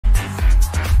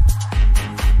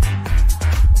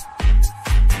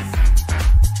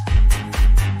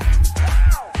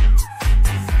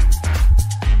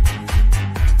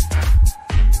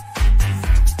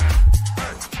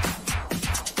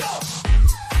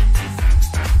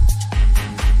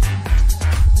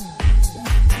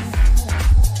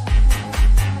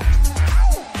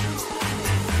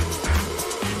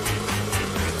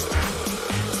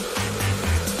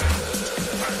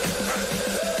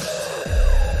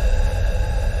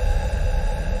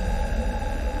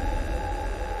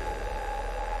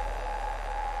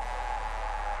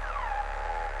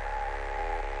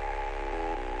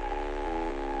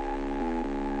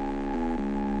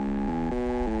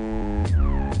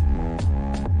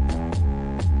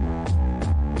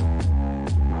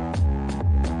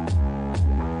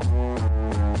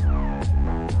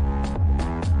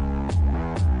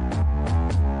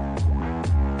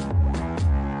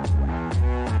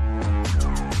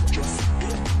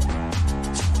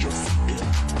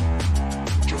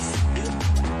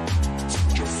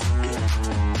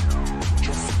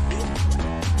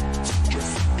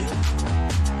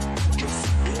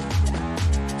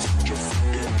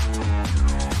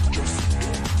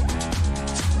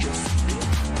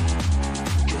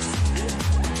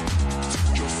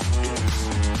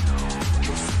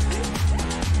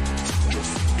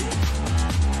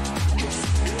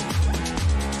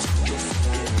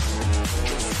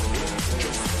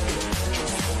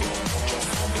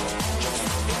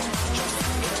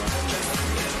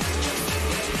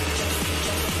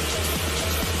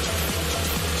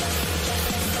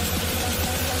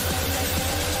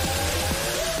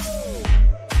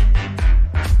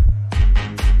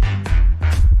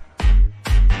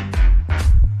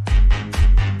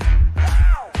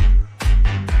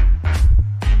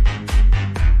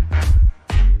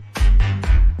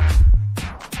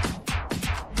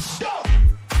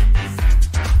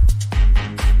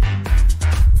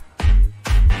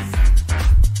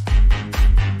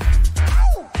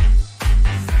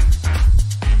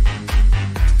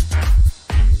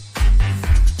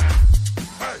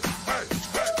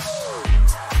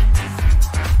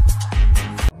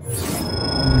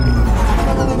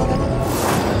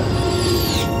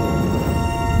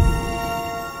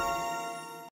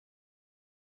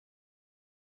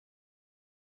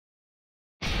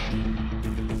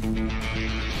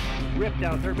rip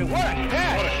down third base. What a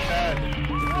catch! What a catch!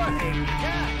 What a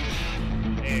catch!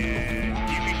 And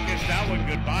you can kiss that one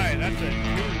goodbye. That's a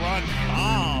 2-run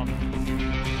bomb.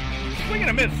 Swing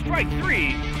and a miss, strike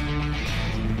 3.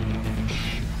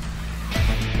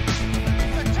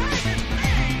 The tag is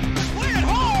made. The play at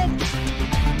home.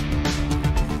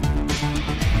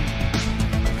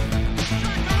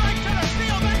 Shot to right to the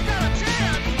field. That's got a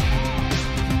chance.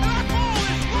 That ball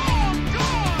is long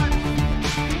gone.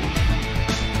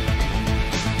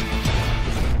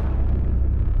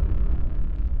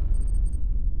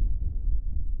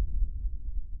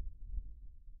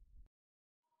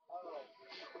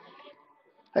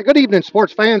 Hey, good evening,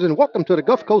 sports fans, and welcome to the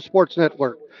Gulf Coast Sports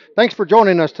Network. Thanks for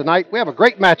joining us tonight. We have a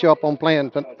great matchup on plan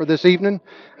for this evening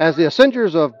as the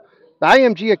Ascenders of the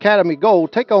IMG Academy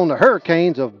Gold take on the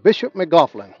Hurricanes of Bishop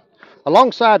McLaughlin.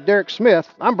 Alongside Derek Smith,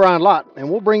 I'm Brian Lott,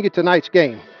 and we'll bring you tonight's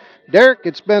game. Derek,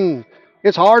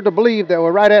 it's hard to believe that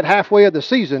we're right at halfway of the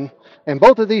season, and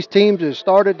both of these teams have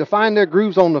started to find their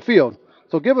grooves on the field.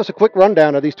 So give us a quick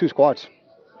rundown of these two squads.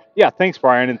 Yeah, thanks,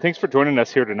 Brian, and thanks for joining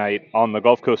us here tonight on the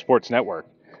Gulf Coast Sports Network.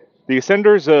 The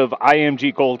Ascenders of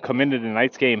IMG Gold come into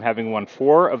tonight's game having won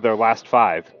 4 of their last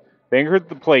 5. They anchored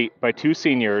the plate by 2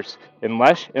 seniors in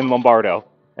Lesh and Lombardo,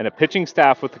 and a pitching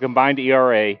staff with a combined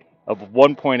ERA of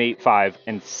 1.85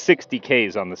 and 60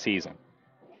 Ks on the season.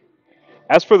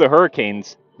 As for the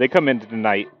Hurricanes, they come into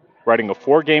tonight riding a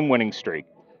 4-game winning streak.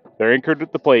 They're anchored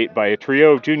at the plate by a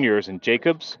trio of juniors in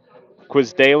Jacobs,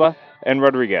 Quizdela, and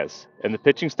Rodriguez, and the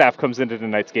pitching staff comes into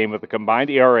tonight's game with a combined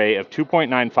ERA of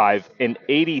 2.95 and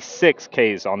 86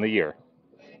 Ks on the year.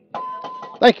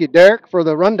 Thank you, Derek, for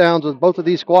the rundowns of both of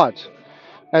these squads.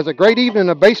 As a great evening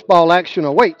of baseball action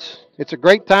awaits, it's a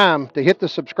great time to hit the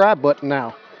subscribe button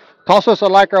now. Toss us a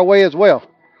like our way as well.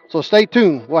 So stay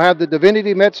tuned. We'll have the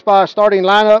Divinity Med Spa starting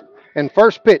lineup and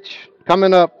first pitch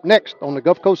coming up next on the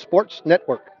Gulf Coast Sports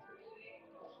Network.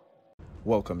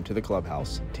 Welcome to the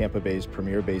Clubhouse, Tampa Bay's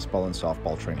premier baseball and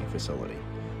softball training facility.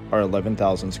 Our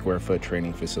 11,000 square foot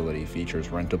training facility features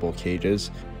rentable cages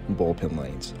and bullpen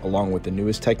lanes, along with the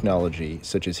newest technology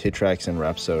such as HitTrax and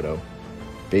Rapsodo,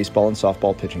 baseball and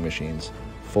softball pitching machines,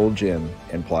 full gym,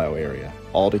 and plyo area,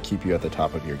 all to keep you at the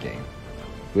top of your game.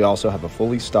 We also have a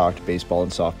fully stocked baseball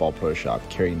and softball pro shop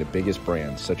carrying the biggest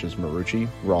brands such as Marucci,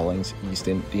 Rawlings,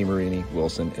 Easton, DeMarini,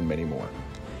 Wilson, and many more.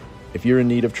 If you're in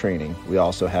need of training, we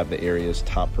also have the area's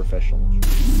top professional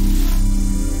instructors.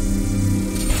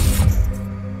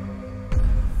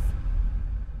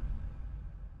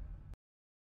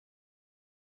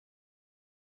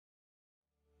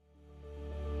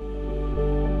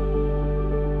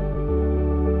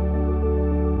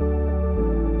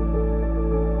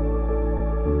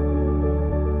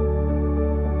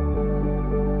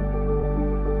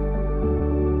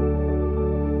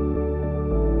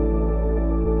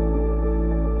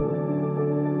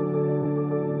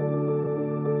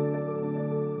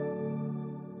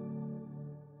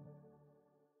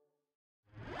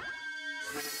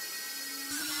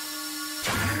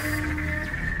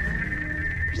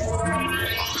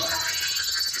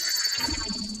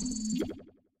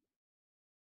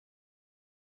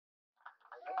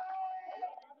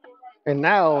 And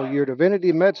now your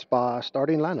Divinity Med Spa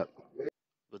starting lineup.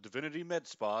 The Divinity Med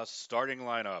Spa starting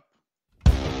lineup.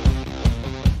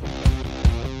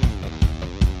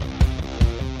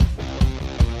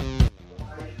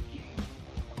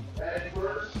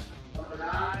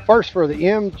 First for the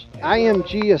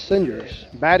IMG Ascenders,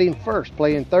 batting first,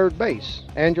 playing third base,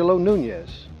 Angelo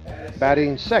Nunez.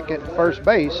 Batting second, first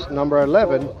base, number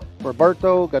 11,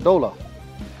 Roberto Gadola.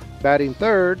 Batting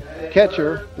third,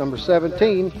 catcher, number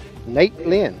 17, Nate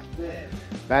Lynn.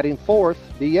 Batting fourth,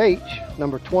 DH,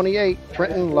 number 28,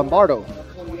 Trenton Lombardo.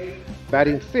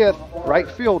 Batting fifth, right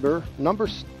fielder, number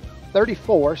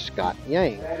 34, Scott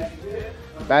Yang.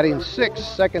 Batting sixth,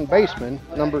 second baseman,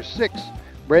 number 6,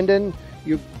 Brendan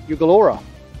Ugalora.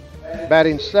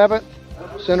 Batting seventh,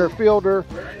 center fielder,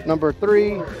 number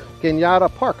 3,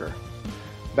 Kenyatta Parker.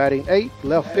 Batting eighth,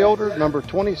 left fielder, number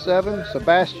 27,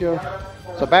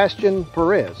 Sebastian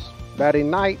Perez. Batting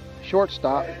ninth,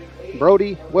 shortstop,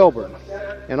 Brody Welburn.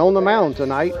 And on the mound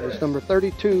tonight is number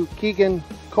 32, Keegan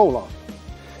Koloff.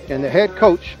 And the head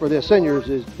coach for the seniors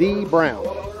is D. Brown.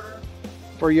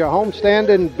 For your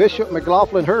homestanding Bishop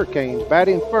McLaughlin Hurricanes,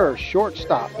 batting first,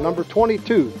 shortstop, number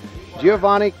 22,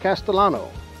 Giovanni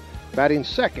Castellano. Batting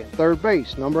second, third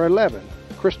base, number 11,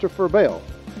 Christopher Bell.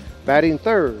 Batting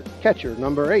third, catcher,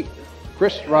 number 8,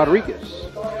 Chris Rodriguez.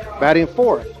 Batting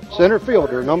fourth, center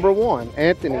fielder, number 1,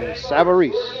 Anthony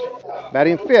Savarese.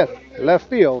 Batting fifth, left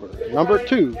fielder, number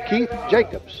 2, Keith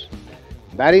Jacobs.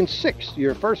 Batting sixth,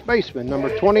 your first baseman,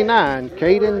 number 29,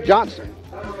 Caden Johnson.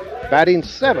 Batting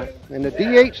 7th in the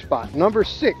DH spot, number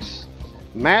 6,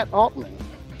 Matt Altman.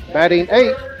 Batting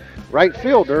 8th, right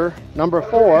fielder, number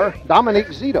 4, Dominic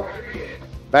Zito.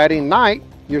 Batting 9th,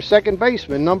 your second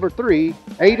baseman, number 3,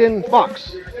 Aiden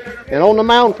Fox. And on the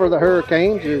mound for the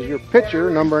Hurricanes is your pitcher,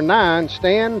 number 9,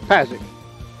 Stan Pazik.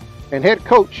 And head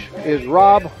coach is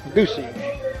Rob Ducey.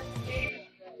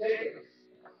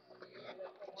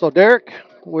 So, Derek,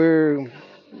 we're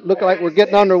looking like we're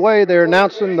getting underway. They're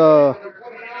announcing the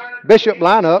Bishop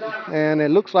lineup, and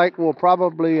it looks like we'll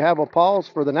probably have a pause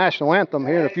for the national anthem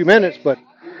here in a few minutes. But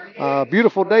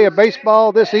beautiful day of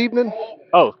baseball this evening.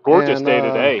 Oh, gorgeous And, day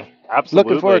today.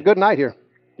 Absolutely. Looking for a good night here.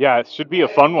 Yeah, it should be a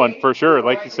fun one for sure.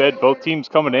 Like you said, both teams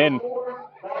coming in,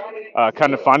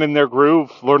 kind of finding their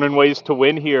groove, learning ways to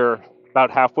win here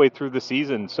about halfway through the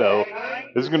season. So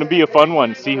this is going to be a fun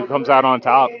one. See who comes out on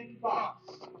top.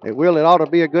 It will. It ought to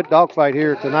be a good dogfight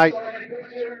here tonight.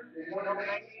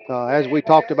 As we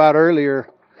talked about earlier,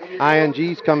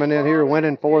 IMG's coming in here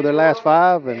winning 4 of their last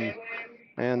 5,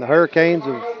 and the Hurricanes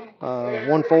have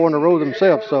won 4 in a row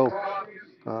themselves. So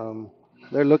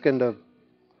they're looking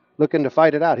to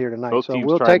fight it out here tonight. Both so teams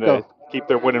we'll trying take to keep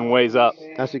their winning ways up.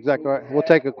 That's exactly right. We'll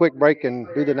take a quick break and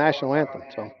do the national anthem.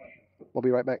 So we'll be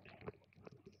right back.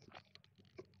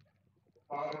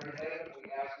 Father in heaven,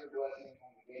 we ask your blessing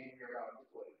on the game you're about to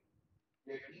play.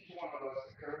 Give each one of us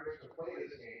the courage to play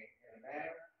this game in a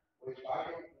manner which by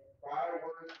our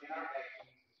words and our actions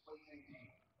is pleasing to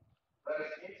you. Let us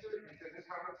enter into this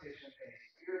competition in a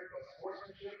spirit of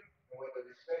sportsmanship and with a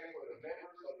respect for the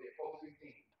members of the opposing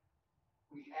team.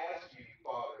 We ask you,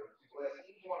 Father, to bless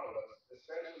each one of us,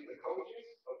 especially the coaches,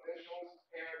 officials,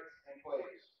 parents, and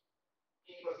players.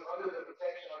 Keep us under the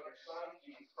protection of your Son,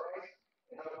 Jesus Christ,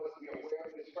 and help us be aware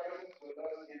of his presence with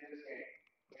us in this game.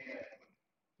 Amen.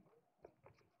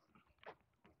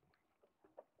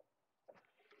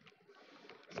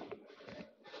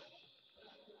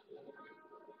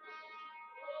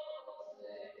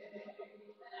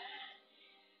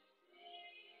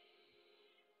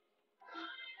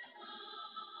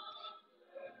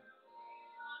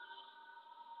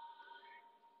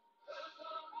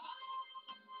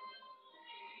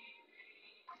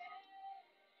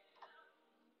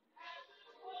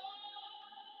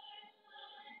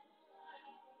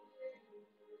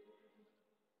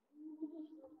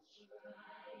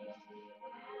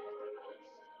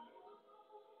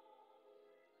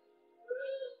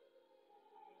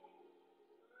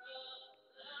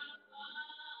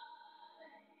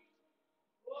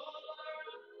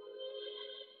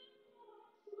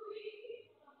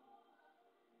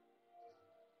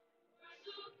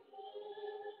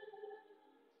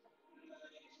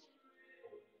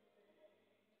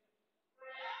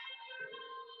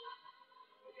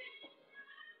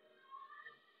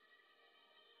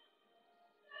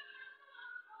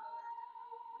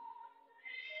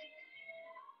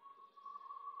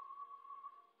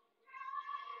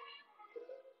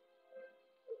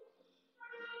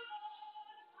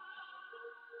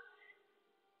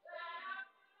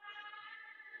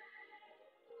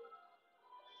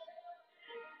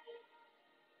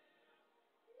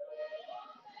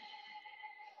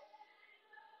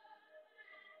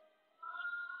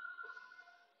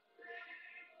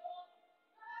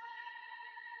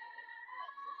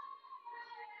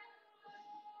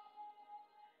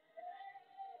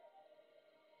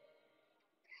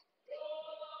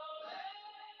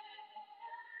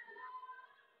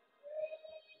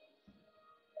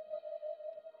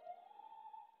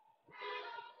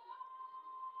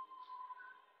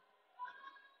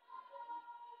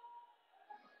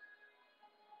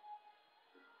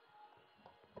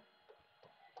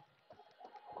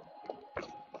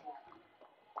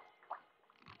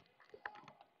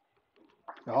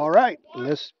 All right,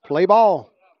 let's play ball.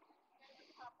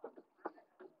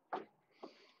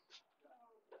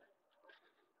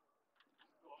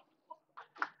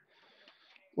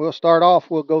 We'll start off.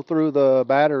 We'll go through the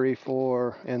battery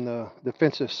and the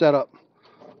defensive setup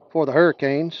for the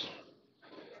Hurricanes.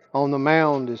 On the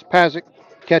mound is Pazik.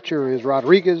 Catcher is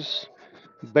Rodriguez.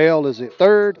 Bell is at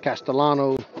third.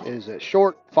 Castellano is at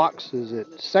short. Fox is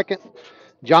at second.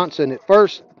 Johnson at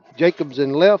first. Jacobs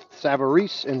in left.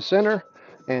 Savarese in center.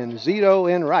 And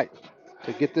Zito in right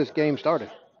to get this game started.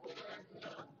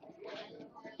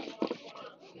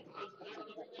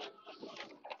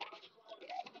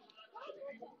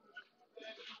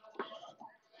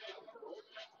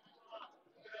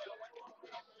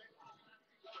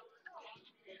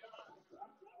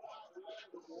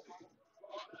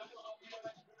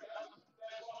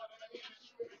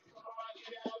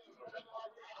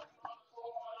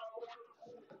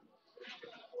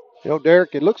 You know,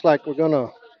 Derek, it looks like we're going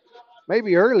to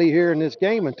maybe early here in this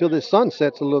game until this sun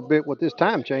sets a little bit with this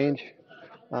time change.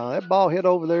 That ball hit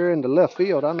over there in the left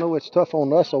field. I know it's tough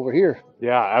on us over here,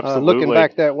 Yeah, looking absolutely.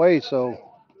 back that way. So,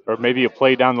 Or maybe a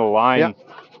play down the line, yep,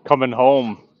 coming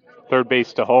home, third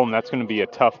base to home. That's going to be a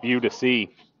tough view to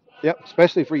see. yep,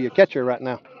 especially for your catcher right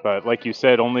now. But like you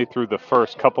said, only through the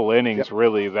first couple innings, Yep.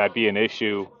 really, that'd be an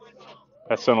issue.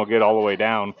 That sun will get all the way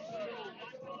down.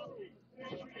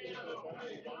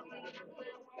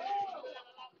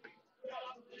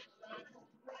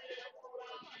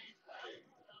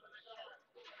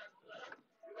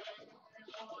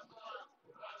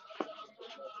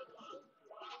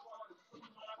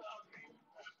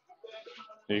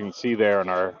 You can see there in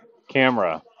our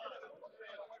camera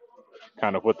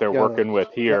kind of what they're Got a, working with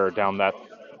yep. here down that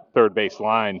third base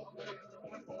line.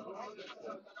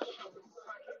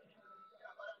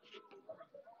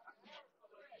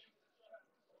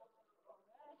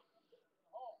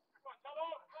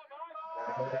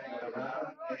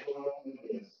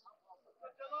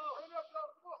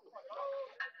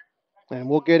 And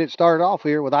we'll get it started off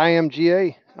here with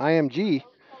IMG,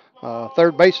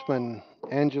 third baseman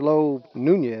Angelo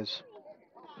Nunez.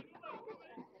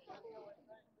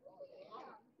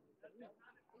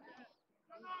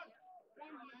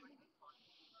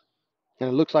 And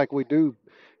it looks like we do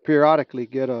periodically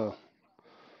get a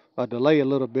delay a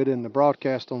little bit in the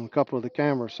broadcast on a couple of the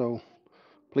cameras. So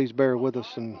please bear with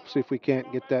us and see if we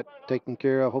can't get that taken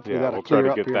care of. Hopefully Yeah, that'll we'll try clear to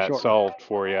up get here that shortly. solved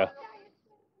for you.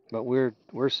 But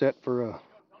we're set for a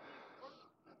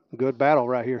good battle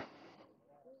right here.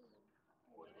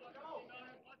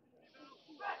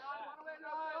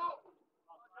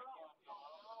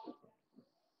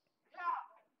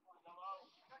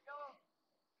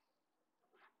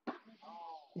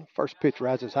 First pitch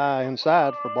rises high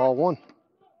inside for ball one.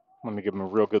 Let me give him a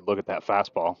real good look at that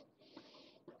fastball.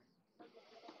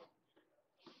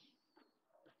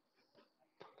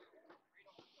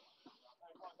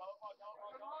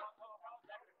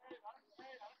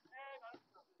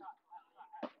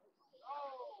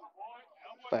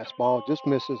 Fastball just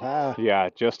misses high. Yeah,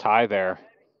 just high there.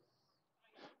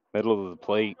 Middle of the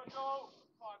plate.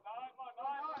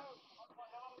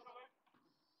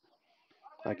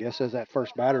 I guess as that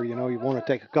first batter, you want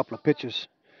to take a couple of pitches,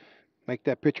 make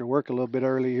that pitcher work a little bit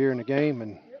early here in the game.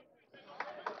 And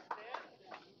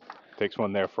takes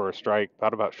one there for a strike.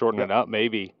 Thought about shortening it up,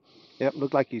 maybe. Yep,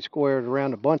 looked like he squared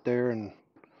around the bunt there, and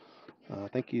I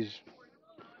think he's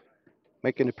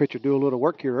making the pitcher do a little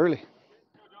work here early.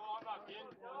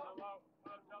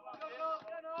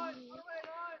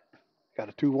 Got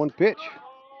a 2-1 pitch.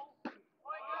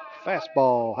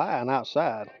 Fastball high and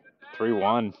outside.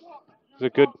 3-1. It's a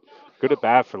good at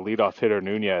bat for leadoff hitter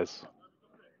Nunez.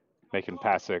 Making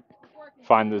Pasic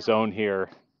find the zone here.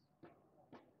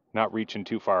 Not reaching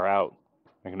too far out.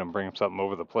 Making him bring him something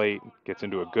over the plate. Gets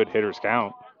into a good hitter's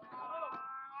count.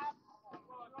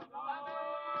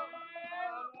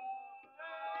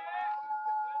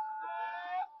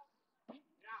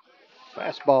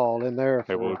 Fastball in there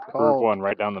They will for groove call. one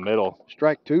right down the middle.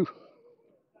 Strike two.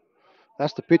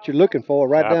 That's the pitch you're looking for,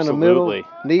 right down the Absolutely.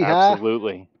 middle, knee high.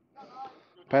 Absolutely.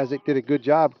 Pasic did a good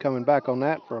job coming back on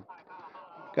that.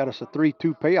 Got us a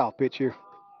 3-2 payoff pitch here.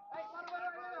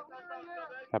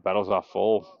 That battle's off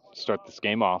full. Start this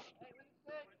game off.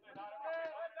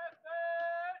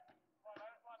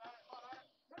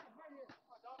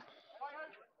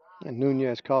 And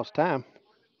Nunez cost time.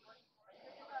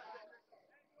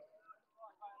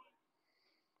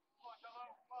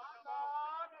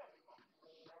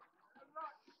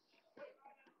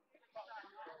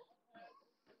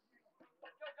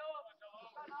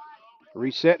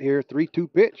 Reset here,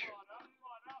 3-2 pitch.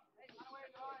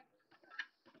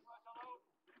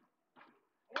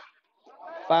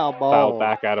 Foul ball. Foul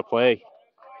back out of play.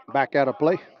 Back out of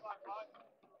play.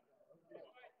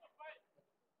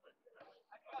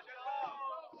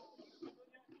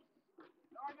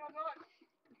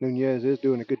 Nunez is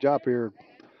doing a good job here.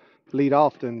 Lead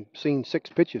off and seen 6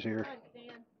 pitches here.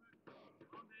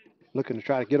 Looking to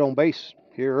try to get on base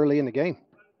here early in the game.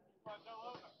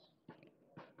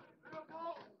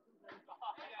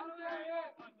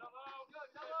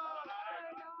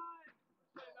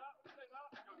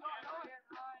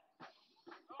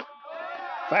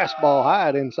 Fastball high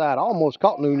inside. Almost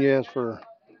caught Nunez for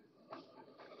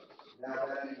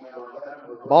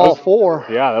ball 4.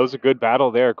 Yeah, that was a good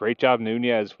battle there. Great job,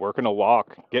 Nunez, working a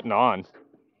walk, getting on.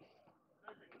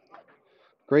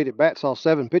 Great at bat, saw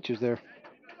 7 pitches there.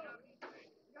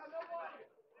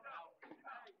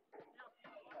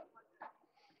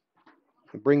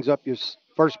 It brings up your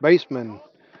first baseman,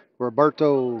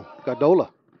 Roberto Gadola.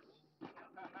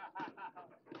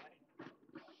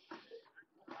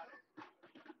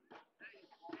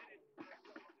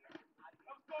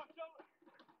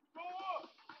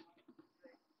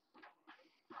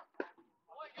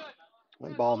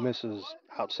 That ball misses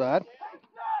outside.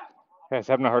 Yeah, he's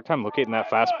having a hard time locating that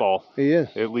fastball. He is.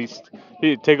 At least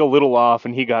he'd take a little off,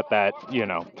 and he got that,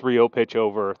 3-0 pitch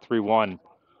over 3-1.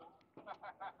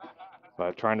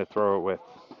 But trying to throw it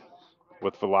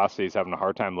with velocity, he's having a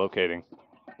hard time locating.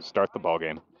 Start the ball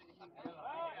game.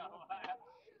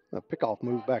 A pickoff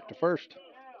move back to first.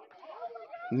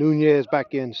 Nunez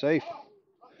back in safe.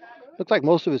 Looks like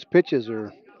most of his pitches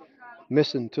are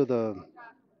missing to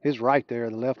his right there,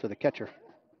 the left of the catcher.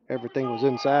 Everything was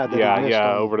inside that he missed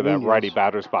on over to Nunez. that righty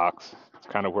batter's box. It's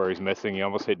kind of where he's missing. He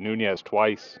almost hit Nunez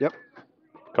twice. Yep.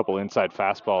 A couple inside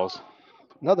fastballs.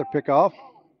 Another pickoff.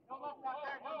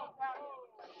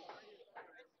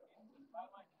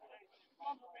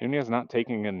 Nunez not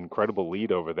taking an incredible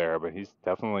lead over there, but he's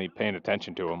definitely paying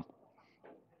attention to him.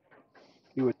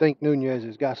 You would think Nunez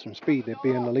has got some speed at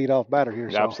being the leadoff batter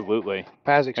here. So Absolutely.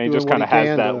 Pazic's And he doing just what kind he of has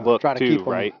can that to look try to too, keep him,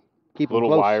 right? keep A little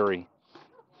him close. wiry.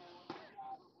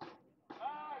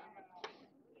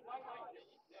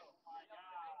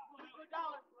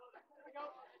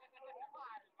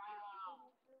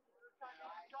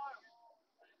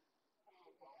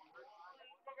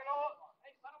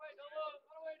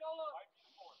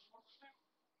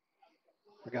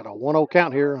 We got a 1-0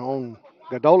 count here on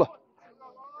Godola.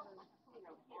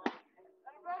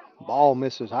 Ball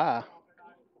misses high.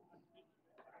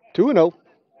 2-0.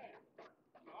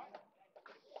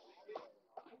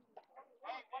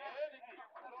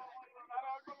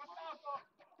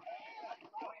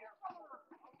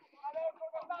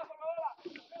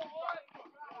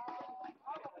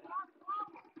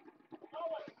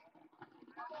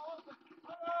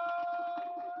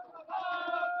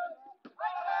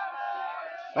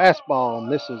 Fastball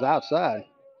misses outside.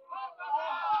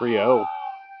 3-0.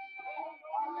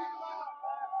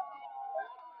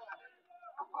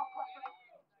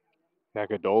 Yeah,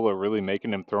 Godola really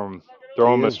making him throw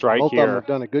him a strike Both here. of them have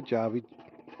done a good job.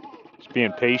 Just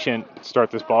being patient, start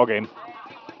this ball game.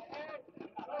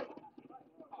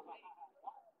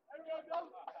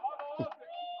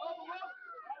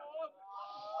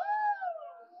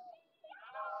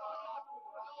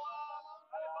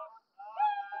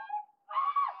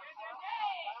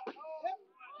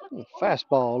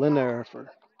 Fastball in there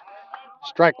for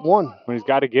strike one. When he's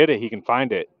got to get it, he can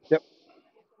find it. Yep.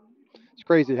 It's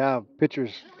crazy how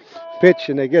pitchers pitch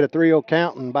and they get a 3-0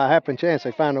 count, and by happen chance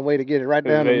they find a way to get it right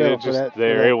down the middle for that.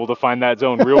 They're able to find that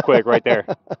zone real quick right there.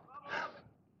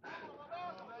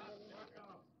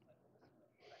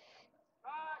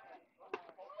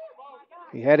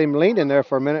 He had him leaning there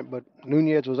for a minute, but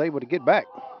Nunez was able to get back.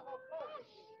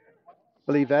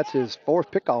 I believe that's his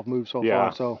fourth pickoff move so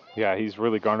far. So yeah, he's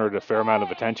really garnered a fair amount of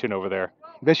attention over there.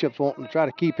 Bishop's wanting to try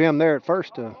to keep him there at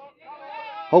first to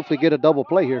hopefully get a double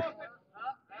play here.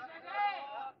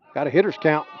 Got a hitter's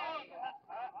count.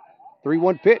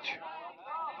 3-1 pitch.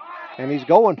 And he's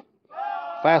going.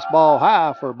 Fastball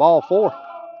high for ball 4.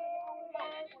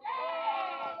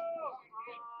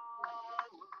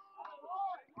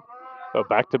 So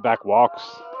back-to-back walks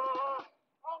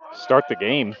start the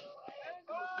game.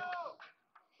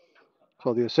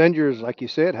 So the Ascenders, like you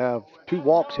said, have 2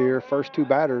 walks here. First 2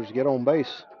 batters get on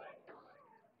base.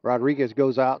 Rodriguez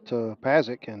goes out to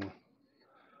Pazic and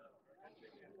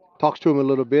talks to him a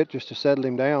little bit just to settle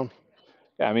him down.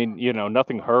 Yeah, I mean,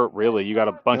 nothing hurt really. You got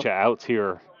a bunch of outs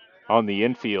here on the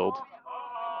infield.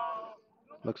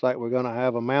 Looks like we're going to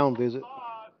have a mound visit.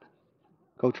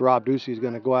 Coach Rob Ducey is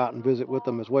going to go out and visit with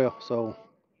them as well. So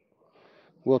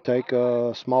we'll take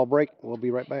a small break. We'll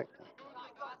be right back.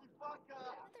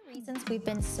 The reasons we've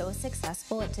been so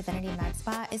successful at Divinity Med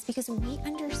Spa is because we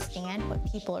understand what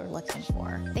people are looking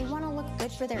for. They want to look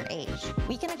good for their age.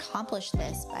 We can accomplish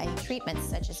this by treatments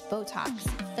such as Botox,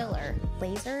 filler,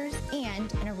 lasers,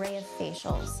 and an array of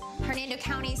facials. Hernando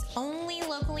County's only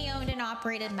locally owned and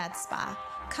operated med spa.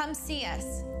 Come see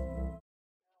us.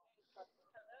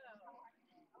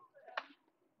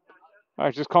 All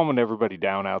right, just calming everybody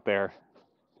down out there,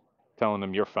 telling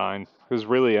them you're fine. Because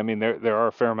really, I mean, there are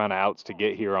a fair amount of outs to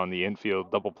get here on the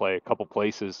infield, double play, a couple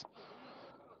places.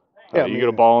 Yeah, you get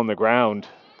a ball on the ground,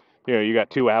 you got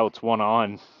 2 outs, 1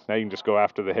 on. Now you can just go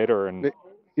after the hitter and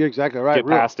you're exactly right. get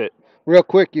past it. Real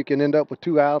quick, you can end up with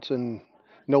 2 outs and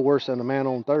no worse than a man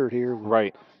on third here.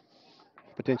 Right.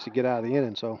 Potentially get out of the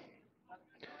inning, so.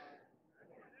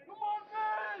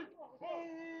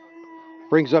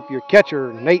 Brings up your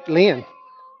catcher, Nate Lynn.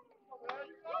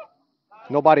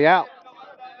 Nobody out.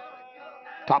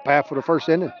 Top half of the first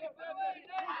inning.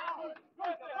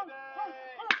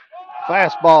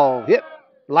 Fastball hit.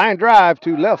 Line drive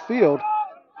to left field.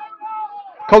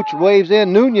 Coach waves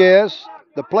in Nunez.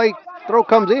 The plate throw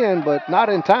comes in, but not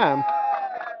in time.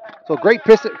 So great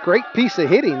piece of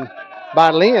hitting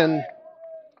by Lynn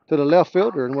to the left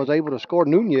fielder and was able to score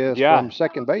Nunez from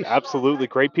second base. Absolutely.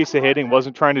 Great piece of hitting.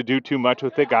 Wasn't trying to do too much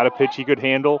with it. Got a pitch he could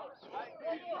handle.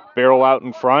 Barrel out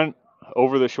in front,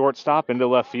 over the shortstop into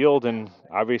left field, and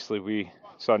obviously we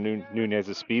saw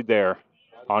Nunez's speed there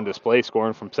on display,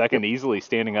 scoring from second easily,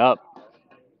 standing up.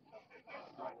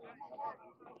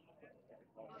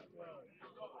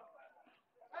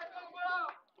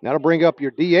 That'll bring up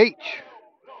your DH,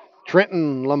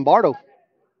 Trenton Lombardo.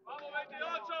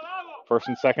 First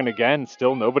and second again,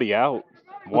 still nobody out.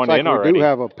 Looks like in already. We do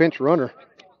have a pinch runner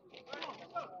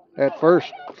at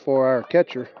first for our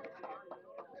catcher.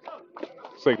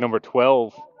 Looks like number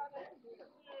 12,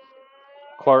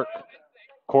 Clark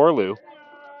Corlew.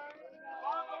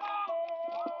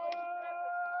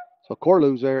 So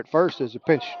Corlew's there at first as a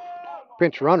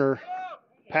pinch runner.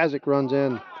 Pazik runs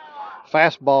in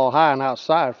fastball high and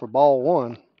outside for ball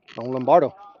one on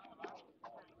Lombardo.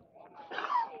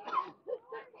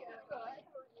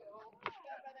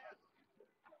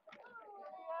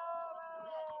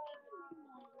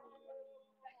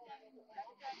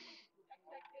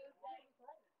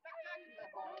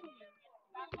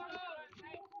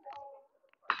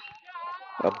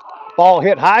 A ball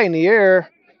hit high in the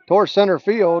air towards center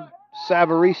field.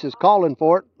 Savarese is calling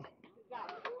for it.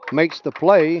 Makes the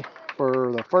play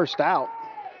for the first out.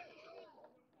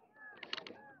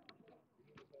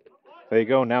 There you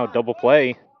go. Now double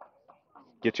play.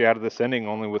 Get you out of this inning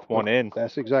only with one in.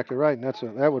 That's exactly right.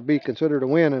 And that would be considered a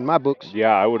win in my books.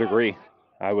 Yeah, I would agree.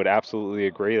 I would absolutely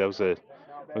agree. That was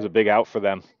a big out for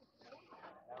them.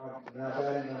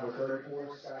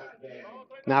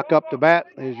 Knock up to bat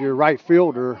is your right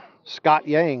fielder, Scott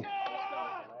Yang.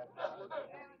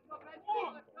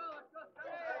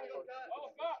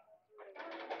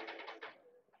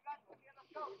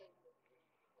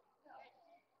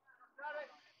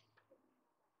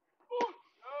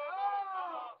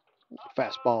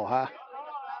 Fastball high.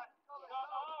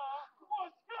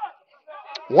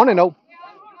 1-0.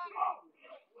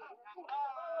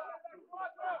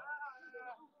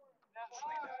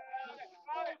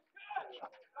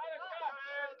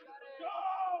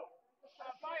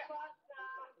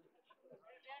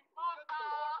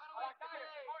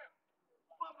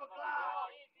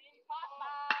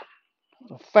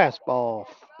 A fastball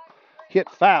hit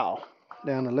foul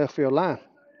down the left field line.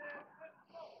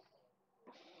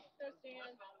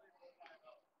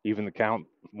 Even the count,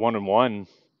 1-1.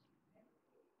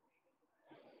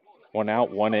 1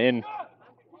 out, 1 in.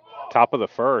 Top of the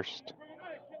first.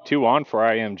 2 on for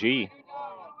IMG.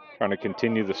 Trying to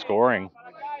continue the scoring.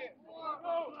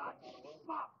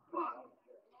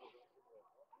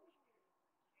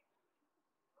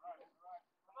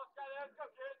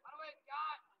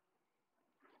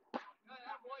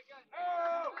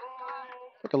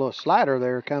 Like a little slider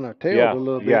there, kind of tailed a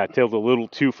little bit. Yeah, tailed a little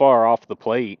too far off the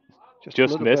plate.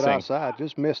 Just a missing. Bit outside.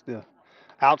 Just missed the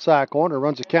outside corner.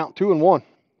 Runs the count 2-1.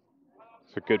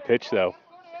 It's a good pitch, though.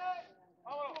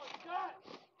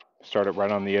 Start it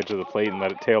right on the edge of the plate and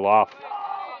let it tail off.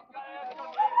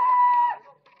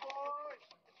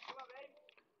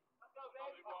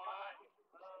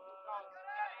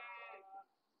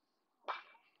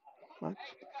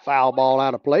 Foul ball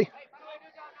out of play.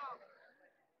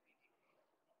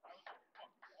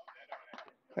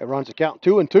 It runs the count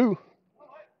 2-2.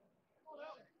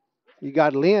 You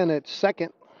got Lynn at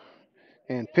second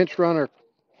and pinch runner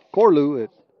Corlew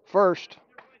at first.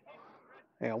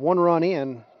 And 1 run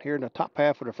in here in the top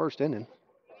half of the first inning.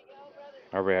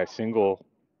 RBI single.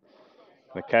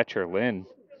 The catcher, Lynn.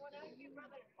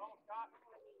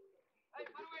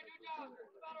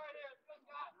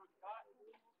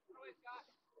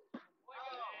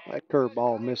 That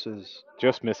curveball misses.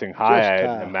 Just missing high,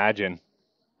 I'd imagine.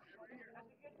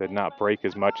 Did not break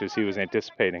as much as he was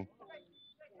anticipating.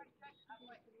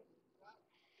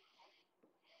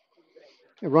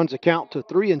 It runs the count to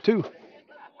 3-2.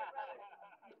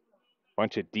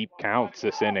 Bunch of deep counts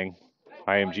this inning.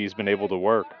 IMG's been able to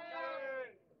work.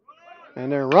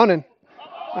 And they're running.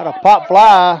 Got a pop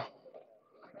fly.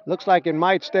 Looks like it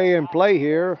might stay in play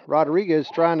here. Rodriguez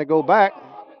trying to go back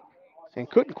and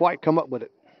couldn't quite come up with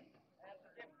it.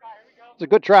 It's a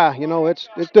good try. You know, it's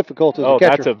difficult as a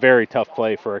catcher. That's a very tough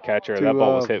play for a catcher. That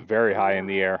ball was hit very high in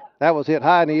the air. That was hit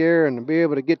high in the air, and to be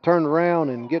able to get turned around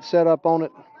and get set up on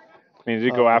it. I mean, he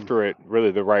did go after it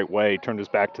really the right way. Turned his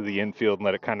back to the infield and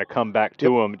let it kind of come back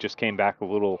to him. It just came back a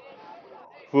little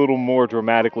more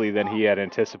dramatically than he had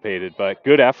anticipated. But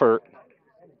good effort.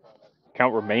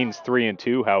 Count remains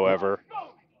 3-2, however.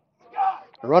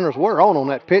 The runners were on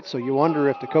that pitch, so you wonder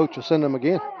if the coach will send them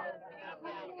again.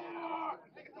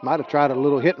 Might have tried a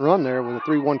little hit and run there with a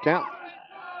 3-1 count.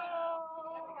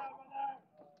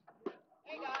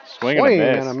 Swing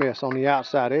and a miss. On the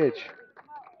outside edge.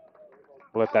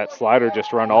 Let that slider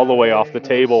just run all the way off the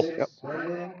table. Yep.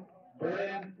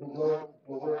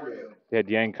 You had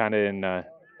Yang kind of in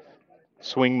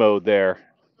swing mode there.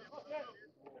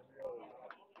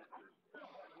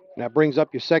 That brings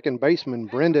up your second baseman,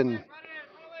 Brendan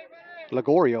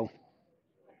Lagorio.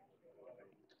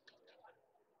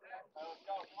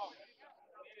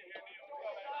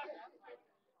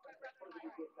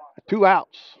 Two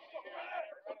outs.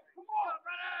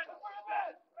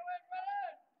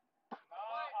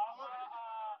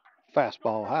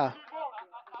 Fastball high.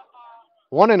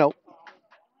 1-0.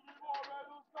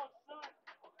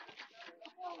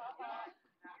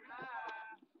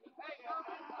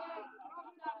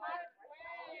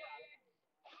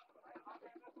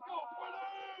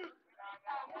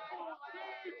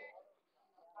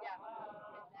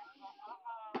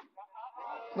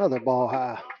 Another ball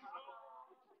high.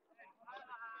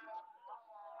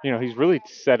 You know, he's really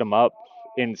set him up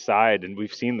inside, and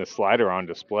we've seen the slider on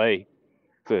display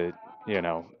to, you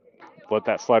know, let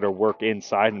that slider work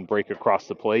inside and break across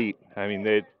the plate. I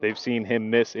mean, they've seen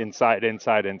him miss inside.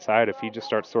 If he just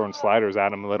starts throwing sliders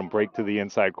at him and let him break to the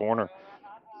inside corner,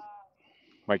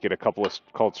 might get a couple of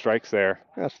called strikes there.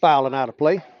 That's fouling out of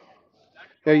play.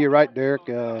 Yeah, you're right, Derek.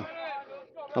 A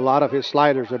lot of his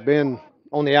sliders have been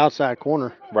on the outside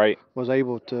corner. Right. Was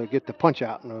able to get the punch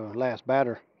out in the last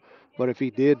batter. But if he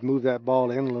did move that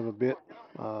ball in a little bit,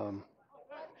 I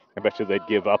bet you they'd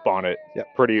give up on it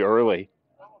Yep. pretty early.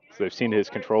 So they've seen his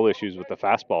control issues with the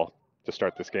fastball to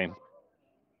start this game.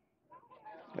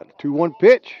 Got a 2-1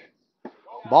 pitch.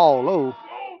 Ball low.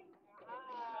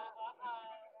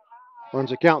 Runs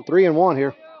the count 3-1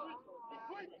 here.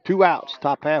 2 outs,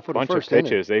 top half of the Bunch first of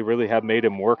pitches. inning. They really have made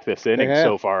him work this inning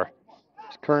so far.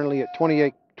 It's currently at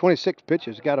 26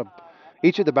 pitches.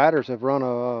 Each of the batters have run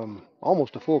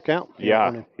almost a full count.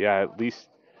 Yeah, at least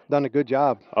done a good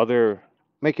job.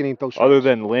 Making him throw strikes. Other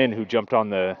than Lynn, who jumped on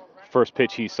the first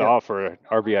pitch he saw for an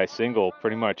RBI single,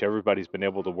 pretty much everybody's been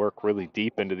able to work really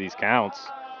deep into these counts.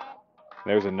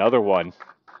 There's another one.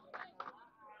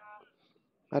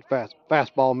 That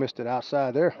fastball missed it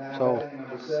outside there. So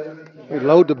we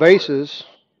load the bases.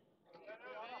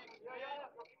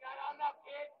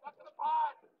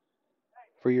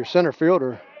 For your center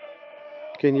fielder,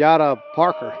 Kenyatta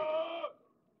Parker.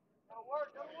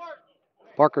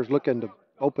 Parker's looking to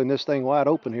open this thing wide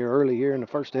open here early here in the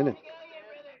first inning.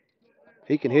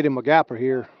 He can hit him a gapper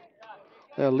here.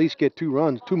 They'll at least get 2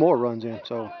 more runs in.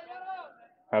 So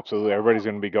absolutely, everybody's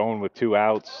going to be going with 2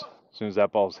 outs as soon as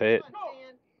that ball's hit.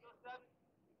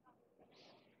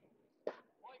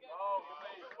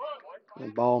 The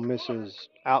ball misses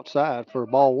outside for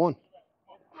ball 1.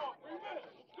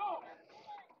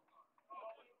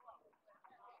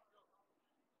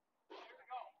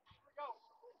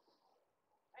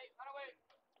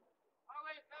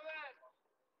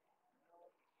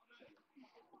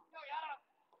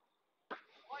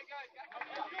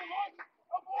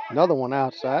 Another one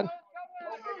outside.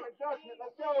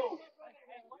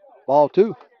 Ball 2.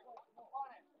 Looks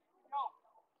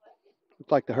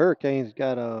like the Hurricanes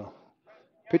got a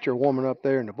pitcher warming up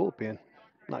there in the bullpen.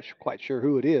 Not quite sure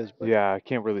who it is. But yeah, I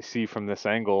can't really see from this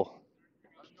angle.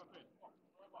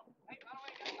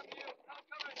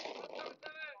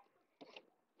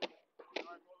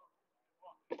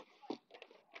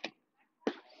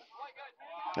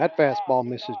 That fastball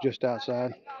misses just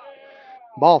outside.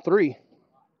 Ball 3.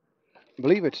 I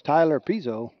believe it's Tyler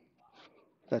Pizzo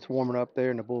that's warming up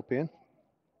there in the bullpen.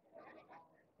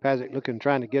 Pazik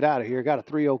trying to get out of here. Got a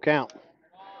 3-0 count.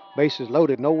 Bases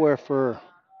loaded. Nowhere for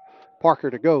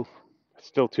Parker to go.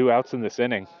 Still 2 outs in this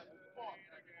inning.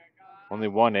 Only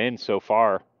 1 in so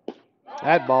far.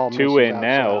 That ball misses 2 in outside.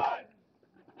 now.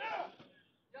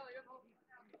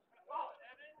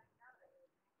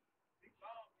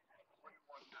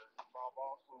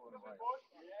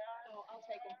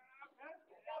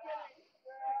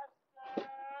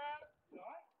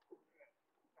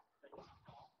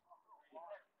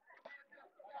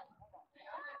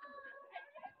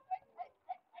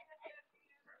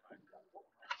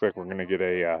 Looks like we're going to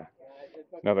get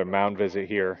another mound visit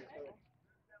here.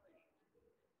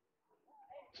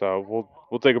 So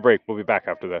we'll take a break. We'll be back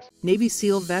after this. Navy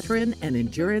SEAL veteran and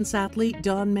endurance athlete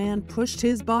Don Mann pushed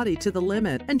his body to the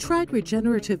limit and tried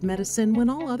regenerative medicine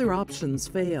when all other options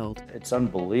failed. It's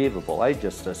unbelievable. I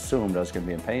just assumed I was going to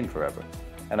be in pain forever.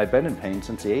 And I've been in pain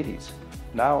since the 80s.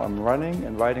 Now I'm running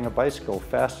and riding a bicycle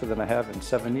faster than I have in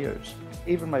 7 years.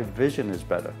 Even my vision is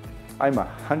better. I'm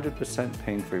 100%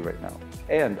 pain-free right now.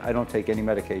 And I don't take any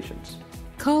medications.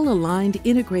 Call Aligned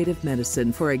Integrative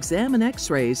Medicine for exam and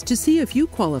x-rays to see if you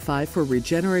qualify for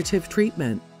regenerative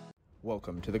treatment.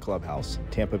 Welcome to the Clubhouse,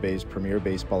 Tampa Bay's premier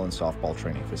baseball and softball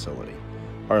training facility.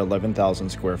 Our 11,000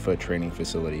 square foot training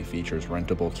facility features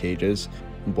rentable cages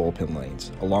and bullpen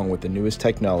lanes, along with the newest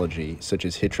technology such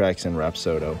as HitTrax and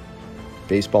Rapsodo,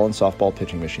 baseball and softball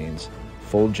pitching machines,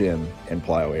 full gym, and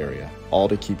plyo area, all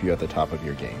to keep you at the top of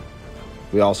your game.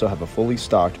 We also have a fully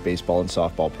stocked baseball and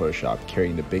softball pro shop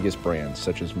carrying the biggest brands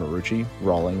such as Marucci,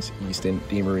 Rawlings, Easton,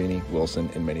 DeMarini, Wilson,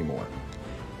 and many more.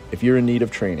 If you're in need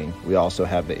of training, we also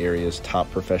have the area's top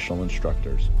professional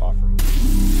instructors offering.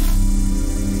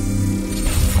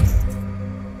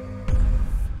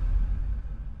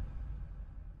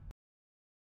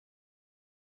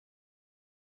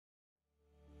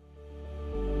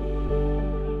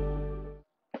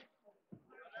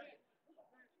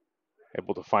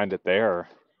 Able to find it there.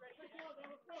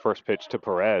 First pitch to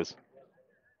Perez.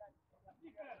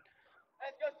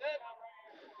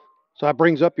 So that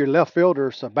brings up your left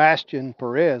fielder, Sebastian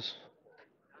Perez.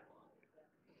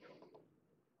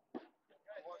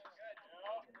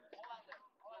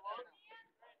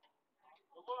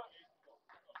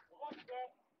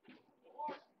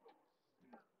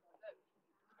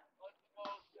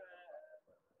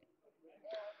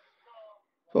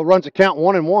 So it runs a count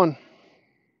 1-1.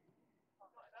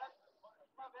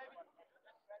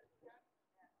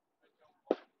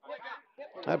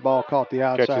 That ball caught the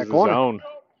outside Catches the corner. zone.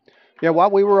 Yeah, while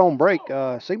we were on break,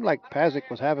 seemed like Pazik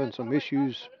was having some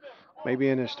issues, maybe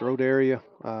in his throat area.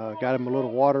 Got him a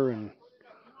little water and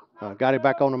got him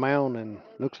back on the mound, and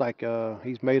looks like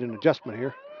he's made an adjustment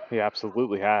here. He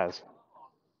absolutely has.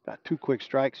 Got 2 quick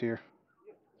strikes here.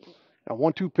 A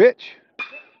 1-2 pitch.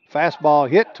 Fastball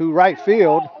hit to right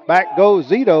field. Back goes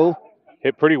Zito.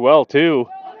 Hit pretty well, too.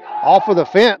 Off of the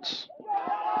fence.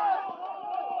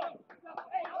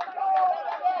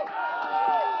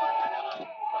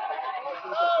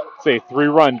 It's a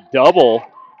 3-run double.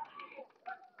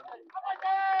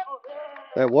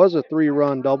 That was a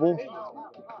 3-run double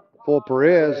for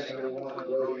Perez.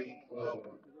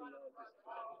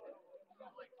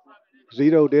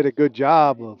 Zito did a good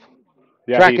job of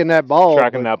tracking that ball.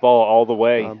 Tracking that ball all the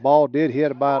way. Ball did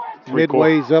hit about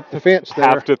midways up the fence there.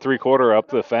 Half to 3/4 up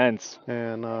the fence.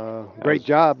 And great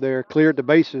job there. Cleared the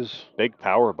bases. Big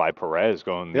power by Perez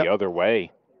going the other way.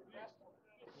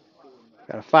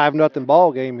 Got a 5-0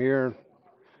 ball game here.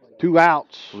 2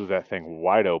 outs. Blew that thing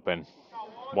wide open.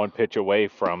 1 pitch away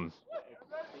from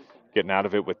getting out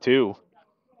of it with 2.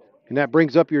 And that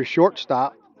brings up your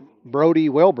shortstop, Brody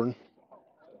Welburn.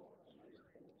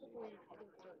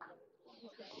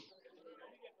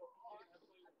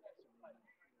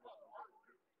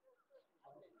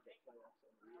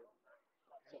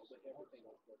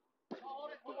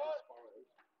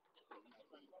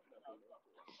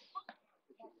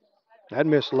 That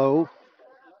missed low.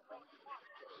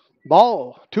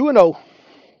 Ball, 2-0.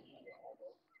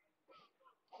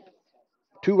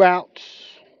 2 outs.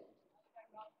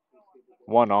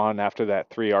 1 on after that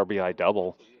 3 RBI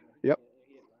double. Yep,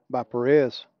 by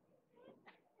Perez.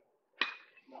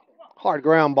 Hard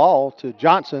ground ball to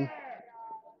Johnson.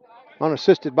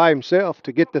 Unassisted by himself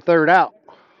to get the 3rd out.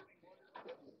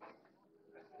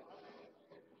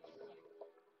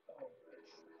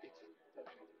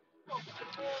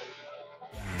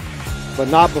 But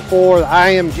not before the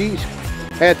IMG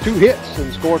had 2 hits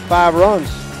and scored 5 runs.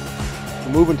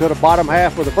 Moving to the bottom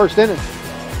half of the 1st inning.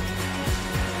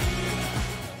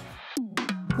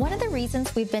 One of the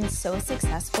reasons we've been so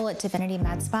successful at Divinity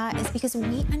Med Spa is because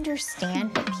we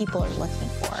understand what people are looking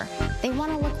for. They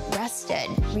want to look rested,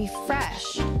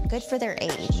 refreshed, good for their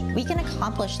age. We can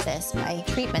accomplish this by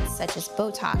treatments such as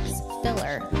Botox,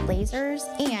 filler, lasers,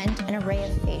 and an array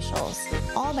of facials,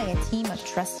 all by a team of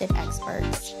trusted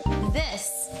experts.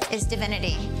 This is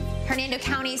Divinity, Hernando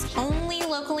County's only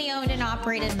locally owned and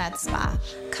operated med spa.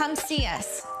 Come see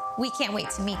us. We can't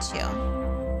wait to meet you.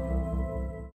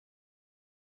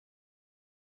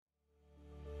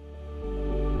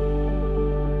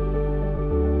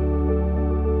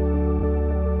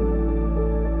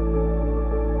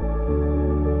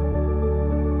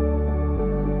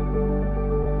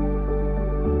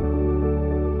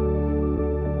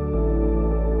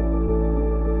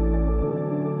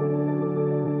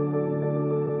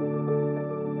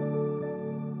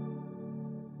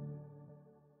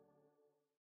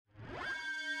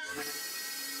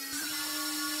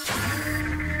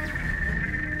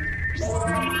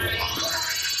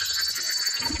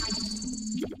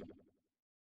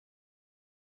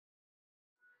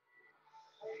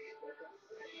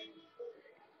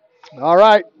 All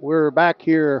right, we're back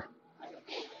here,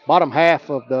 bottom half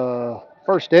of the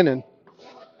 1st inning.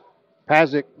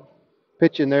 Pazic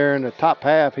pitching there in the top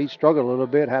half. He struggled a little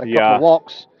bit, had a couple Yeah. of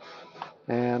walks.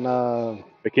 And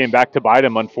It came back to bite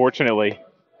him, unfortunately.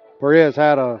 Perez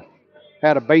had a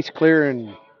base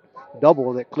clearing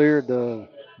double that cleared the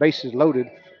bases loaded.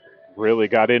 Really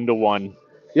got into one.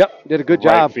 Yep, did a good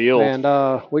Right job. field. And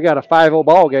we got a 5-0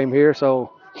 ball game here,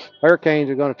 so Hurricanes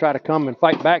are going to try to come and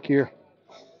fight back here.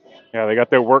 Yeah, they got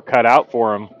their work cut out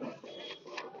for them.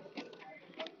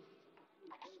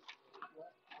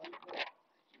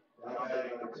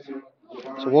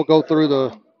 So we'll go through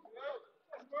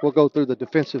the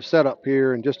defensive setup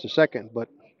here in just a second, but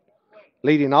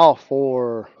leading off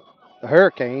for the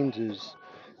Hurricanes is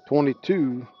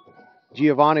 22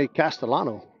 Giovanni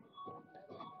Castellano.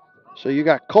 So you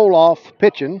got Koloff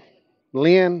pitching,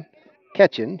 Lynn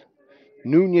catching,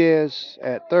 Nunez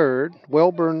at third,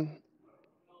 Welburn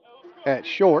at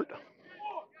short.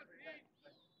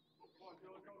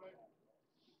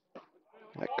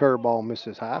 That curveball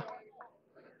misses high.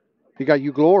 You got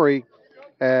Uglory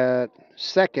at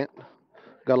second,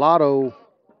 Gadola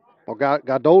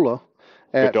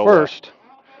at first,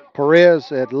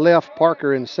 Perez at left,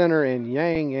 Parker in center, and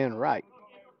Yang in right.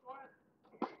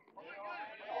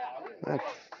 That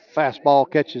fastball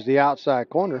catches the outside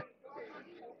corner.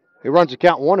 He runs the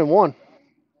count 1-1.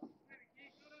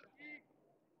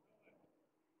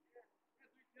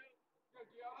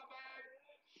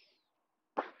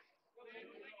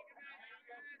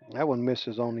 That one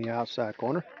misses on the outside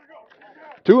corner.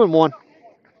 2-1.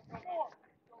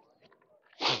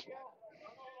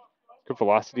 Good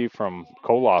velocity from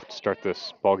Koloff to start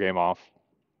this ball game off.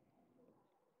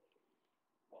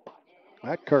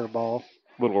 That curveball.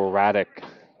 A little erratic.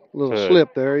 A little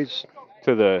slip there. He's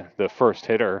to the first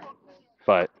hitter,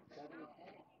 but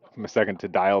a second to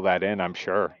dial that in, I'm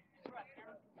sure.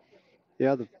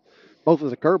 Yeah, both of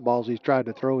the curveballs he's tried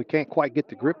to throw, he can't quite get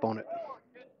the grip on it.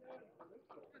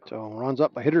 So runs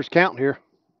up a hitter's count here.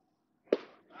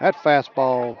 That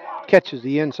fastball catches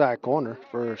the inside corner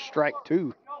for strike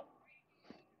 2.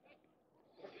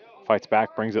 Fights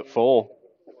back, brings it full.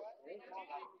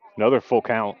 Another full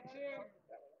count.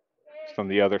 It's on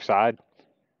the other side.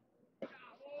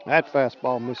 That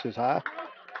fastball misses high.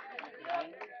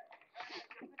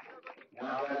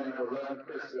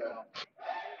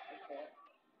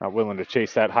 Not willing to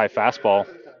chase that high fastball.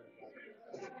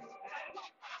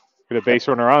 Get a base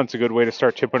runner on. It's a good way to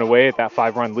start chipping away at that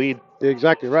 5-run lead. You're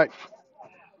exactly right.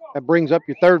 That brings up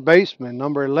your third baseman,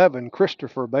 number 11,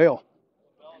 Christopher Bell.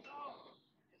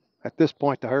 At this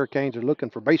point, the Hurricanes are looking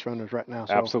for base runners right now.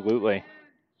 So Absolutely.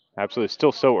 Absolutely.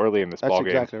 Still so early in this ball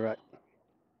game. That's exactly right.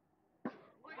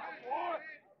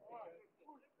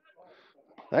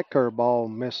 That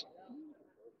curveball missed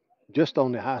just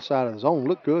on the high side of the zone.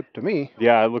 Looked good to me.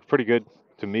 Yeah, it looked pretty good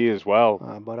to me as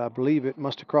well. But I believe it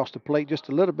must have crossed the plate just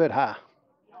a little bit high.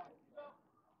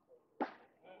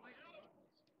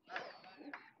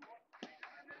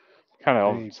 Kind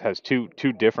of has two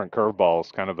different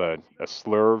curveballs, kind of a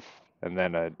slurve and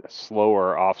then a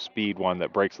slower off-speed one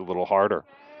that breaks a little harder.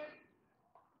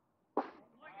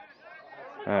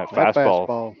 That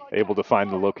fastball able to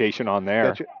find the location on there.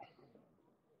 Catch it.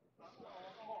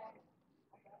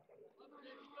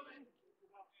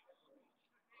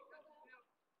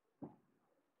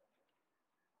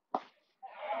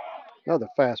 Another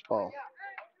fastball.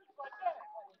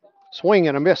 Swing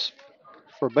and a miss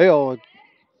for Bell.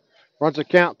 Runs the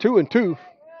count 2-2.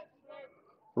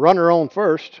 Runner on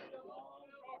first.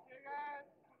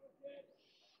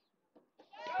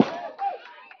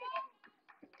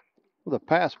 With a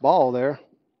pass ball there.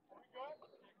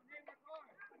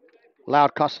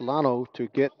 Allowed Castellano to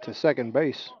get to second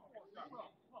base.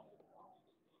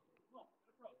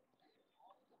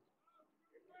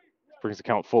 Brings the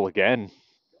count full again.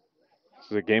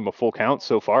 This is a game of full counts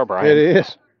so far, Brian. It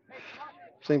is.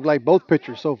 Seems like both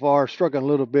pitchers so far are struggling a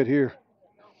little bit here.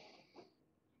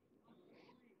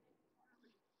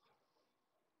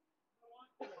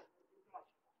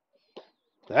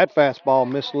 That fastball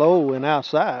missed low and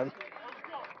outside.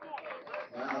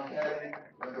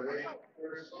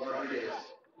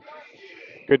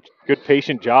 Good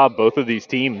patient job, both of these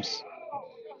teams.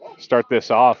 Start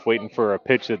this off, waiting for a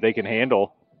pitch that they can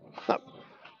handle.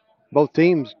 Both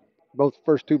teams, both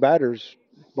first two batters,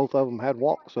 both of them had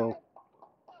walks, so.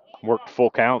 Worked full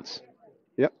counts.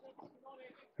 Yep.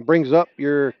 It brings up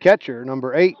your catcher,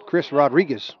 number 8, Chris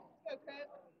Rodriguez.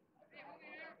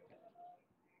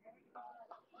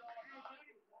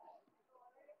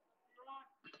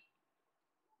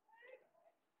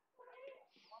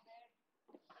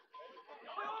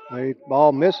 The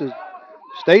ball misses.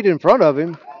 Stayed in front of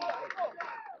him.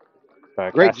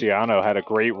 Cassiano had a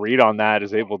great read on that,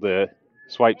 is able to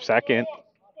swipe second.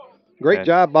 Great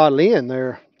job by Lynn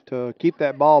there to keep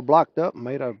that ball blocked up and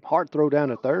made a hard throw down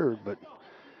to third, but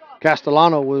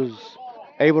Castellano was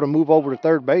able to move over to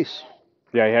third base.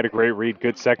 Yeah, he had a great read,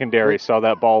 good secondary, saw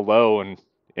that ball low and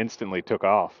instantly took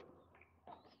off.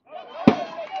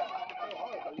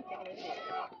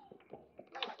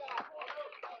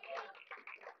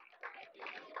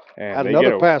 And had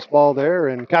another pass ball there,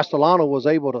 and Castellano was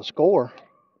able to score.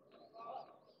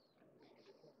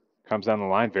 Comes down the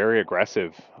line, very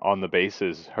aggressive on the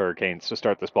bases, Hurricanes, to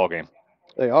start this ball game.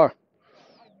 They are.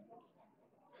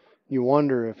 You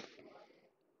wonder if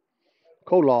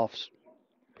Kolof's,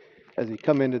 as he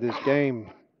come into this game,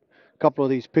 a couple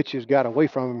of these pitches got away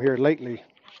from him here lately.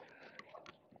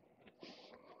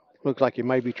 Looks like he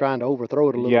may be trying to overthrow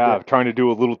it a little bit. Yeah, trying to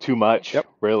do a little too much,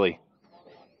 really.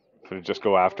 To just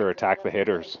go after, attack the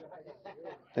hitters.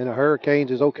 And the Hurricanes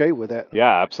is okay with that.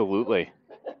 Yeah, absolutely.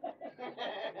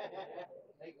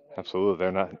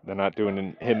 Absolutely. They're not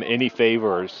doing him any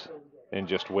favors and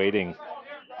just waiting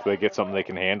till they get something they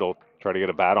can handle. Try to get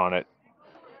a bat on it.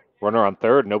 Runner on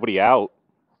third, nobody out.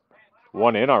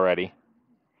 One in already.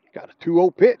 Got a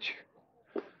 2-0 pitch.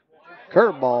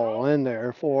 Curveball in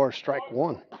there for strike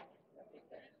one.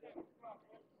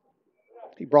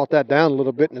 He brought that down a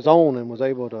little bit in his own and was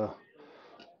able to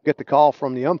get the call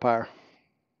from the umpire.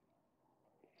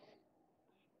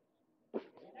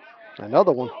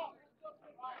 Another one.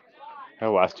 The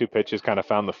last two pitches kind of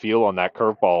found the feel on that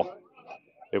curveball.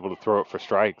 Able to throw it for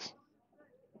strikes.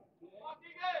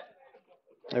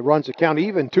 It runs the count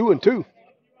even, 2-2.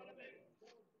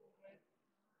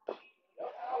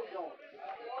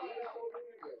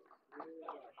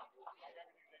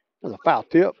 There's a foul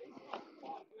tip.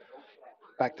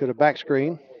 Back to the back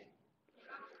screen.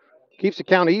 Keeps the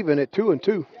count even at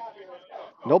 2-2.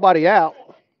 Nobody out.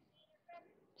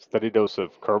 Steady dose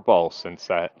of curveball since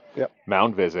that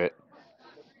mound visit.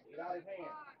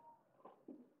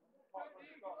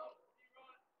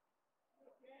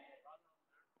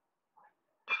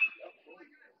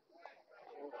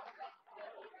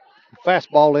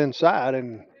 Fastball inside,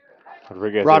 and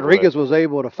Rodriguez was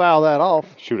able to foul that off.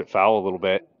 Shoot it foul a little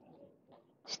bit.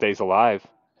 Stays alive.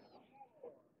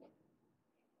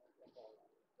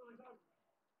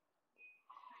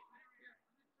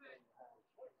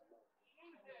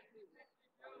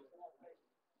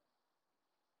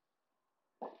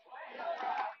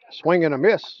 Swing and a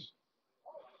miss.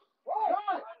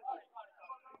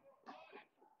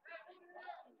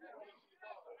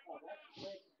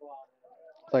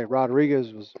 I think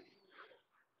Rodriguez was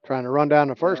trying to run down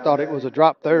the first, thought it was a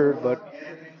drop third, but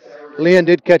Lynn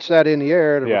did catch that in the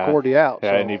air to record the out.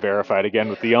 Yeah, and he verified again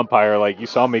with the umpire, like, you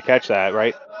saw me catch that,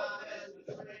 right?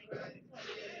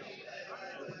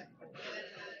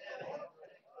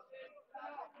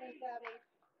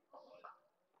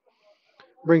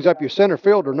 Brings up your center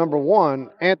fielder, number 1,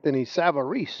 Anthony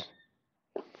Savarese.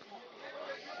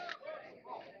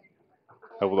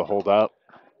 Able to hold up.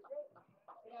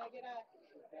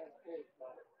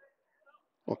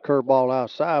 Well, curveball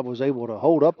outside, was able to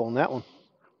hold up on that one.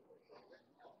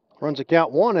 Runs the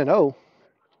count 1-0.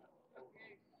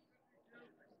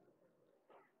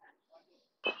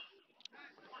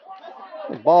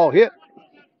 Ball hit.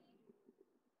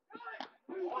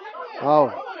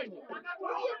 Oh.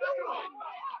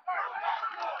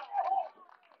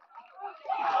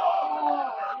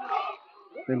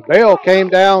 And Bell came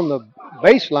down the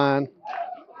baseline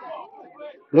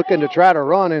looking to try to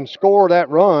run and score that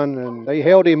run, and they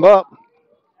held him up.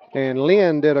 And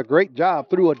Lynn did a great job,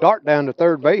 threw a dart down to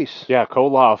third base. Yeah,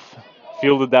 Koloff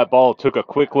fielded that ball, took a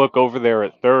quick look over there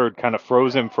at third, kind of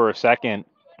froze him for a second,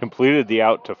 completed the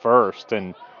out to first,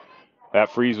 and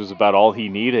that freeze was about all he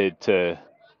needed to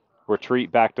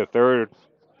retreat back to third.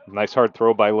 Nice hard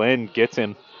throw by Lynn, gets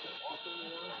him.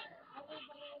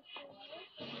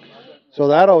 So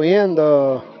that'll end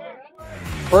the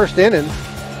first inning.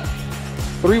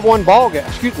 3-1 ball game,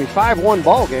 5-1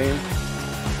 ball game.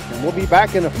 And we'll be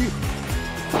back in a few.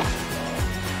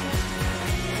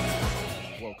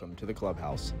 Welcome to the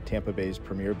Clubhouse, Tampa Bay's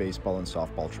premier baseball and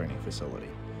softball training facility.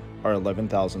 Our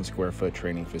 11,000 square foot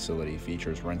training facility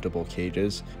features rentable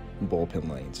cages and bullpen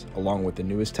lanes, along with the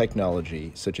newest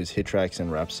technology such as HitTrax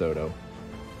and Rapsodo,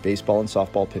 baseball and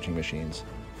softball pitching machines,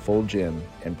 full gym,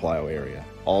 and plyo area,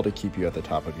 all to keep you at the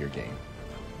top of your game.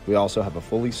 We also have a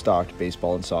fully stocked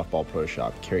baseball and softball pro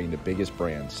shop carrying the biggest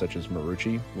brands such as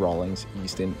Marucci, Rawlings,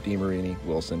 Easton, DeMarini,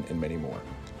 Wilson, and many more.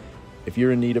 If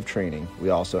you're in need of training, we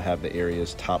also have the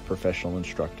area's top professional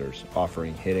instructors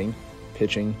offering hitting,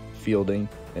 pitching, fielding,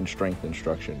 and strength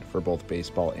instruction for both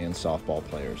baseball and softball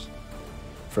players.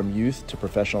 From youth to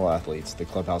professional athletes, the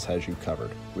clubhouse has you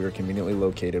covered. We are conveniently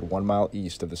located 1 mile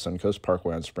east of the Suncoast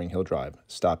Parkway on Spring Hill Drive.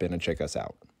 Stop in and check us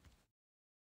out.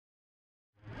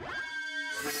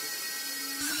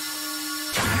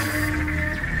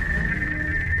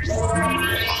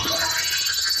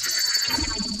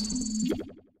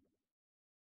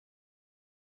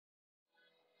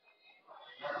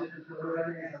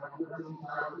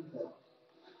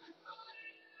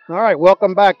 All right,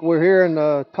 welcome back. We're here in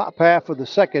the top half of the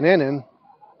second inning.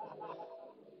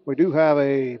 We do have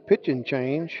a pitching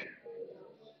change.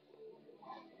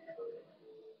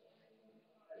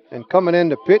 And coming in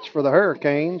to pitch for the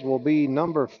Hurricanes will be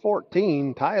number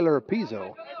 14, Tyler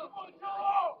Pizzo.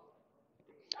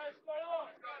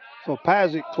 So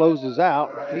Pazic closes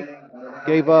out. He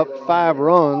gave up 5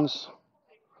 runs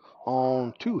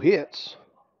on 2 hits.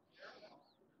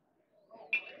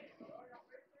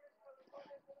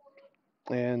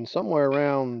 And somewhere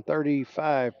around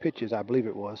 35 pitches, I believe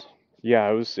it was.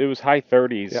 Yeah, it was high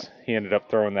 30s. Yep. He ended up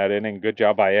throwing that inning. Good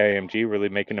job by IMG, really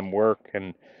making him work.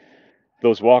 And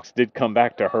those walks did come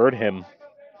back to hurt him.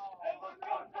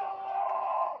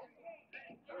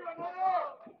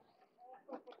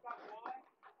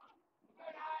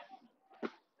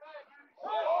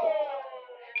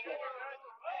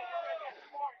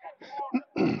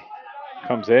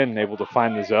 Comes in, able to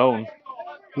find the zone.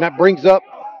 And that brings up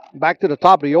back to the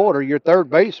top of the order your third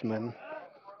baseman,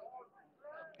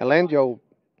 Angelo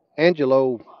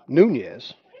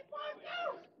Nunez.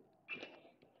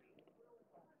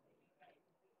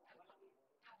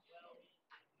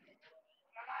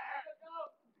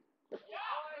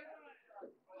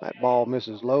 That ball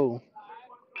misses low.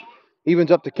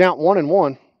 Evens up the count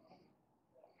 1-1.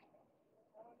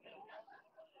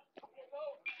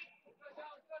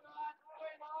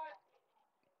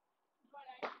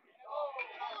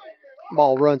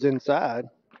 Ball runs inside.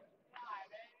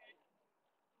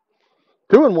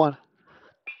 2-1.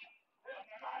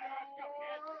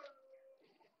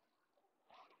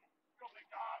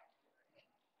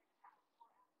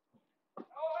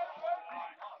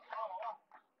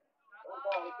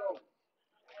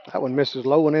 That one misses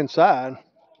low and inside.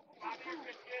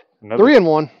 Another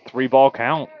 3-1. 3-ball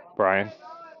count, Brian.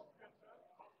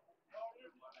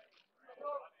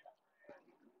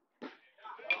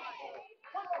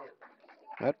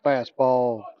 That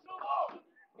fastball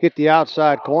hit the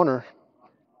outside corner.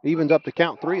 Evens up the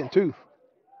count 3-2.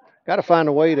 Got to find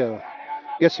a way to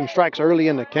get some strikes early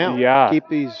in the count. Yeah. Keep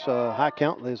these high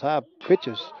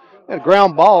pitches. And a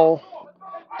ground ball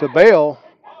to Bale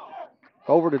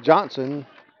over to Johnson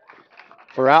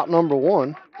for out number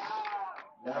 1.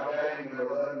 Now batting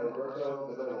number 11,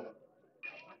 Roberto Godola.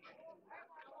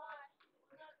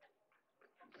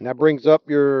 And that brings up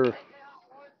your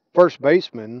first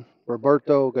baseman,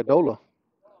 Roberto Godola.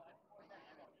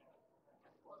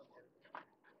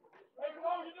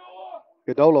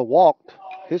 Godola walked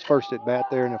his first at bat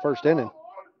there in the first inning.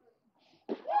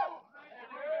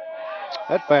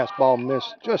 That fastball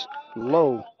missed just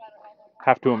low.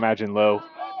 Have to imagine low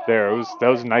there. That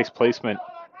was a nice placement.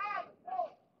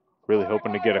 Really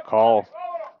hoping to get a call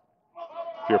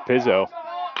if you're Pizzo.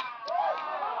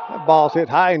 That ball's hit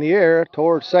high in the air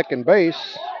towards second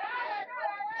base.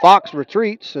 Fox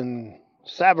retreats, and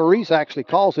Savarese actually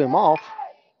calls him off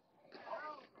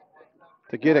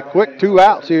to get a quick 2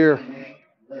 outs here.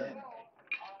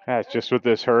 That's just what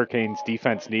this Hurricanes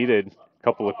defense needed. A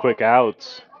couple of quick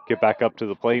outs, get back up to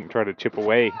the plate and try to chip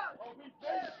away.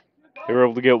 They were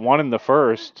able to get 1 in the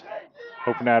first,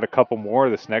 hoping to add a couple more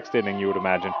this next inning, you would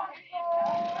imagine.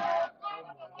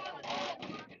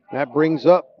 That brings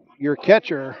up your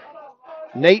catcher,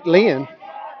 Nate Lynn.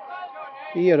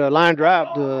 He had a line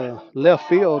drive to left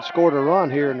field, scored a run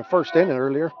here in the first inning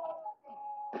earlier.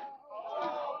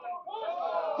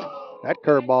 That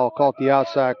curveball caught the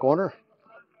outside corner.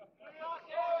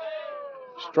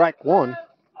 Strike 1.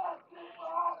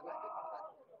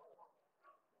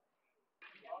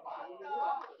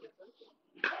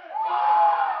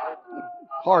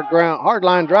 Hard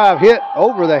line drive hit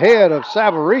over the head of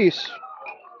Savarese.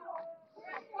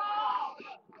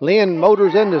 Lynn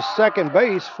motors into second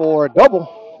base for a double.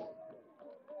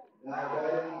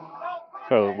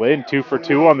 So Lynn 2 for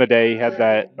 2 on the day. He had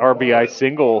that RBI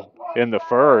single in the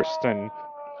first and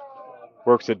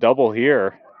works a double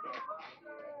here.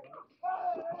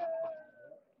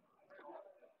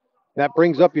 That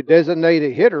brings up your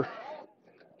designated hitter,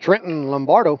 Trenton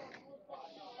Lombardo.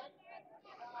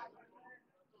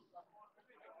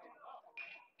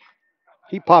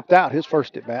 He popped out his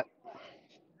first at bat.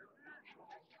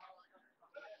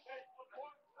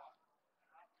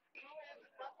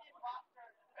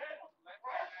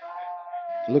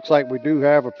 Looks like we do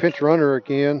have a pinch runner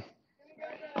again.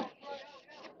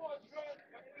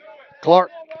 Clark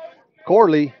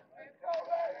Corley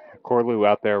Corlew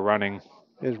out there running.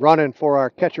 is running for our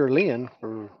catcher, Lynn,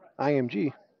 for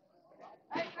IMG.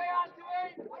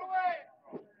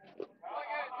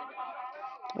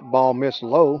 That ball missed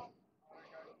low.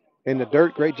 In the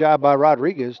dirt, great job by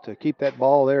Rodriguez to keep that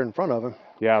ball there in front of him.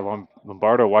 Yeah,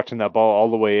 Lombardo watching that ball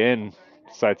all the way in,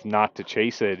 decides not to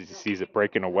chase it. He sees it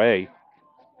breaking away.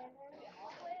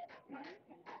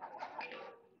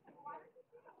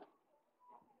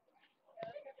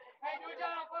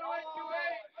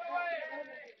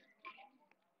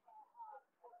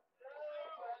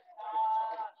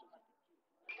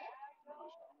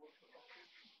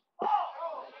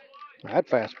 That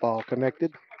fastball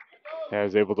connected. Yeah, I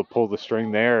was able to pull the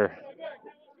string there.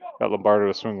 Got Lombardo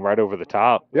to swing right over the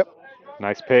top. Yep.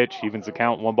 Nice pitch. Evens the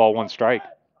count. 1 ball, 1 strike.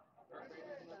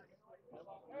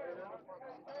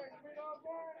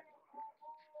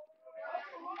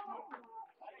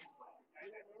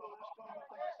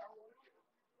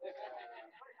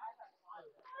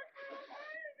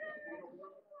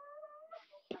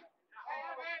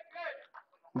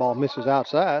 Ball misses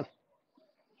outside.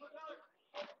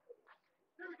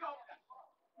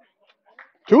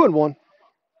 2-1.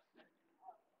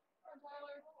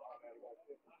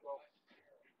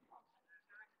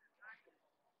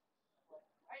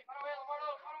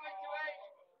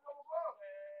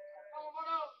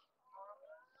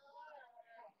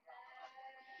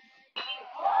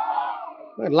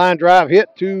 That line drive hit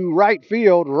to right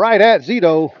field, right at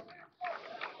Zito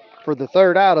for the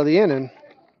 3rd out of the inning.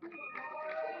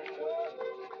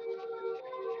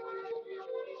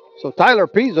 So Tyler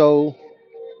Pizzo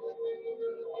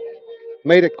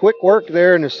made it quick work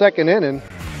there in the 2nd inning.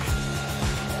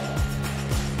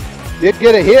 Did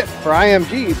get a hit for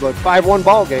IMG, but 5-1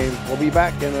 ball game. We'll be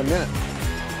back in a minute.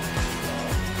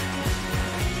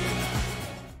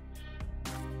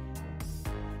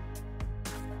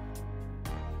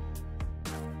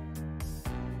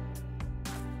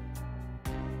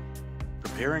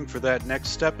 Preparing for that next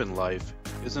step in life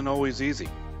isn't always easy.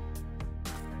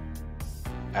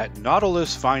 At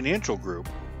Nautilus Financial Group,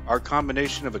 our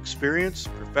combination of experience,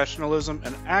 professionalism,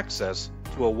 and access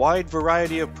to a wide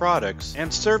variety of products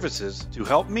and services to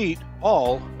help meet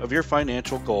all of your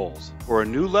financial goals. For a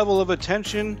new level of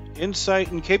attention,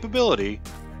 insight, and capability,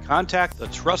 contact the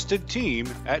trusted team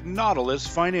at Nautilus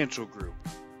Financial Group.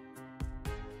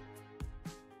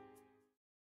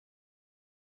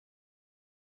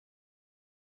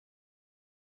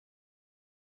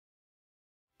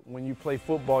 When you play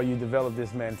football, you develop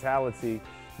this mentality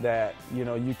that, you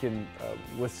know, you can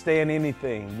withstand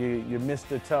anything. You're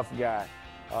Mr. Tough Guy.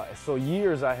 So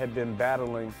years I had been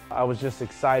battling. I was just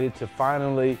excited to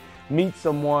finally meet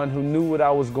someone who knew what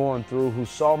I was going through, who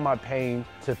saw my pain,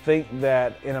 to think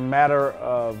that in a matter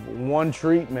of one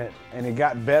treatment, and it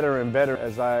got better and better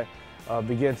as I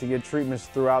began to get treatments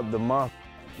throughout the month.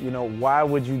 You know, why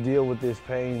would you deal with this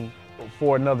pain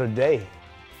for another day?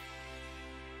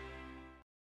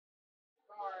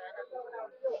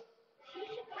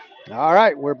 All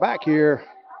right, we're back here.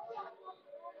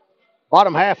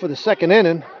 Bottom half of the 2nd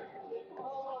inning.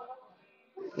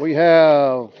 We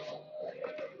have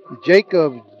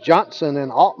Jacob Johnson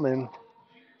and Altman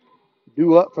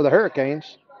due up for the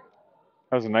Hurricanes.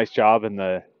 That was a nice job in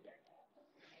the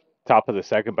top of the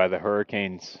 2nd by the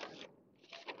Hurricanes.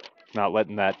 Not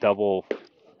letting that double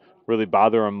really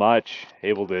bother them much.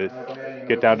 Able to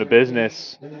get down to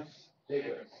business,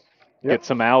 get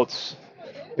some outs.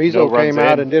 Pizzo came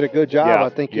out and did a good job. Yeah, I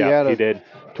think he had a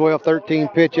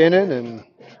 12-13 pitch inning, and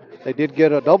they did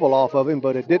get a double off of him,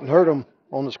 but it didn't hurt him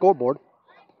on the scoreboard.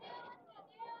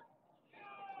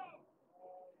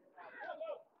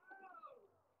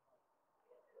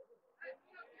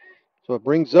 So it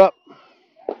brings up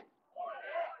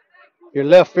your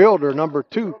left fielder, number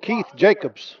 2, Keith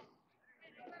Jacobs.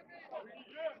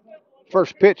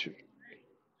 First pitch,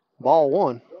 ball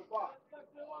 1.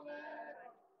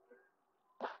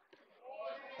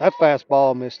 That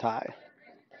fastball missed high.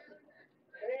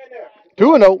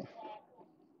 2-0.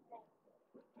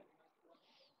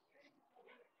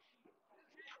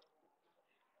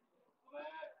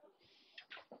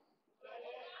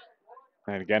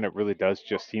 And again, it really does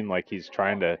just seem like he's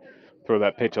trying to throw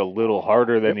that pitch a little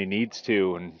harder than he needs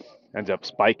to, and ends up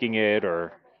spiking it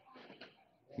or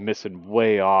missing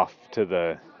way off to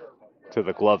the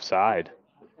glove side.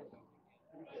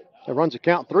 It runs a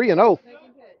count 3-0.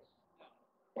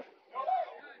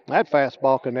 That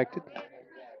fastball connected.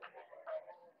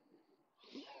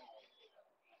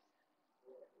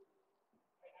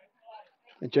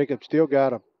 And Jacob still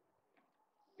got a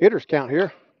hitters count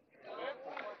here.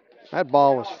 That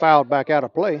ball was fouled back out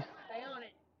of play.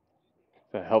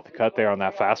 A healthy cut there on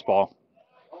that fastball.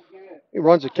 He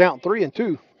runs the count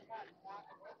 3-2.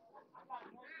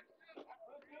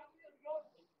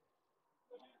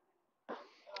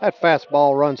 That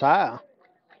fastball runs high.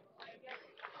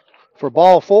 For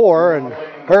ball 4, and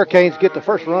Hurricanes get the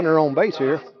first runner on base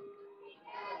here.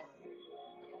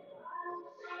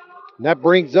 And that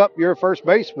brings up your first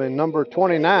baseman, number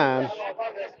 29,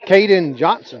 Caden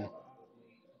Johnson.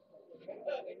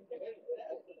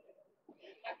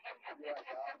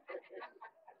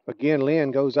 Again,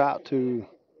 Lynn goes out to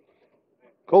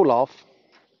Koloff.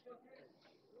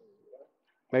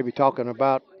 Maybe talking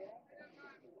about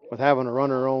with having a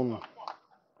runner on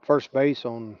first base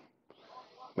on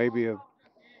maybe a...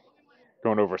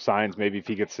 Going over signs, maybe if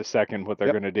he gets to second, what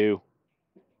they're going to do.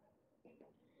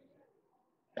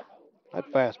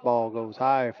 That fastball goes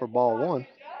high for ball 1.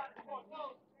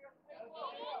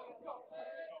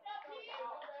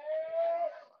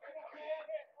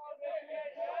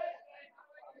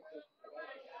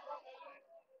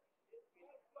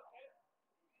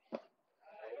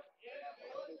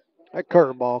 That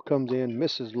curveball comes in,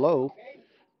 misses low.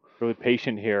 Really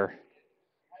patient here.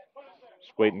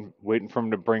 Just waiting for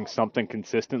him to bring something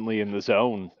consistently in the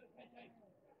zone.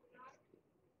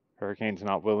 Hurricanes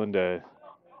not willing to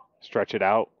stretch it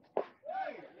out.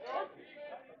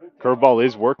 Curveball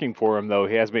is working for him, though.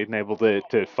 He has been able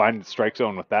to find the strike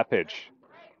zone with that pitch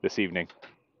this evening.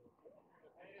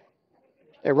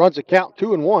 It runs a count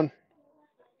 2-1.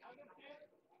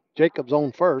 Jacobs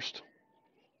on first.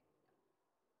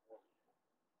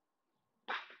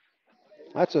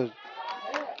 That's a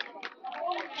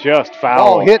just foul.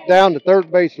 Ball hit down the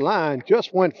third base line,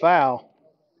 just went foul.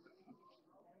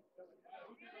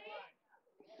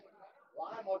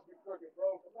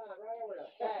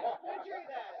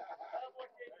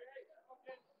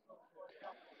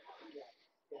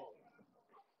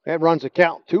 That runs a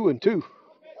count 2-2.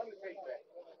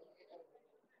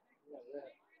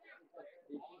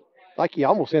 Like he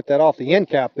almost hit that off the end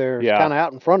cap there. It's kind of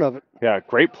out in front of it. Yeah,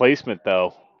 great placement,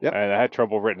 though. Yep. And I had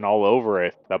trouble written all over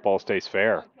it. That ball stays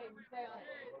fair.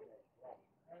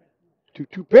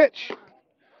 2-2 pitch.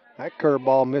 That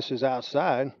curveball misses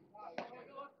outside.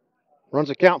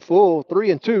 Runs a count full,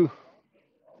 3-2.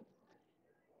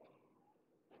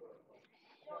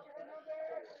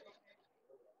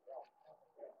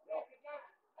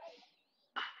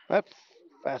 That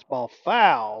fastball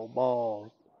foul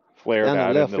ball. Flared down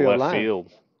out the in the left line.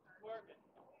 field.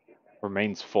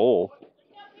 Remains full.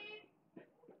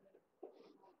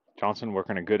 Johnson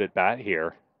working a good at bat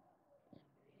here.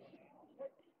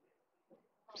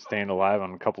 Staying alive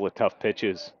on a couple of tough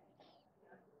pitches.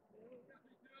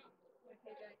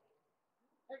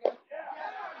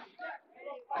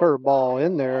 Curveball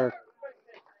in there.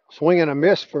 Swing and a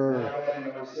miss for...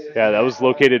 Yeah, that was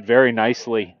located very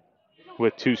nicely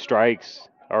with 2 strikes.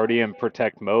 Already in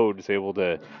protect mode. Is able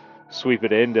to sweep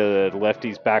it into the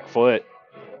lefty's back foot.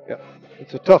 Yep.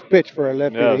 It's a tough pitch for a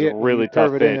lefty to hit. A really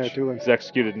tough it in there pitch. to him. It's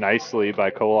executed nicely by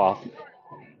Koloff.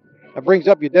 That brings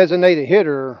up your designated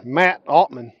hitter, Matt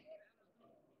Altman.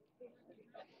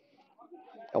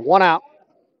 A 1 out.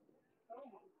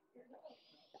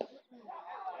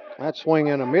 That swing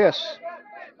and a miss.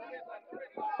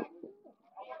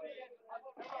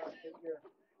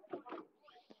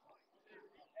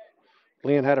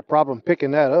 Glenn had a problem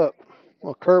picking that up.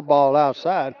 Well, curveball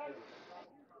outside.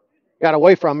 Got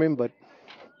away from him, but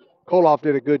Koloff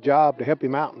did a good job to help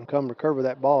him out and come recover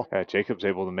that ball. Yeah, Jacobs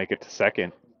able to make it to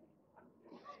second.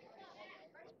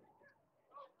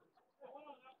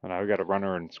 And now we got a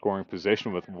runner in scoring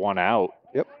position with 1 out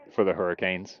for the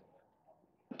Hurricanes.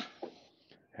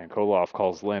 And Koloff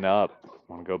calls Lynn up.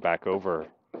 Want to go back over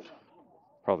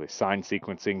probably sign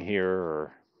sequencing here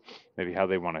or maybe how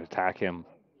they want to attack him,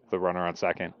 the runner on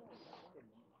second.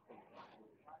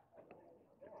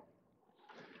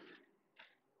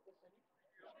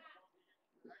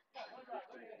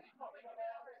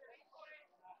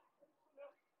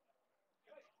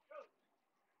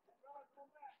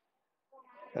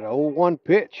 An 0-1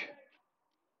 pitch.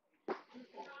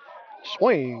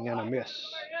 Swing and a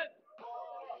miss.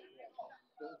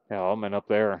 Yeah, Altman up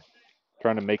there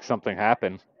trying to make something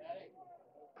happen.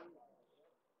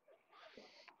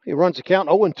 He runs the count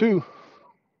 0-2.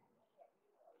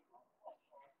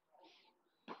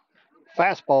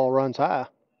 Fastball runs high.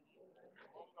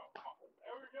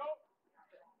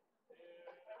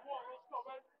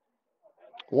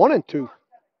 One and two.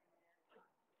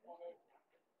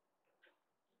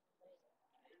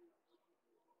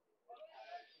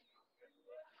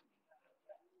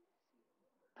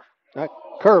 That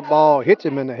curveball hits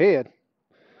him in the head.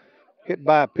 Hit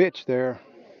by a pitch there.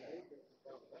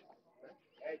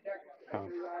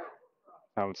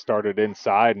 That one started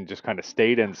inside and just kind of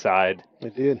stayed inside.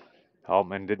 It did.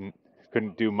 Altman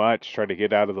couldn't do much, tried to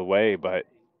get out of the way, but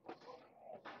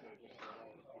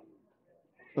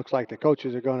looks like the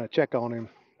coaches are going to check on him.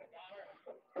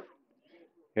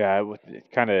 Yeah, it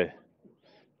kind of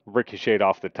ricocheted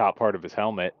off the top part of his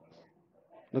helmet.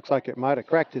 Looks like it might have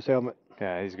cracked his helmet.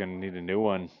 Yeah, he's going to need a new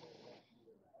one.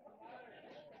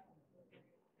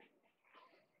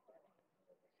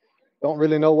 Don't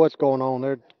really know what's going on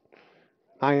there.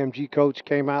 IMG coach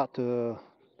came out to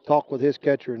talk with his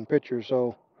catcher and pitcher,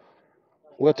 so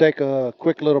we'll take a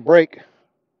quick little break.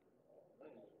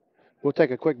 We'll take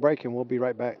a quick break and we'll be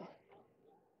right back.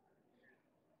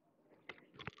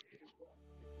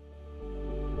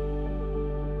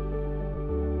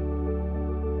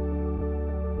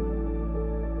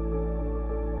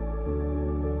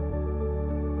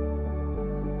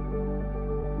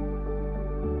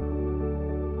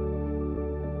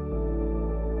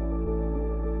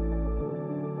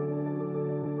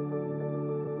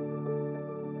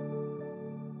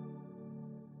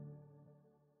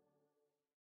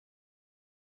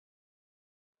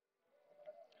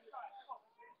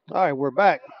 All right, we're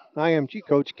back. IMG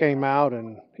coach came out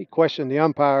and he questioned the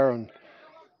umpire and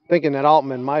thinking that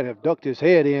Altman might have ducked his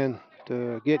head in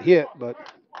to get hit, but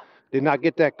did not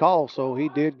get that call, so he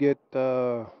did get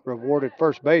rewarded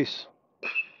first base.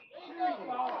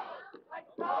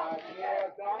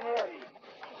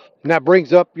 And that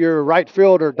brings up your right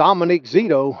fielder, Dominique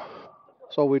Zito.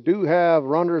 So we do have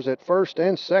runners at first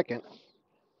and second.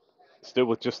 Still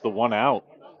with just the one out.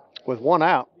 With one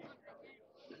out.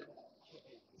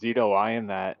 Zito eyeing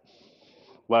that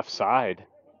left side.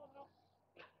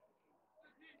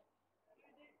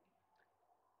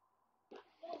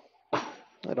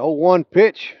 That 0-1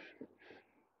 pitch.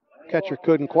 Catcher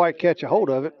couldn't quite catch a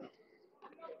hold of it.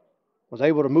 Was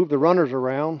able to move the runners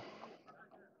around.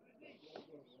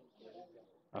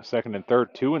 Second and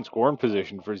third, two in scoring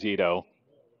position for Zito.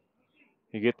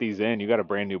 You get these in, you got a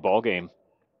brand new ball game.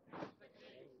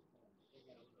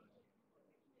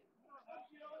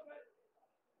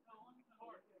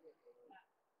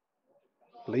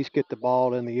 At least get the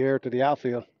ball in the air to the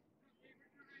outfield.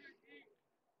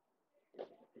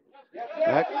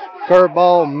 That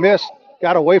curveball missed,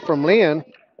 got away from Lynn.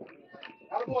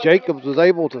 Jacobs was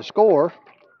able to score.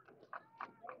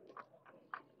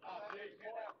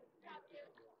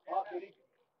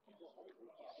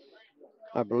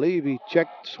 I believe he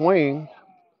checked swing.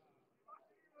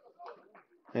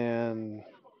 And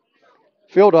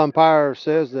field umpire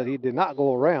says that he did not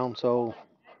go around, so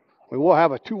we will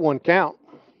have a 2-1 count.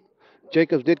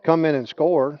 Jacobs did come in and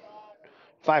score.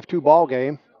 5-2 ball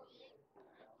game.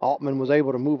 Altman was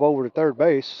able to move over to third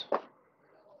base.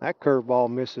 That curveball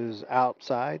misses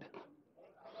outside.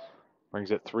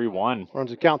 Brings it 3-1. Runs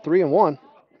the count 3-1.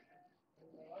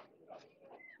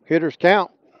 Hitters count.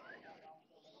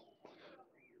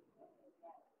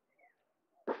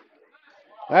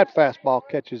 That fastball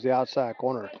catches the outside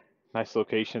corner. Nice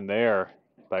location there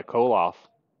by Koloff.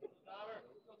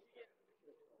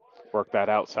 Work that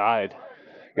outside.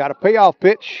 Got a payoff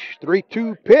pitch,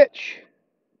 3-2 pitch.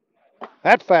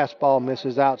 That fastball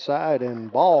misses outside, and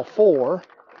ball 4.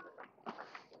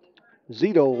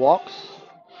 Zito walks.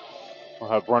 We'll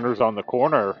have runners on the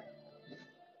corner.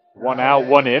 One out,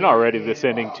 one in already this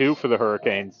inning, too, for the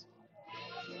Hurricanes.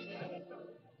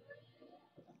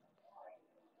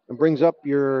 It brings up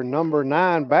your number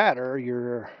 9 batter,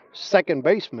 your second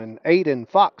baseman, Aiden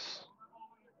Fox.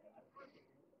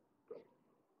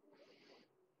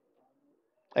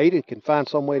 Aiden can find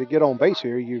some way to get on base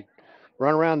here. You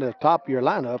run around the top of your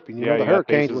lineup, and you know the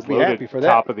Hurricanes would be happy for that.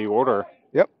 Top of the order.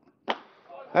 Yep.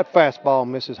 That fastball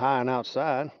misses high and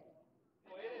outside.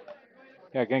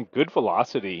 Yeah, again, good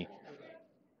velocity.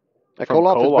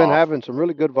 Koloff has been having some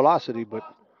really good velocity, but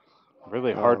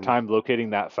really hard time locating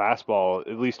that fastball,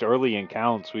 at least early in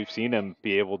counts. We've seen him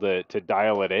be able to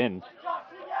dial it in. And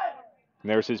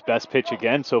there's his best pitch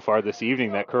again so far this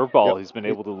evening, that curveball. He's been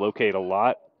able to locate a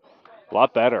lot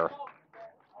better.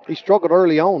 He struggled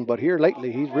early on, but here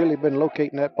lately he's really been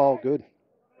locating that ball good.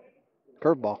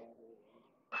 Curveball.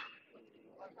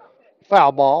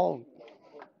 Foul ball.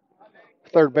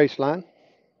 Third baseline.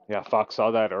 Yeah, Fox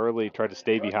saw that early, tried to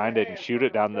stay behind it and shoot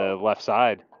it down the left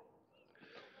side.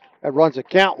 That runs a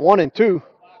count 1-2.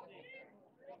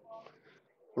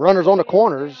 Runners on the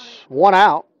corners, 1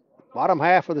 out. Bottom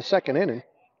half of the second inning.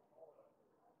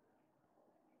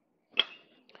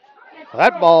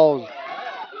 That ball's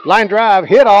line drive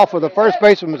hit off of the first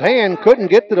baseman's hand. Couldn't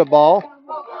get to the ball.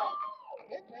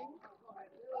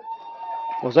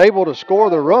 was able to score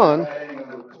the run.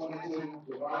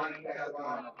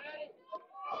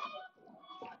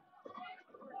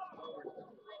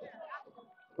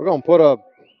 We're gonna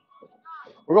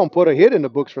put a hit in the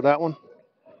books for that one.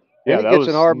 Yeah, and he that gets was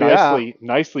an RBI.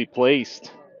 nicely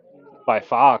placed by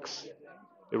Fox.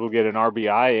 It will get an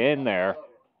RBI in there.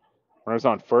 Runners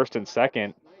on first and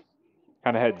second.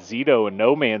 Kind of had Zito in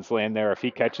no man's land there. If he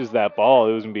catches that ball,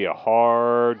 it was going to be a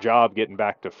hard job getting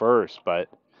back to first, but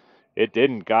it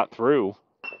didn't. Got through.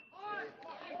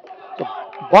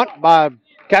 Bunt by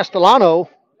Castellano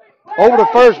over to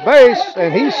first base,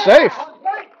 and he's safe.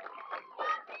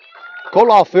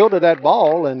 Koloff fielded that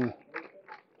ball, and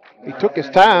he took his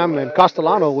time, and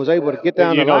Castellano was able to get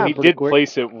down the line he pretty did quick.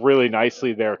 place it really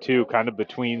nicely there, too, kind of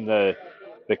between the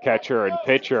catcher and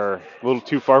pitcher. A little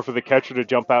too far for the catcher to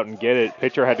jump out and get it.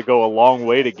 Pitcher had to go a long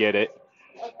way to get it.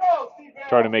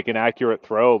 Try to make an accurate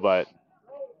throw, but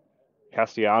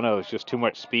Castellano is just too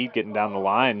much speed getting down the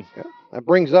line. Yeah. That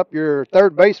brings up your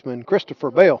third baseman,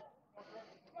 Christopher Bell.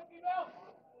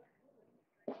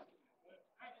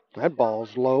 That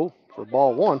ball's low for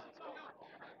ball one.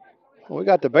 Well, we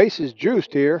got the bases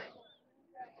juiced here.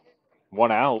 1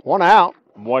 out. 1 out.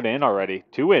 1 in already.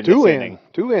 2 in Two this in. inning.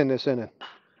 2 in this inning.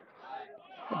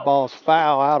 That ball's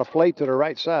foul out of play to the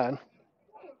right side.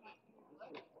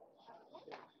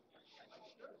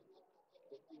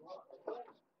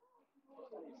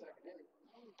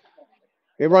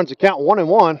 It runs the count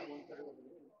 1-1.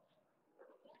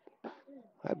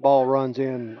 That ball runs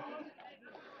in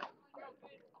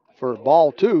for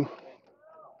ball 2.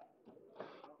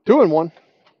 2-1.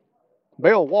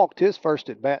 Bell walked his first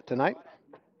at bat tonight.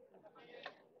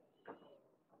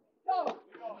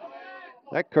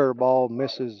 That curveball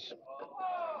misses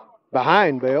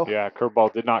behind Bell. Yeah,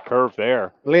 curveball did not curve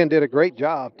there. Glenn did a great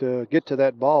job to get to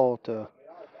that ball to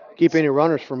keep any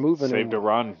runners from moving. Saved a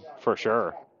run for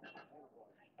sure.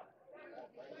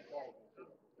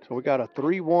 So we got a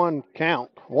 3-1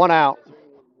 count. 1 out.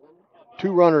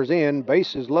 2 runners in.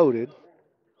 Bases loaded.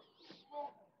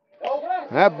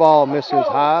 That ball misses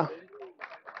high.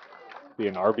 Be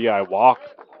an RBI walk.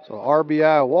 So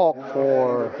RBI walk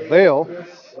for Bell.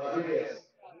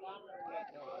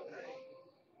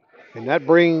 And that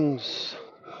brings,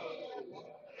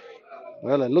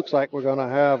 well, it looks like we're going to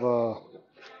have a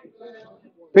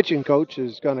pitching coach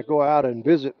is going to go out and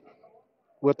visit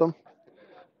with them.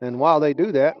 And while they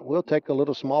do that, we'll take a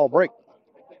little small break.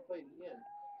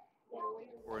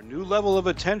 For a new level of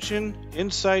attention,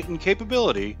 insight, and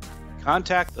capability,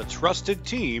 contact the trusted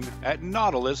team at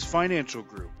Nautilus Financial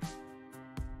Group.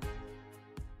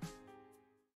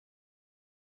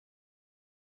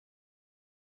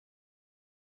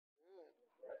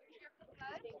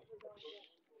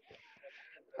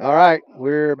 All right,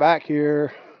 we're back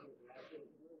here.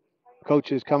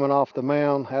 Coach is coming off the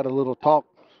mound, had a little talk,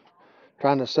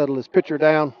 trying to settle his pitcher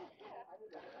down.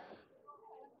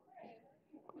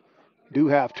 Do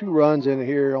have 2 runs in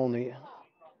here on the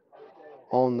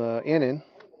inning.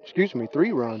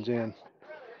 3 runs in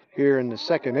here in the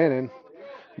second inning.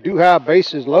 Do have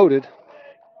bases loaded,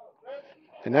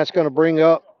 and that's going to bring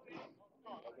up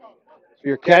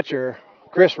your catcher,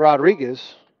 Chris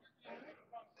Rodriguez.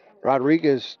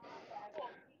 Rodriguez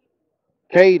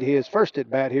Cade his first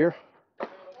at bat here.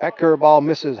 That curveball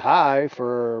misses high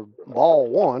for ball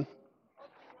 1.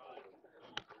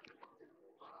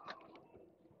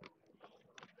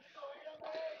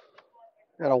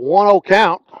 Got a 1-0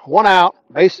 count, 1 out,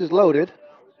 bases loaded.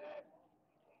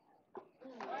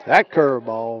 That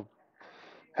curveball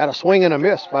had a swing and a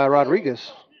miss by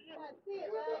Rodriguez.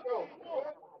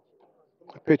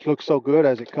 The pitch looks so good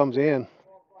as it comes in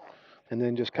and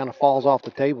then just kind of falls off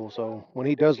the table. So when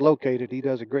he does locate it, he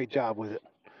does a great job with it.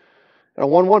 A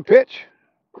 1-1 pitch.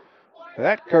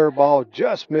 That curveball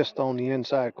just missed on the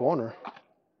inside corner.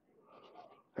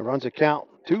 It runs a count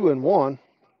 2-1.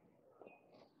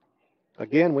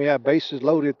 Again, we have bases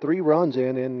loaded, 3 runs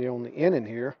on the inning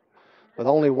here with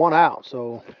only 1 out.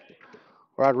 So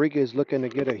Rodriguez looking to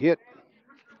get a hit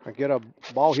or get a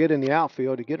ball hit in the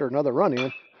outfield to get her another run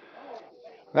in.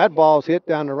 That ball's hit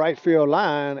down the right field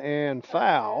line and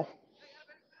foul.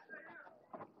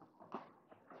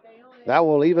 That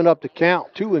will even up the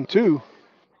count, 2-2.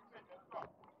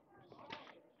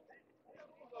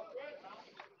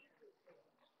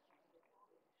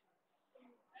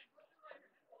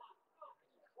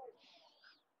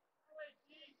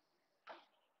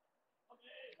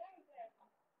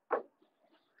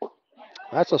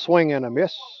 That's a swing and a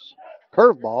miss.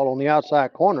 Curveball on the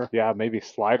outside corner. Yeah, maybe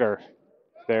slider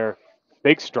there.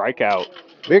 Big strikeout.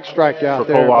 Big strikeout for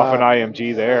there. Pull off an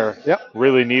IMG there. Yep.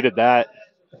 Really needed that.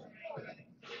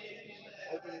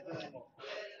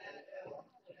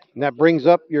 And that brings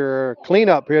up your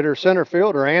cleanup hitter, center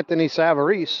fielder, Anthony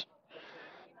Savarese.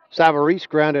 Savarese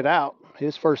grounded out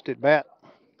his first at bat.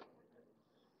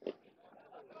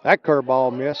 That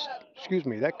curveball missed. Excuse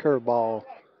me, that curveball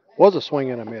was a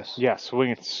swing and a miss. Yeah,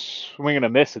 swing and a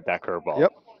miss at that curveball.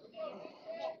 Yep.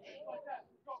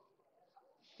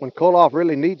 When Koloff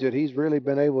really needs it, he's really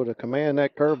been able to command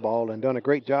that curveball and done a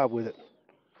great job with it.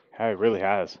 Yeah, he really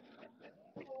has.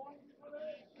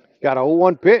 Got a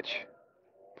 0-1 pitch.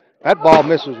 That ball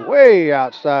misses way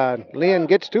outside. Lynn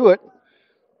gets to it,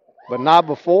 but not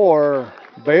before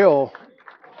Aiden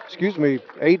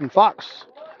Fox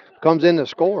comes in to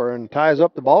score and ties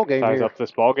up the ball game. Ties up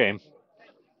this ball game.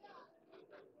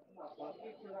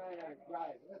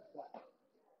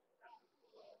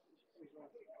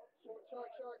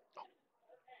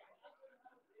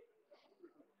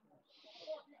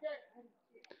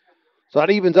 So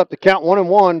that evens up the count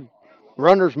 1-1.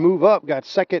 Runners move up, got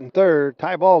second and third,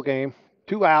 tie ball game,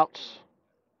 2 outs.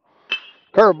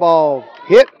 Curveball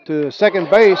hit to second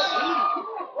base,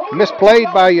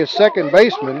 misplayed by your second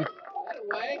baseman,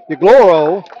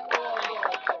 DeGloro,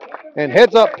 and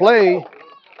heads up play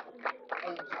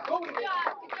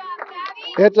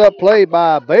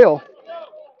by Bale.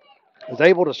 Was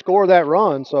able to score that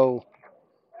run, so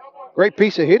great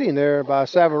piece of hitting there by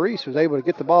Savarese. Was able to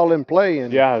get the ball in play.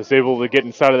 And yeah, was able to get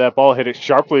inside of that ball, hit it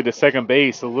sharply to second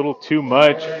base. A little too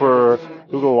much for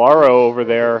Ugalaro over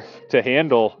there to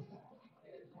handle.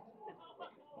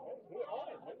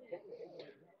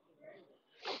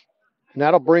 And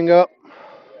that'll bring up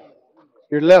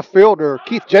your left fielder,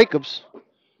 Keith Jacobs.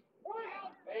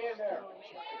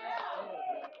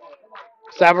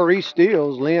 Savarese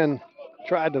steals. Lynn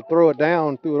tried to throw it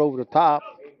down, threw it over the top.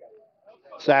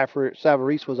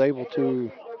 Savarese was able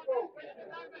to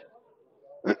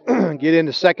get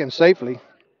into second safely.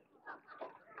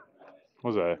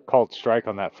 Was a called strike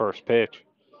on that first pitch.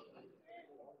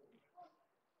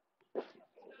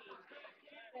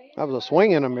 That was a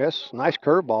swing and a miss. Nice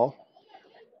curveball.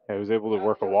 He was able to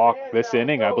work a walk this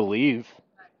inning, I believe.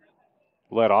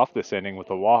 Led off this inning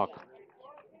with a walk.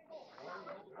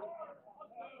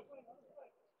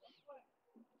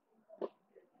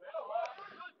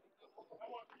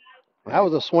 That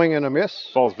was a swing and a miss.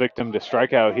 Falls victim to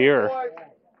strikeout here.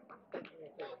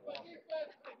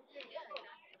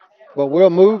 But we'll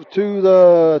move to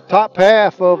the top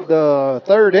half of the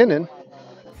third inning.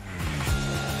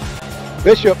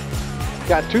 Bishop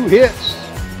got 2 hits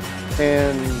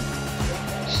and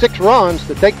 6 runs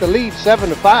to take the lead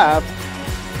 7-5.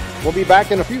 We'll be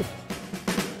back in a few.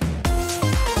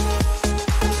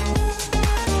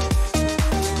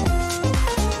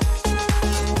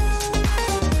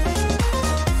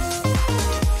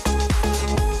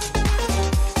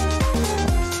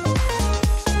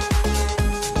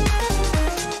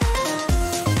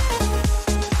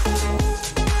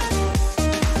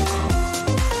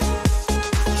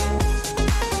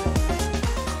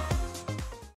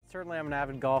 Certainly I'm an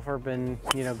avid golfer, been,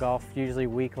 golf usually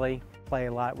weekly, play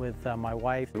a lot with my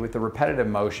wife. With the repetitive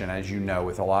motion, as you know,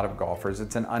 with a lot of golfers,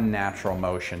 it's an unnatural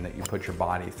motion that you put your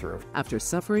body through. After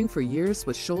suffering for years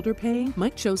with shoulder pain,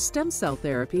 Mike chose stem cell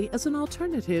therapy as an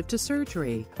alternative to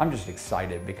surgery. I'm just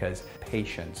excited because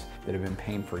patients that have been in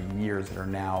pain for years that are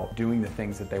now doing the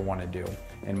things that they want to do,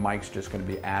 and Mike's just going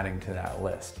to be adding to that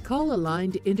list. Call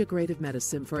Aligned Integrative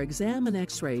Medicine for exam and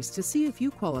x-rays to see if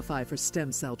you qualify for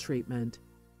stem cell treatment.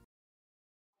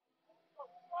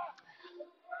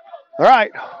 All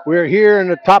right, we're here in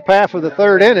the top half of the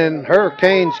third inning.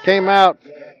 Hurricanes came out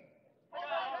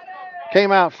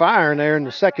firing there in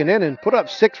the second inning, put up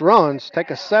 6 runs, take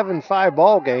a 7-5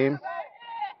 ball game.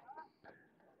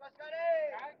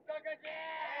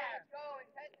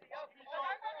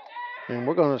 And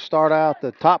we're going to start out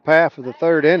the top half of the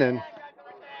third inning.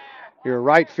 Your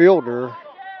right fielder,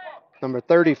 number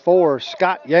 34,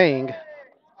 Scott Yang.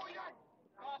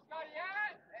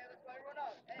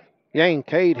 Yang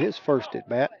Cade his first at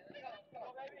bat.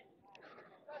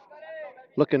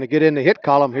 Looking to get in the hit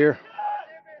column here.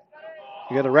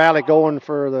 You got a rally going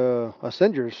for the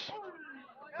Ascenders.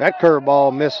 That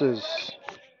curveball misses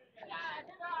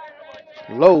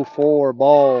low for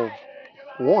ball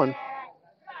 1.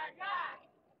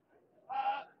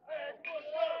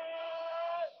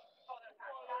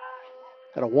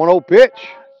 Got a 1-0 pitch.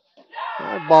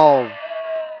 That ball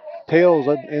tails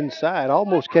inside,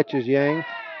 almost catches Yang.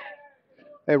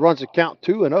 It runs the count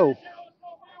 2-0.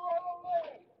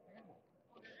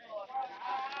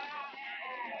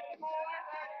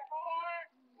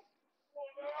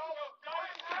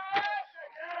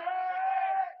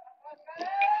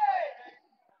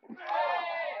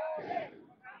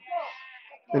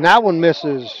 And that one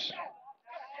misses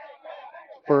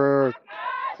for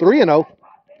 3-0.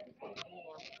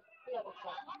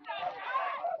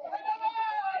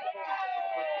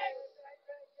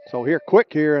 So here, quick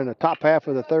here in the top half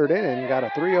of the third inning, got a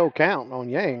 3-0 count on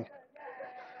Yang.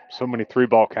 So many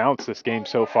 3-ball counts this game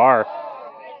so far.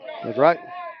 That's right.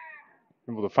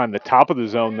 Able to find the top of the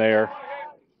zone there.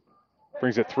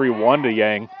 Brings it 3-1 to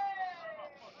Yang.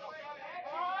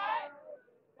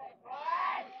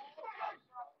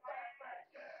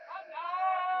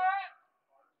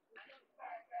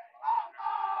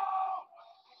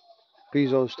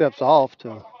 Pizzo steps off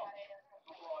to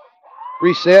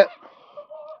reset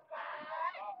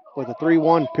with a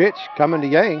 3-1 pitch coming to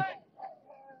Yang.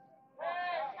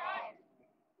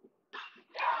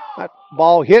 That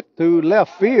ball hit through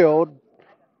left field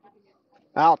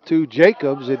out to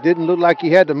Jacobs. It didn't look like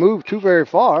he had to move too very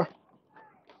far.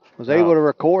 Was able to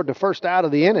record the first out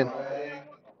of the inning.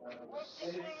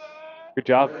 Good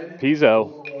job,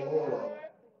 Pizzo.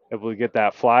 Able to get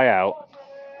that fly out.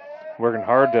 Working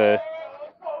hard to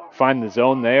find the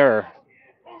zone there.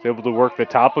 Was able to work the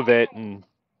top of it and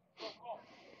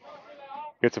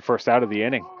gets the first out of the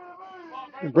inning.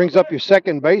 It brings up your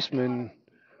second baseman,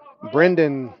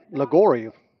 Brendan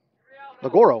Lagoro.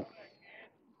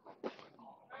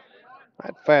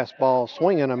 That fastball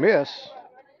swing and a miss.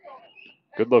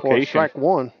 Good location. For strike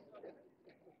one.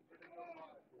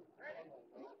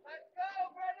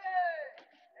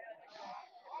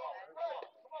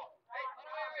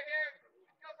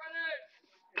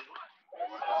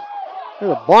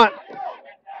 There's a bunt.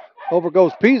 Over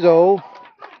goes Pizzo.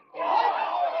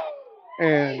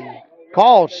 And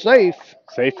called safe.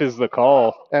 Safe is the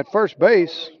call. At first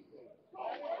base.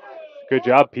 Good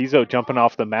job, Pizzo, jumping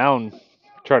off the mound.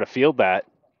 Try to field that.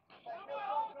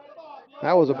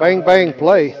 That was a bang-bang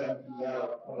play.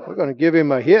 We're going to give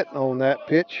him a hit on that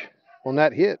pitch, on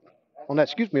that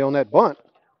bunt.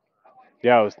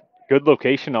 Yeah, it was good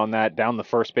location on that down the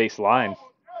first base line.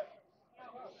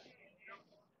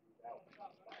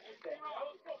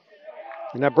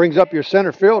 And that brings up your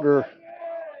center fielder,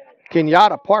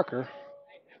 Kenyatta Parker.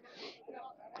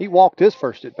 He walked his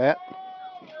first at bat.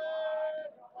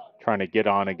 Trying to get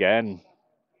on again.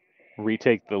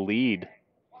 Retake the lead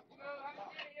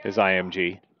is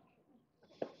IMG.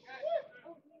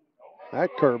 That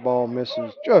curveball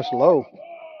misses just low.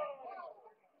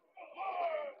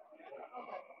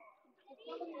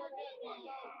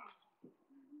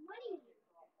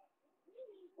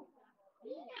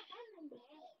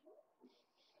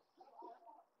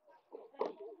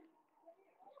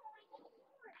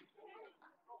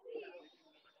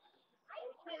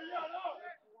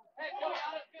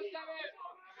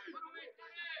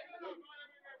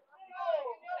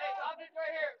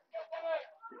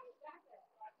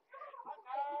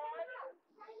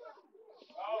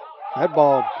 That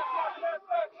ball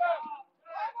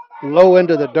low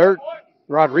into the dirt.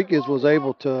 Rodriguez was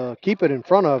able to keep it in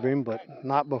front of him, but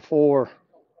not before.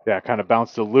 Yeah, kind of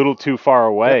bounced a little too far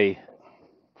away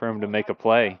for him to make a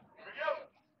play.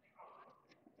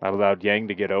 That allowed Yang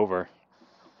to get over.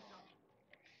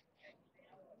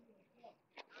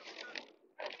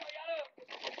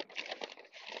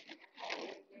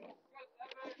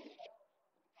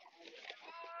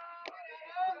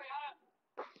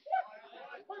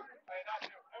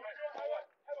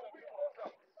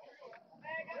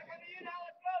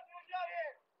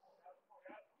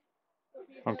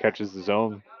 Catches the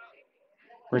zone.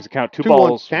 Brings the count 2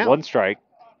 balls, 1 strike.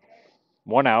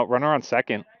 1 out, runner on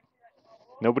second.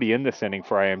 Nobody in this inning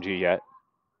for IMG yet.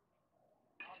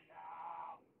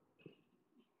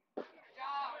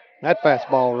 That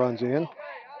fastball runs in.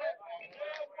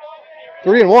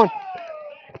 3-1.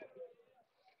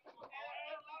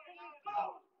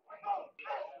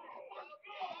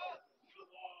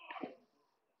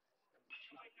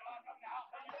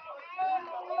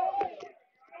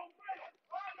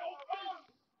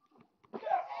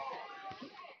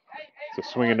 It's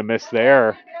a swing and a miss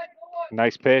there.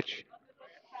 Nice pitch.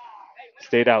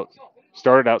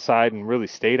 Started outside and really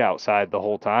stayed outside the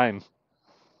whole time.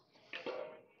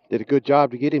 Did a good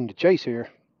job to get him to chase here.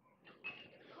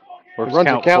 Runs the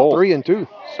count full. 3-2.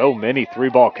 So many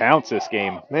 3-ball counts this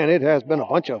game. Man, it has been a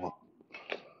bunch of them.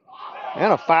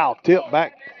 And a foul tip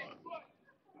back.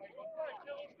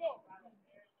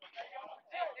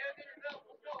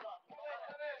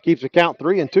 Keeps the count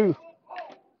 3-2.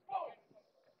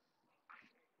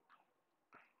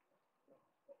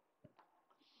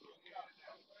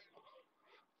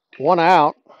 One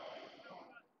out.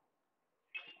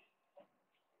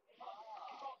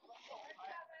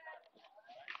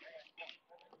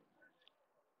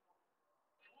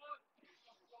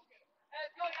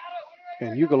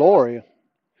 And Ugalore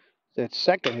at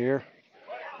second here.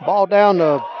 Ball down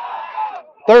the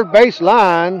third base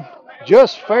line,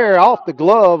 just fair off the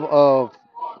glove of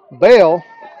Bell.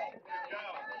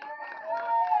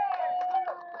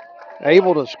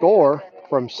 Able to score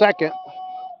from second.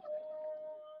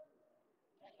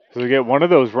 So we get one of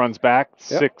those runs back.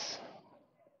 Yep. 6.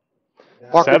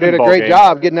 Parker 7 did a ball great game.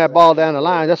 job getting that ball down the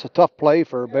line. That's a tough play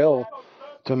for Bell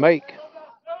to make.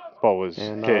 Ball was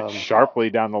hit sharply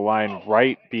down the line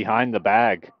right behind the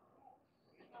bag.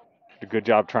 Did a good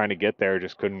job trying to get there,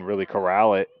 just couldn't really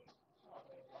corral it.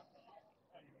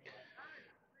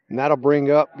 And that'll bring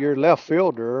up your left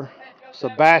fielder,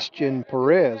 Sebastian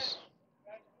Perez.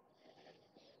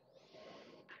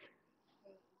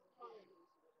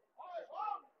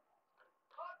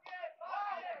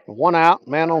 One out,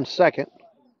 man on second.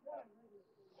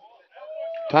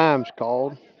 Time's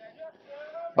called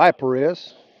by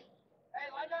Perez.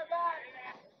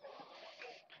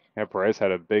 Yeah, Perez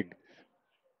had a big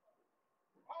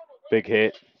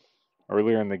hit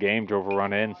earlier in the game, drove a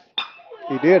run in.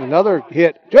 He did. Another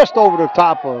hit just over the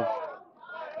top of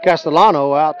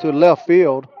Castellano out to left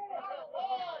field.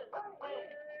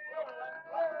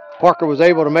 Parker was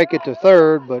able to make it to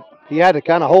third, but he had to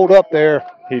kind of hold up there.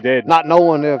 He did. Not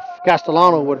knowing if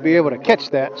Castellano would be able to catch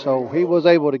that, so he was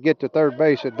able to get to third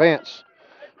base, advance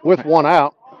with one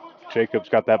out. Jacobs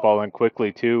got that ball in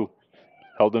quickly, too.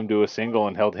 Held him to a single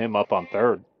and held him up on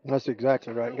third. That's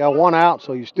exactly right. Got one out,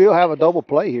 so you still have a double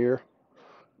play here.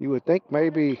 You would think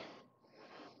maybe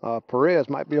Perez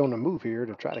might be on the move here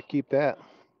to try to keep that.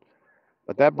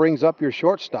 But that brings up your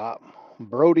shortstop,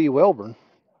 Brody Welburn.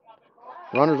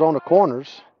 Runners on the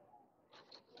corners.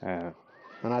 And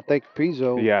I think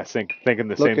Pizzo. Yeah, thinking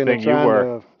the same thing you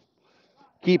were. To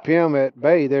keep him at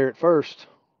bay there at first.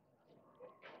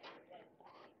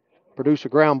 Produce a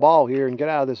ground ball here and get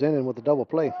out of this inning with a double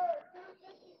play.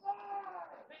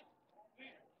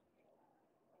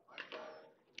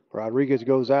 Rodriguez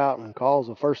goes out and calls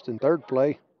the first and third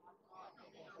play.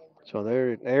 So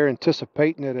they're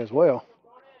anticipating it as well.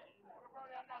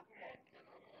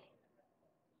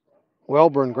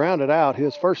 Welburn grounded out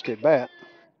his first at bat.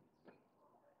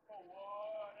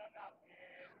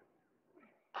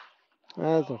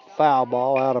 That's a foul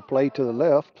ball out of play to the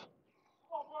left.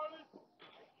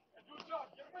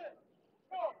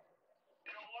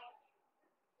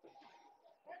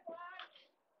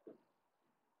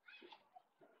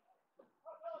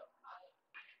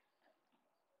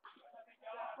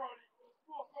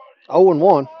 Oh and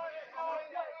 1.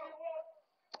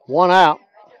 One out.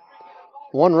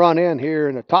 One run in here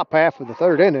in the top half of the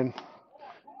third inning.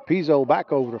 Pizzo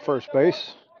back over to first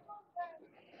base.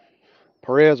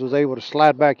 Perez was able to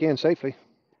slide back in safely.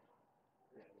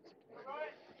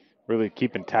 Really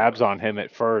keeping tabs on him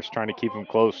at first, trying to keep him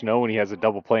close, knowing he has a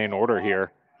double play in order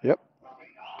here. Yep.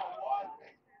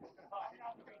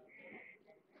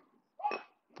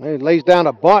 He lays down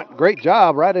a bunt. Great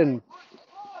job right in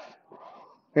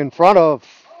front of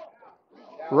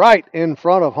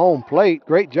home plate.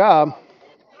 Great job.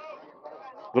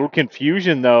 Little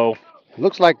confusion though.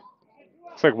 Looks like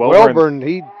Welburn.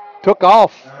 He took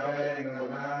off.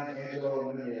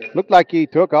 Looked like he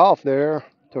took off there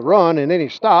to run, and then he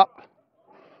stopped.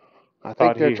 I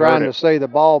think they're trying to say the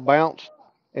ball bounced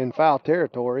in foul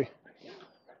territory.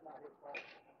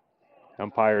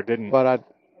 Umpire didn't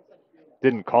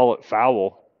call it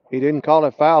foul. He didn't call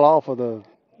it foul off of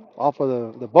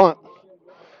the bunt.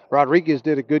 Rodriguez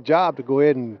did a good job to go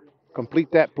ahead and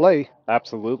complete that play.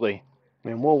 Absolutely.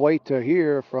 And we'll wait to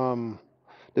hear from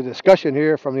the discussion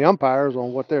here from the umpires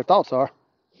on what their thoughts are.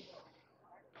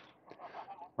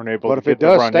 But if it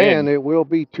does stand, it will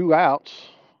be 2 outs.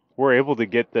 We're able to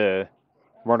get the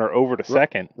runner over to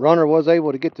second. Runner was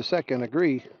able to get to second,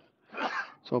 agree.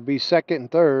 So it'll be second and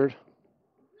third.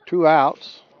 2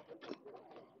 outs.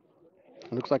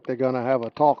 Looks like they're going to have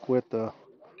a talk with the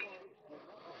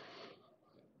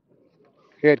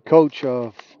head coach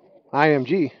of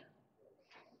IMG.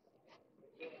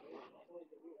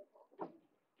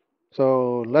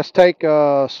 So let's take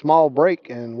a small break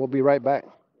and we'll be right back.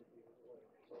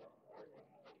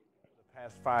 The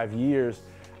past 5 years,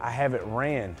 I haven't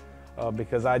ran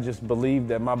because I just believed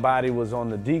that my body was on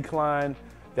the decline,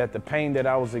 that the pain that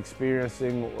I was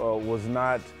experiencing was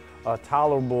not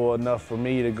tolerable enough for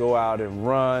me to go out and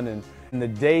run. And the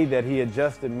day that he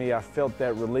adjusted me, I felt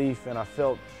that relief and I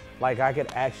felt like I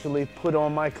could actually put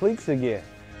on my cleats again.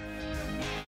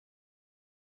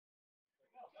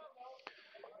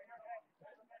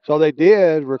 So they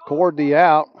did record the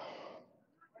out.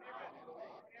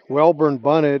 Welburn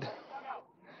bunted,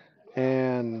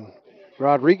 and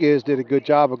Rodriguez did a good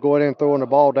job of going in and throwing the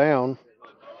ball down.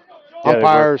 Yeah,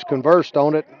 umpires conversed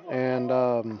on it,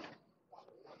 and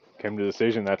Came to the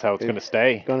decision that's how it's going to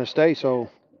stay. Going to stay. So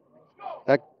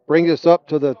that brings us up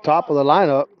to the top of the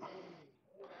lineup.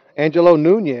 Angelo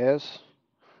Nunez,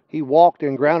 he walked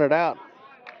and grounded out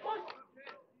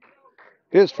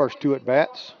his first 2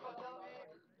 at-bats.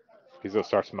 He's going to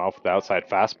start him off with the outside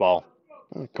fastball.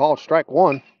 Called strike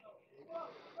 1.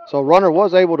 So runner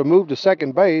was able to move to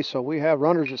second base. So we have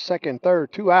runners at second,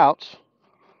 third, 2 outs.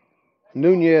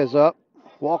 Nunez up,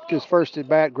 walked his first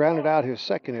at-bat, grounded out his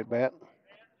second at-bat.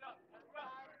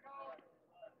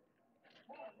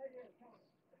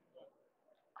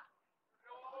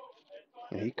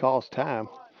 And he calls time.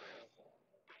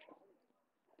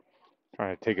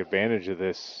 Trying to take advantage of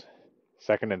this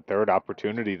second and third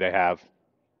opportunity they have.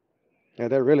 Yeah,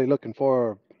 they're really looking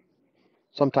for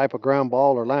some type of ground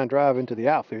ball or line drive into the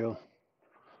outfield.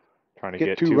 Trying to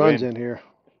get two 2 runs in here.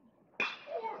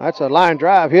 That's a line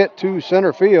drive hit to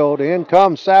center field. In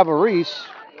comes Savarese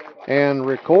and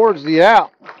records the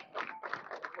out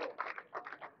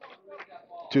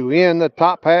to end the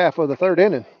top half of the 3rd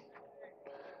inning.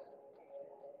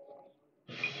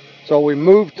 So we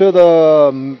move to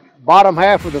the bottom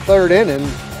half of the 3rd inning.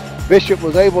 Bishop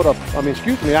was able to,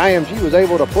 IMG was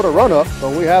able to put a run up.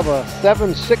 So we have a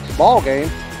 7-6 ball game,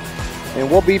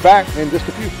 and we'll be back in just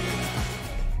a few.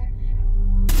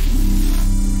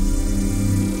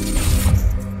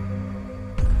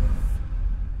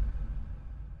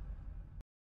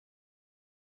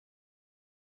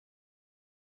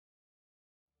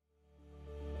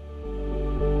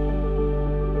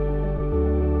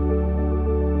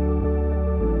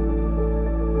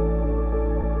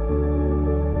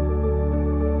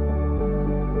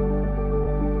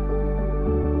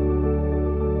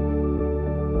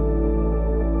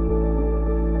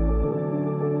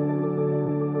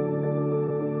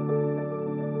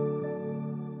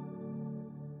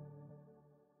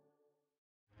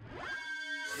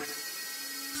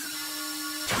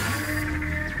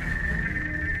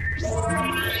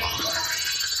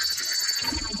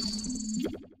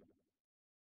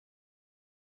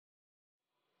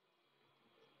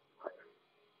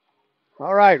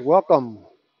 All right, welcome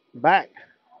back.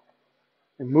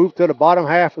 And move to the bottom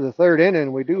half of the 3rd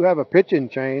inning. We do have a pitching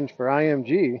change for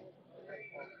IMG.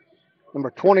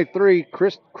 Number 23,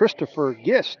 Christopher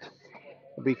Gist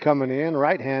will be coming in,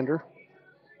 right-hander.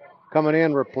 Coming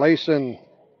in, replacing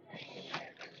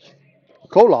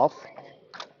Koloff.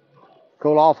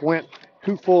 Koloff went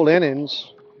 2 full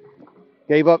innings,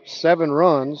 gave up 7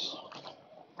 runs.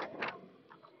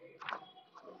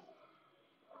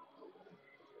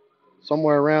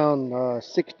 Somewhere around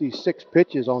 66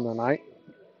 pitches on the night.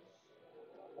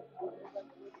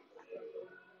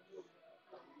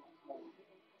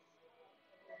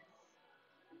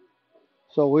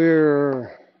 So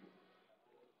we're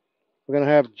going to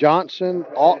have Johnson,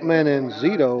 Altman, and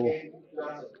Zito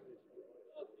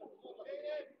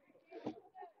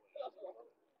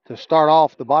to start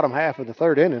off the bottom half of the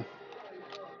 3rd inning.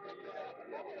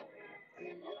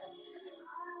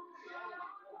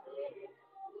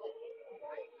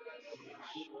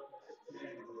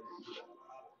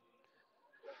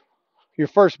 Your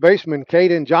first baseman,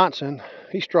 Caden Johnson,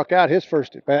 he struck out his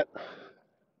first at bat.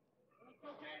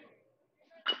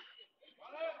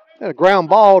 And a ground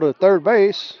ball to third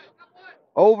base,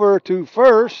 over to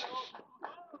first,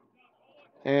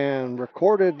 and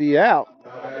recorded the out.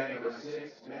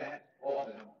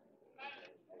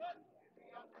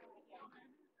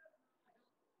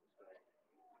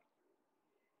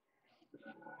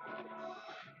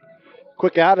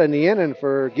 Quick out in the inning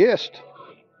for Gist.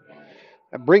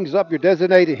 That brings up your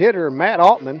designated hitter, Matt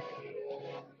Altman.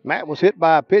 Matt was hit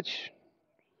by a pitch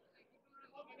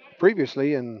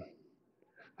previously and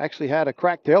actually had a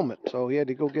cracked helmet, so he had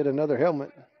to go get another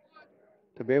helmet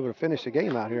to be able to finish the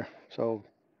game out here. So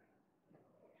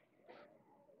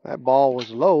that ball was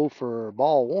low for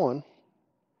ball 1.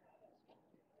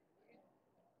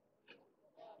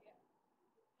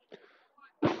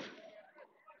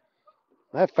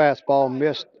 That fastball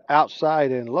missed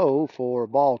outside and low for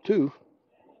ball 2.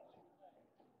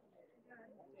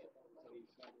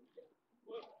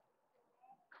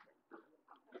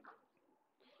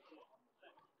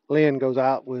 Lynn goes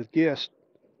out with Gist.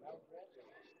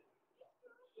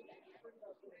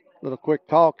 Little quick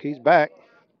talk, he's back.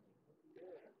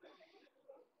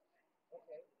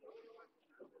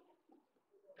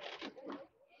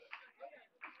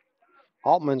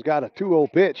 Altman's got a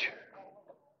 2-0 pitch.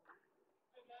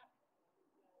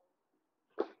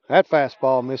 That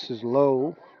fastball misses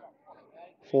low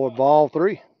for ball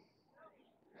 3.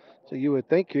 So you would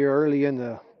think here early in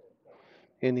the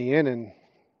inning,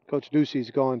 Coach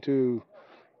Ducey's going to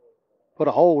put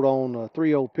a hold on a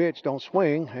 3-0 pitch, don't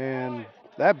swing, and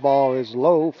That ball is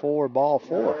low for ball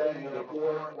 4.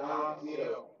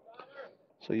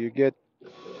 So you get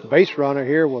base runner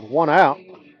here with 1 out.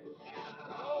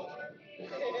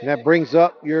 And that brings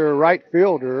up your right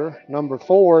fielder, number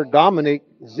 4, Dominic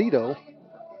Zito.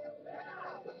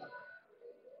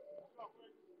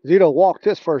 Zito walked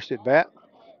his first at bat.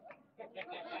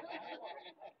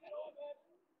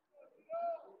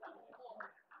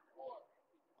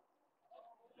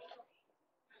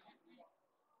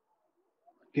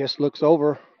 Guest looks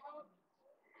over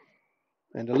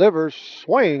and delivers.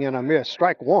 Swing and a miss.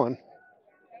 Strike 1.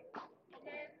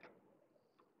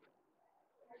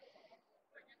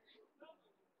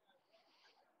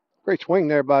 Great swing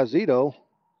there by Zito.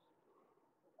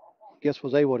 Guest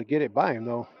was able to get it by him,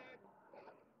 though.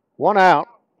 1 out.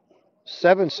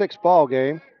 7-6 ball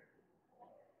game.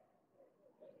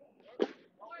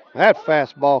 That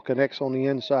fastball connects on the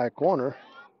inside corner.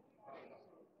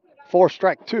 4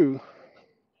 strike 2.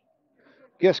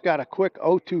 Guest got a quick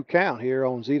 0-2 count here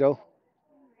on Zito.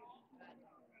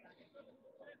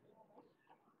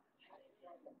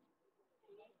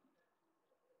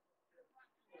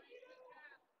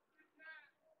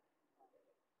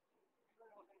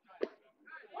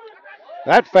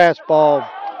 That fastball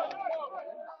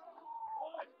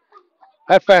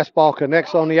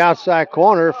connects on the outside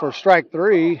corner for strike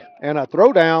 3, and a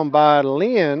throwdown by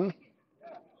Lynn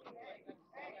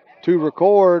to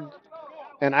record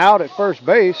an out at first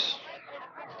base.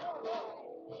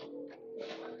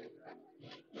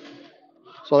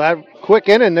 So that quick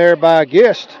inning there by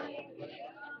Gist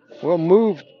will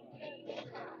move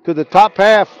to the top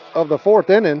half of the 4th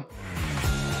inning.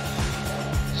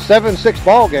 7-6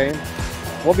 ball game.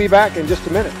 We'll be back in just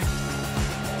a minute.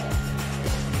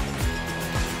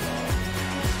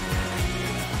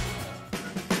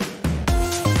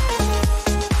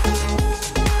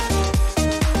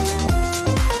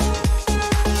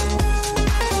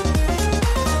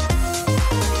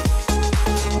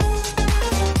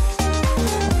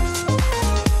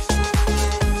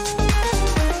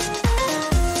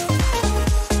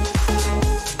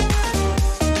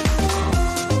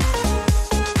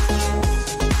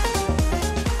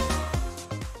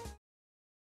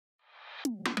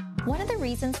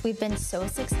 We've been so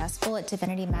successful at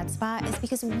Divinity Med Spa is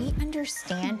because we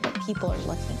understand what people are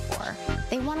looking for.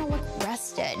 They want to look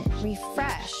rested,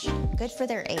 refreshed, good for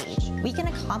their age. We can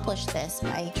accomplish this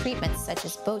by treatments such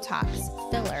as Botox,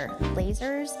 filler,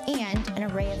 lasers, and an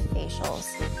array of facials,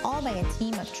 all by a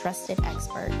team of trusted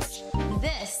experts.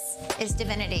 This is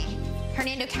Divinity,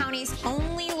 Hernando County's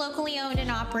only locally owned and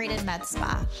operated med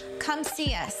spa. Come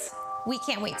see us. We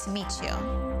can't wait to meet you.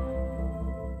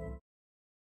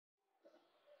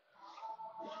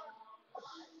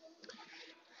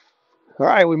 All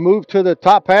right, we move to the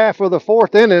top half of the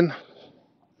 4th inning.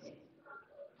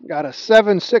 Got a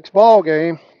 7-6 ball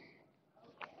game.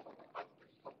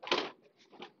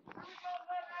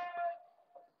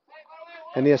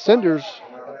 And the Ascenders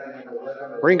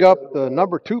bring up the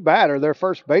number 2 batter, their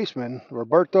first baseman,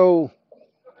 Roberto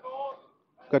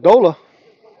Gadola.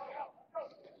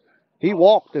 He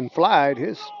walked and flied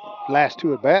his last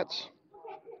 2 at-bats.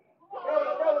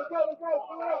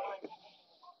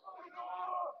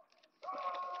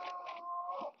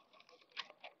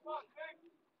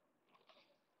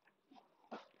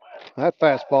 That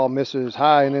fastball misses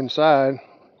high and inside.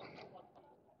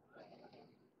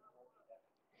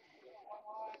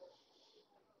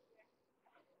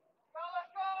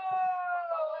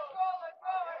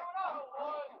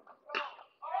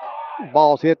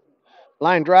 Ball's hit.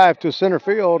 Line drive to center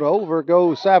field. Over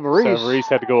goes Savarese. Savarese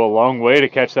had to go a long way to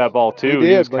catch that ball, too. He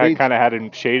did, He kind of had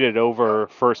him shaded over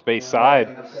first base side.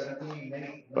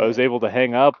 But was able to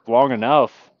hang up long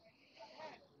enough.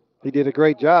 He did a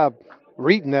great job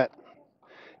reading that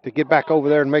to get back over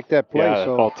there and make that play. Yeah,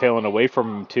 so ball tailing away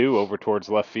from him, too, over towards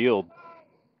left field.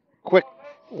 Quick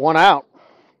 1 out.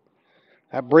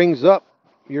 That brings up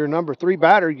your number 3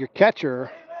 batter, your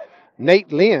catcher,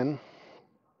 Nate Lynn.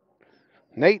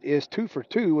 Nate is 2 for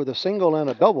 2 with a single and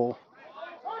a double.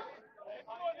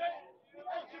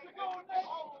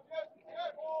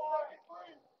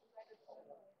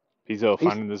 Pizzo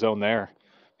finding the zone there.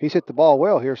 He's hit the ball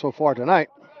well here so far tonight.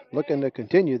 Looking to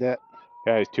continue that.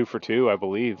 Yeah, he's 2 for 2, I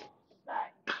believe.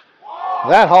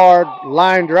 That hard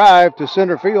line drive to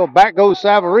center field. Back goes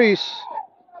Savarese.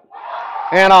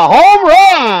 And a home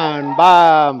run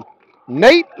by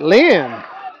Nate Lynn.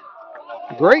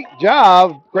 Great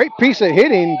job. Great piece of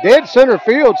hitting. Dead center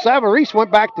field. Savarese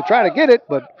went back to try to get it,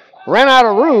 but ran out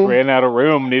of room. Ran out of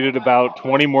room. Needed about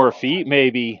 20 more feet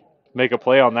maybe. Make a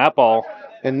play on that ball.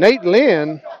 And Nate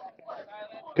Lynn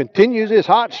continues his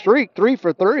hot streak, 3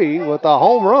 for 3 with a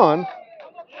home run.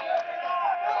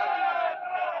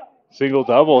 Single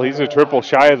double. He's a triple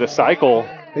shy of the cycle.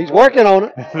 He's working on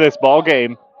it. This ball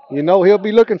game. You know he'll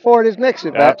be looking for it his next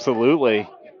at bat. Absolutely.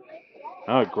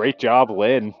 Oh, great job,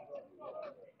 Lynn.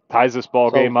 Ties this ball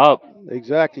game up.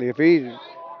 Exactly. If he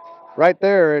right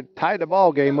there, it tied the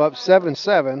ball game up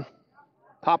 7-7.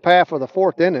 Top half of the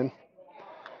fourth inning.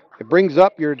 It brings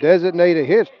up your designated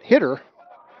hitter,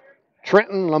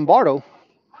 Trenton Lombardo.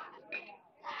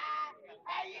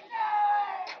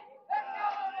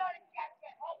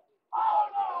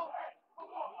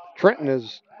 Trenton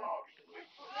is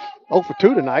 0 for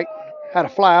 2 tonight. Had a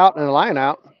fly out and a line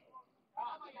out.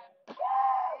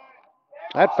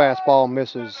 That fastball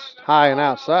misses high and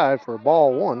outside for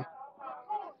ball 1.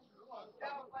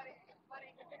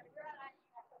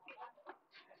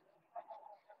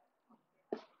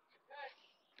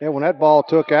 Yeah, when that ball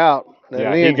took out, he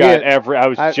got every. I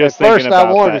was just thinking about that. At first,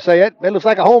 I wanted to say it looks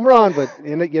like a home run, but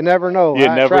you never know. You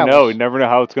never know. You never know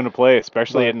how it's going to play,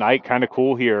 especially at night. Kind of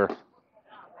cool here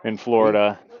in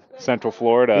Florida, Central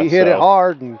Florida. He hit it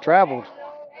hard and traveled.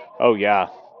 Oh, yeah.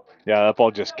 Yeah, that ball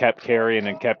just kept carrying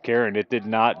and kept carrying. It did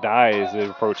not die as it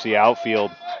approached the outfield.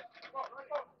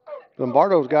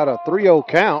 Lombardo's got a 3-0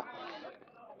 count.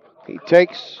 He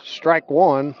takes strike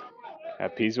 1.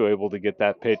 Pizzo able to get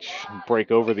that pitch and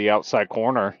break over the outside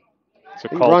corner. It's a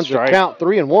he called runs strike. The count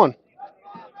 3-1.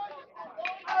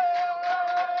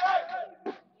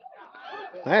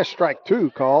 That's strike 2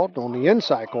 called on the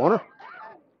inside corner.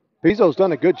 Pizzo's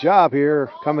done a good job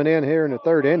here coming in here in the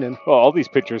third inning. Well, all these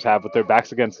pitchers have with their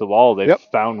backs against the wall. They've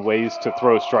found ways to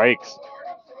throw strikes.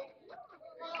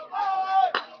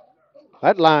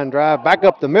 That line drive back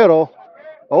up the middle.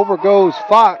 Over goes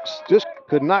Fox. Just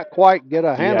could not quite get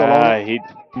a handle on it. Yeah, he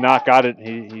not got it.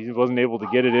 He wasn't able to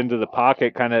get it into the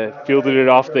pocket. Kind of fielded it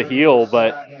off the heel,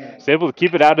 but was able to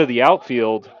keep it out of the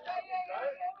outfield.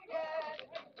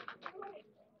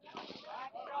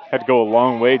 Had to go a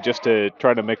long way just to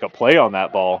try to make a play on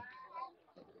that ball.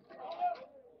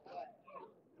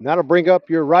 That'll bring up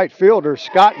your right fielder,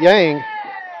 Scott Yang.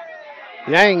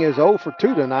 Yang is 0 for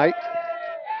 2 tonight.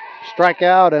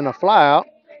 Strikeout and a flyout.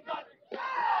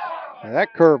 And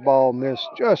that curveball missed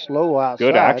just low outside.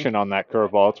 Good action on that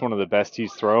curveball. It's one of the best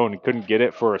he's thrown. He couldn't get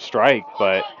it for a strike,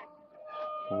 but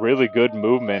really good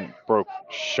movement. Broke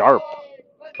sharp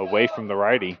away from the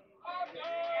righty.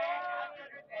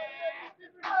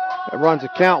 It runs a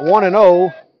count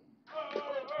 1-0.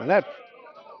 And that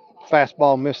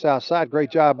fastball missed outside.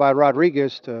 Great job by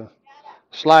Rodriguez to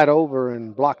slide over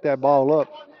and block that ball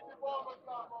up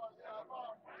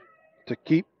to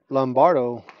keep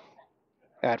Lombardo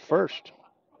at first.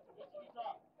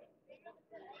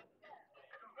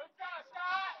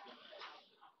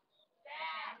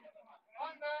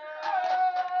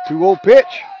 Two-0 pitch.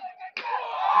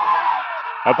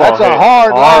 That's a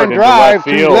hard line drive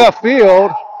to left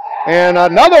field. And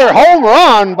another home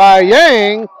run by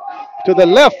Yang to the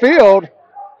left field.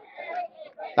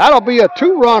 That'll be a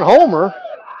 2-run homer.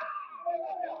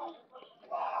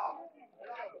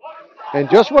 And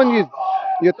just when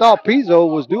you thought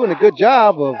Pizzo was doing a good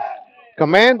job of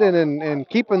commanding and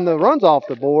keeping the runs off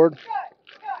the board,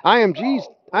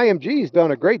 IMG's done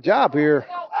a great job here.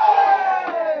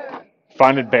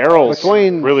 Finding barrels,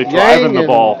 between really driving the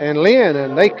ball. And Lynn,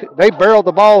 and they barreled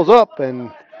the balls up,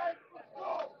 and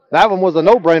that one was a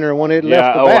no-brainer when it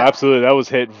left the bat. Oh, absolutely. That was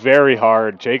hit very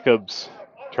hard. Jacobs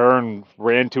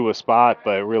ran to a spot,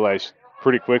 but realized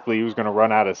pretty quickly he was going to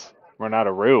run out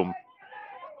of room.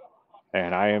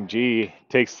 And IMG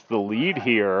takes the lead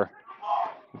here,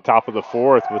 top of the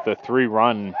fourth, with a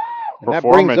 3-run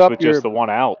performance with just the 1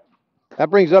 out. That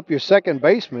brings up your second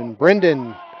baseman,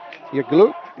 Brendan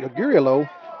Yagurillo.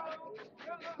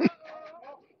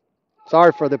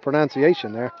 Sorry for the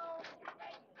pronunciation there.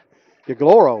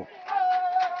 Yagloro.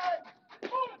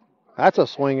 That's a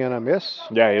swing and a miss.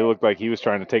 Yeah, he looked like he was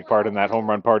trying to take part in that home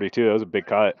run party too. That was a big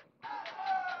cut.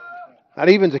 That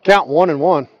evens the count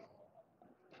 1-1.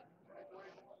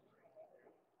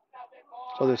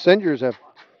 So the Singers have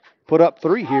put up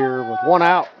 3 here with 1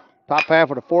 out. Top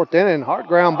half of the fourth inning. Hard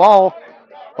ground ball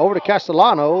over to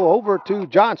Castellano, over to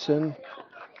Johnson,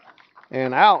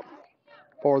 and out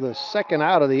for the second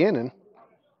out of the inning.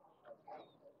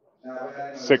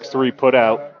 6-3 put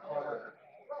out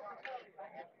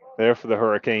there for the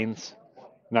Hurricanes.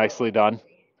 Nicely done.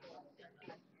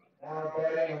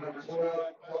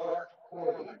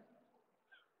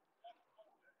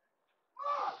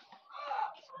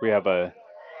 We have a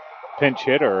pinch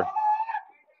hitter.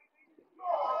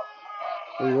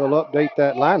 We will update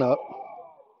that lineup.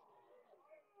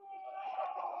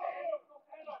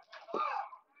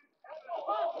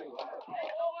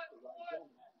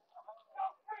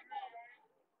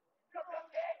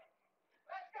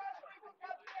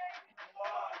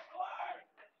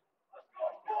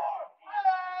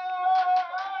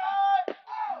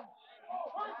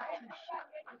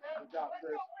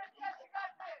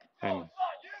 And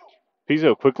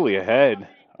Pizzo quickly ahead,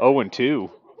 0-2.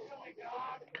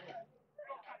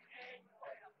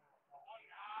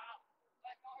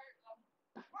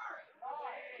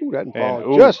 Ooh, that And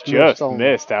ball just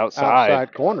missed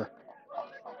outside corner.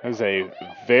 That was a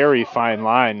very fine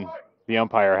line the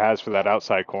umpire has for that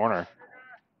outside corner.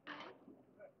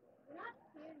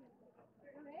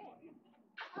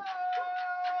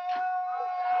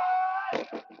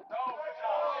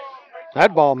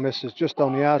 That ball misses just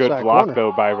on the outside Good block, corner.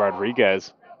 though, by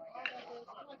Rodriguez.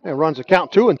 It runs a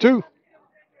count 2-2.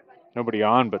 Nobody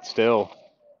on, but still.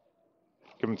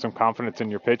 Give him some confidence in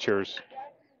your pitchers.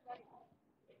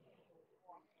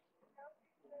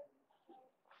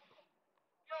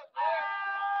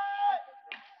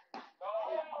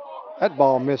 That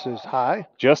ball misses high.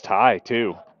 Just high,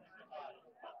 too.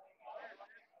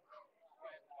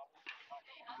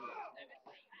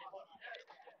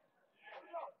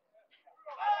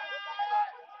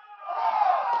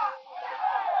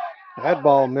 That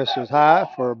ball misses high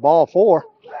for ball 4.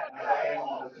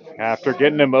 After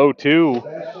getting him 0-2. Looks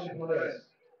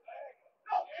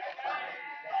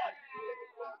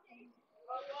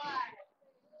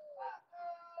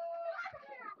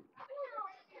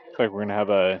like we're going to have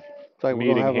a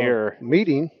meeting here.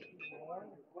 Meeting.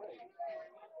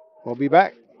 We'll be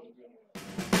back.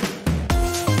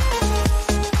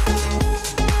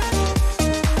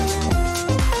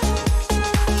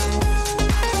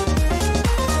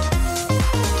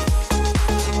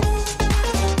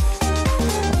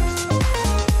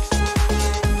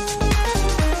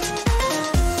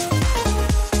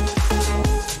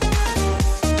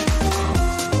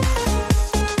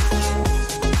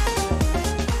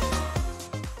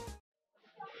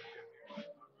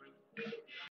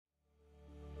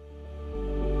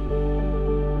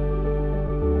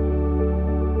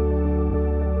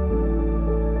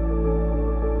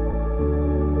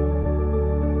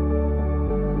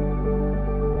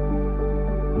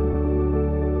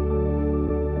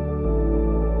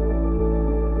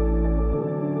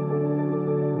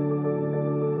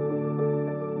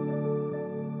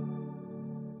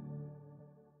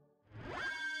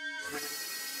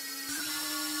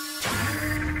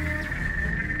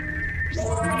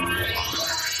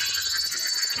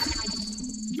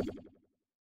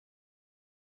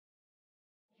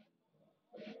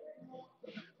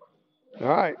 All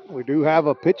right, we do have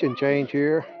a pitching change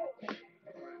here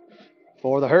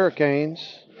for the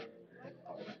Hurricanes.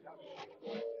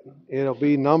 It'll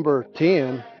be number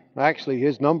 10. Actually,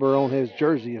 his number on his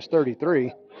jersey is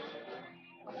 33.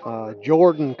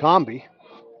 Jordan Comby.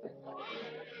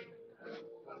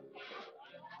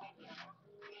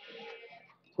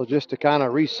 So just to kind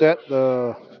of reset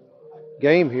the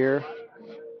game here,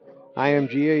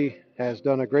 IMG has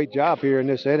done a great job here in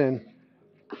this inning.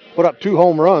 Put up 2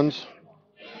 home runs.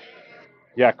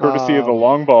 Yeah, courtesy of the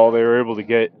long ball, they were able to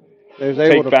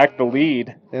take back the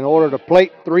lead. In order to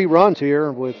plate 3 runs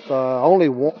here with only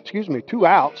 2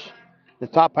 outs, the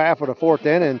top half of the 4th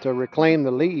inning to reclaim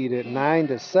the lead at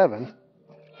 9-7.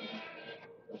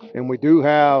 And we do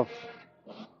have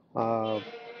Corlew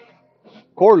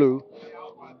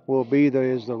will be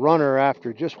the runner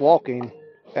after just walking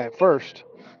at first.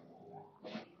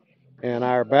 And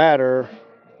our batter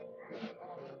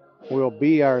will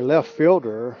be our left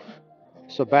fielder,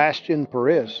 Sebastian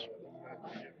Perez.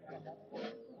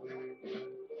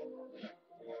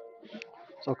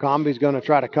 So Comby's going to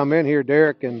try to come in here,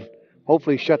 Derek, and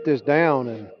hopefully shut this down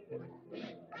and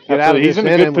get out of this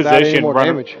inning without any more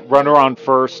damage. Runner on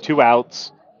first, 2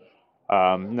 outs.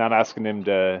 Not asking him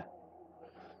to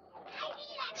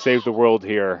save the world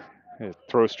here.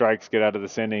 Throw strikes, get out of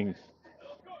this inning.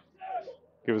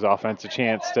 Give his offense a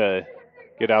chance to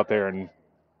get out there and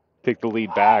take the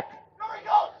lead back.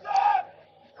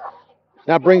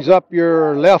 That brings up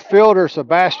your left fielder,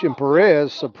 Sebastian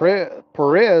Perez. So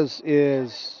Perez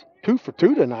is 2 for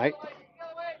 2 tonight.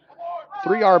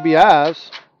 3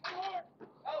 RBIs.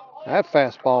 That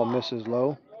fastball misses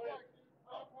low.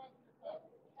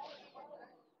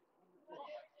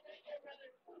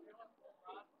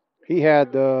 He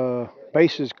had the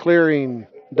bases clearing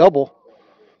double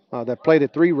that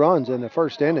plated 3 runs in the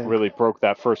first inning. Really broke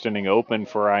that first inning open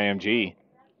for IMG.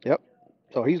 Yep.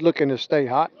 So he's looking to stay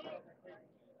hot.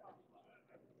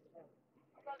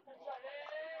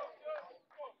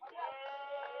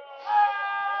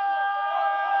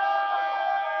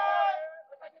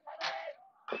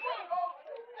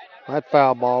 That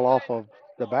foul ball off of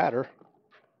the batter.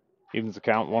 Evens the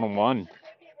count 1-1.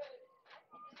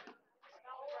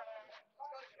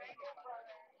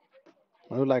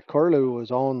 Looked like Curlew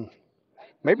was on,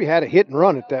 maybe had a hit and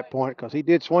run at that point because he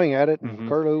did swing at it. And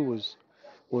Curlew was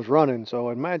was running. So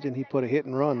imagine he put a hit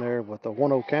and run there with a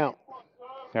 1-0 count.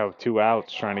 Now with 2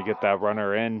 outs, trying to get that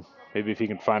runner in. Maybe if he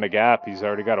can find a gap, he's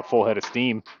already got a full head of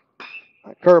steam.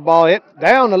 Curveball hit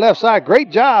down the left side. Great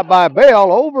job by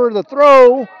Bell. Over the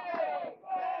throw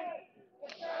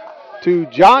to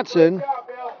Johnson,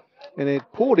 and it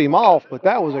pulled him off. But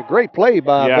that was a great play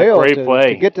by Bell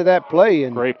to get to that play.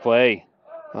 And great play.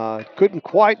 Couldn't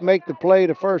quite make the play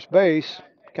to first base.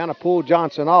 Kind of pulled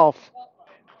Johnson off.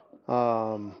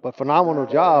 But phenomenal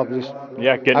job. Just,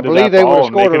 getting I to believe that they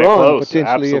ball would have and scored a making it run close.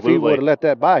 potentially if he would have let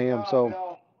that by him.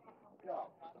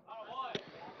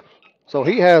 So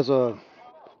he has a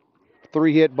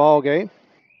 3-hit ball game.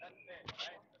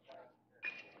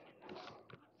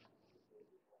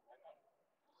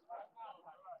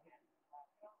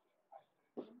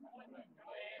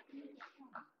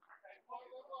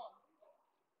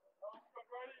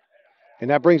 And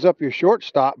that brings up your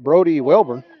shortstop, Brody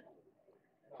Welburn.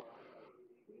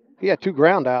 He had 2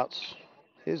 ground outs.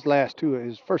 His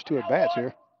first 2 at bats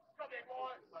here.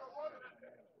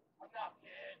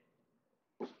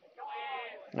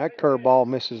 That curveball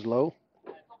misses low.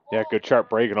 Yeah, good sharp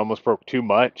break. It almost broke too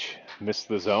much. Missed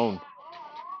the zone.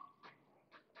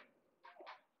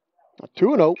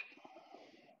 2-0.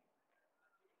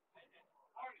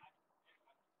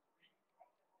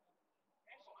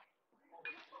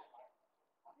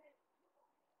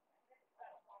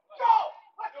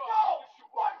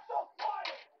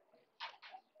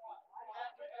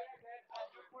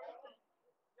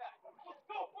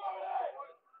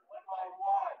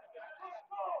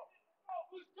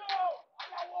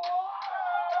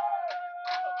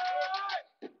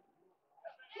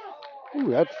 Ooh,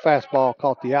 that fastball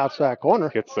caught the outside corner.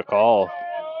 Gets the call.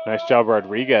 Nice job,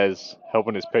 Rodriguez,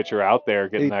 helping his pitcher out there,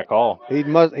 getting that call.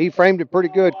 He framed it pretty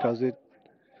good because it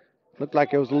looked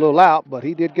like it was a little out, but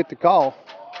he did get the call.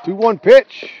 2-1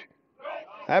 pitch.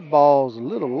 That ball's a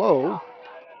little low.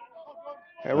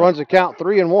 It runs the count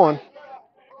 3-1.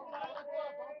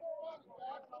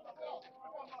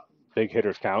 Big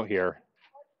hitters count here.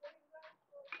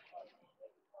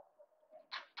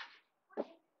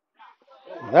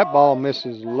 That ball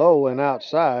misses low and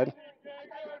outside.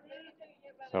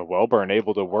 So Welburn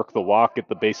able to work the walk, get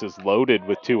the bases loaded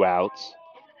with 2 outs.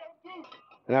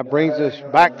 And that brings us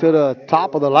back to the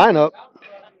top of the lineup.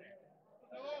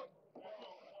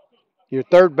 Your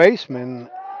third baseman,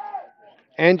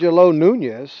 Angelo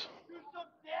Nunez.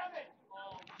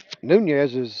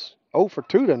 Nunez is 0 for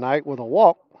 2 tonight with a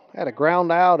walk. Had a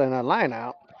ground out and a line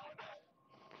out.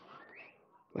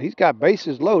 But he's got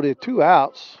bases loaded, 2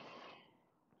 outs.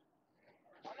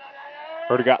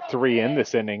 Already got 3 in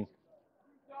this inning.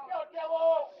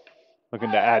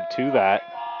 Looking to add to that.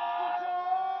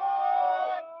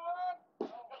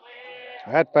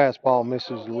 That fastball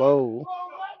misses low.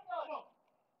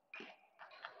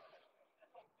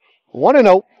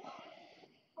 1-0.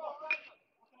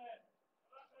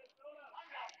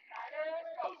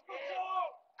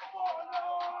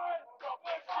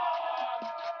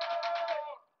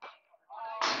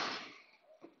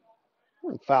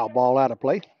 Foul ball out of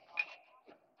play.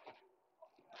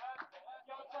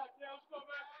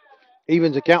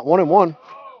 Evens the count 1-1.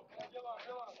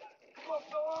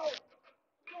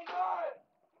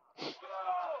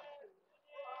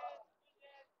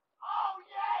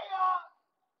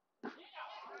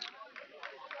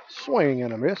 Swing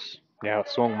and a miss. Yeah, it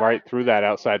swung right through that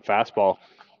outside fastball.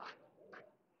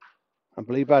 I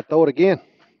believe I'd throw it again.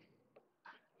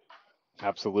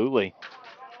 Absolutely.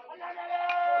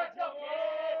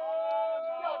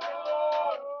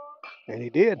 And he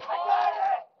did.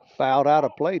 Fouled out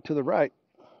of play to the right.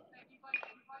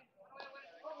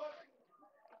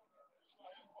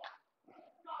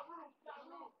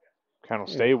 Count will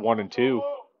stay 1-2.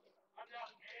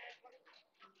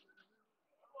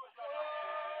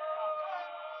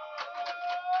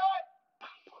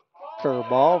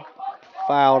 Curveball,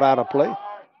 fouled out of play.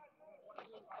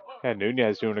 Yeah,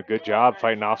 Nunez doing a good job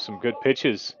fighting off some good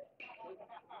pitches.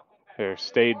 There,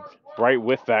 stayed right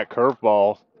with that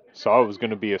curveball. Saw it was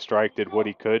going to be a strike, did what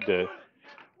he could to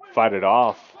fight it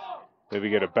off. Maybe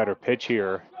get a better pitch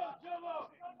here.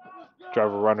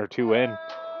 Drive a run or 2 in.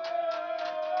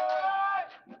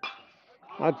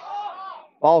 That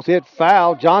ball's hit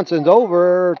foul. Johnson's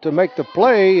over to make the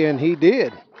play, and he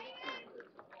did.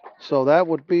 So that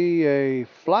would be a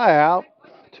fly out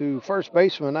to first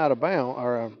baseman out of bounds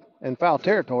or in foul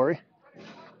territory.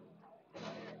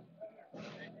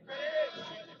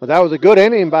 But that was a good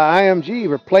inning by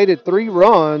IMG. Plated 3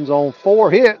 runs on 4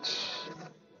 hits,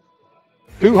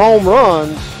 2 home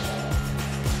runs,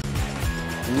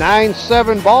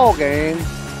 9-7 ball game.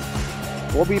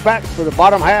 We'll be back for the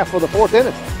bottom half of the 4th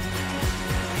inning.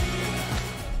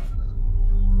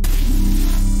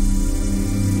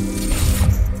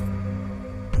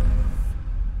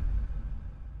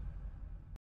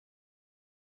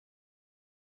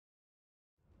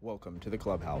 Welcome to the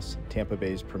Clubhouse, Tampa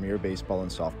Bay's premier baseball and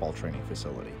softball training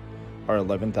facility. Our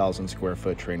 11,000 square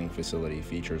foot training facility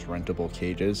features rentable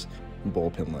cages and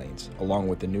bullpen lanes, along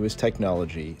with the newest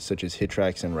technology such as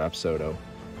HitTrax and Rapsodo,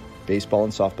 baseball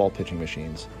and softball pitching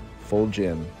machines, full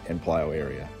gym, and plyo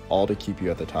area, all to keep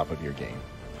you at the top of your game.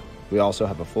 We also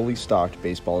have a fully stocked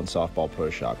baseball and softball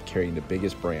pro shop carrying the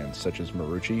biggest brands such as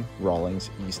Marucci, Rawlings,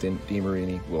 Easton,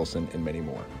 DeMarini, Wilson, and many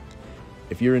more.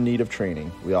 If you're in need of training,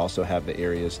 we also have the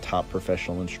area's top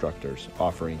professional instructors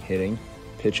offering hitting,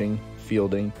 pitching,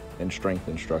 fielding, and strength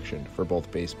instruction for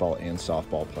both baseball and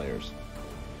softball players.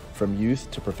 From youth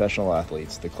to professional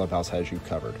athletes, the clubhouse has you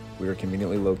covered. We are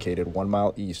conveniently located 1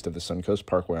 mile east of the Suncoast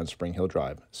Parkway on Spring Hill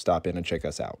Drive. Stop in and check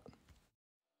us out.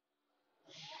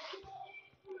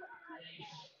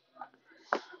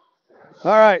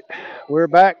 All right, we're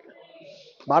back.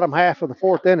 Bottom half of the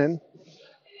fourth inning.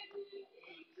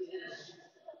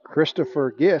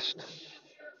 Christopher Gist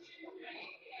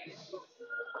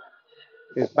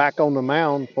is back on the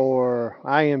mound for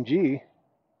IMG.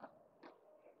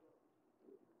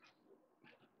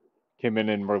 Came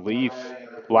in relief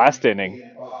last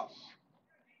inning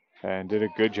and did a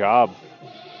good job.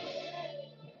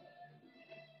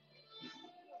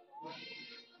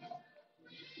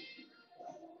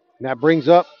 And that brings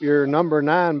up your number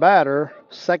 9 batter,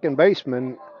 second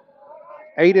baseman,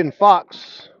 Aiden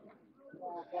Fox.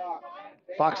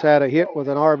 Fox had a hit with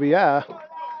an RBI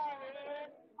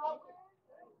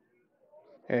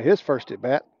at his first at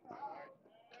bat.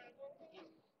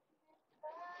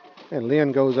 And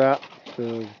Lynn goes out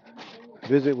to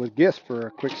visit with Gist for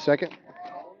a quick second.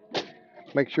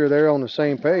 Make sure they're on the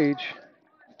same page.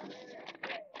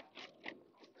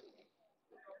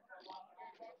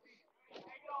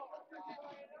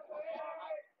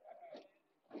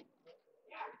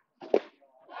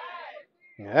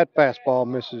 Yeah, that fastball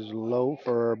misses low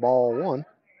for ball 1.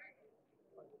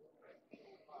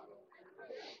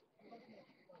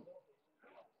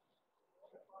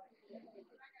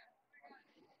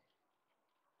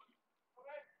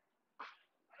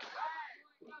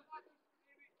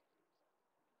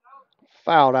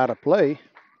 Fouled out of play.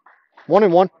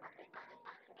 1-1.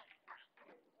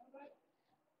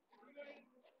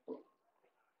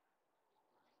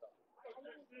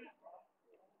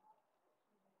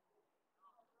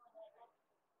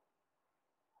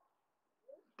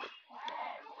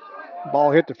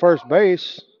 Ball hit the first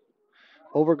base.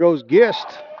 Over goes Gist.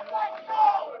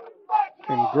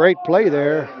 And great play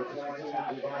there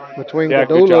between Yeah, Godola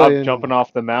good job and jumping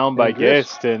off the mound by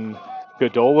Gist, and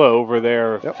Godola over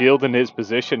there fielding his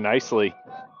position nicely.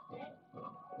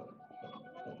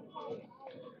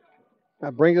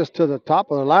 That brings us to the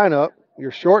top of the lineup.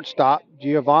 Your shortstop,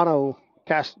 Giovanni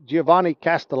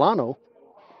Castellano.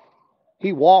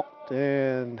 He walked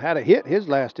and had a hit his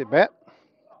last at bat.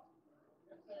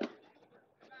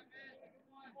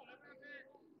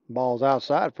 Ball's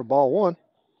outside for ball 1.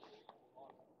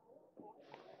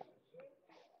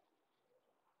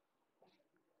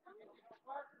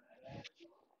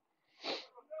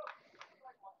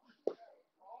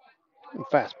 And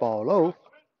fastball low.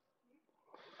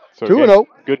 So 2-0.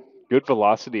 Good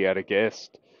velocity out of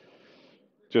Gist.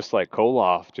 Just like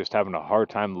Koloff, just having a hard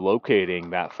time locating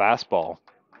that fastball.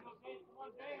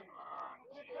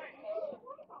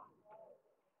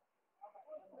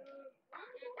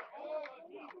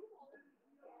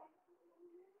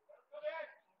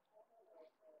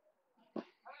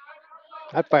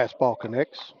 That fastball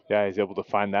connects. Yeah, he's able to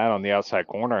find that on the outside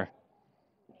corner.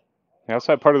 The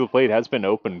outside part of the plate has been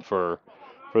open for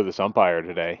this umpire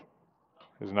today.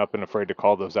 He's not been afraid to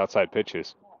call those outside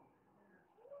pitches.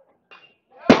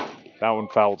 That one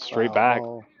fouled straight back.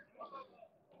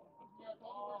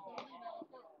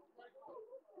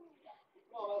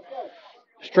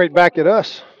 Straight back at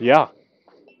us. Yeah.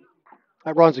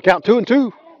 That runs the count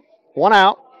 2-2. 1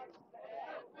 out.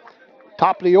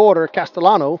 Top of the order,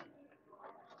 Castellano.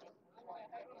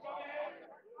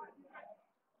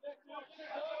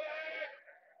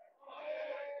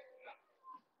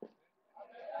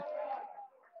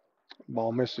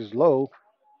 Ball misses low.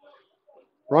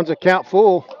 Runs a count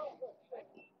full.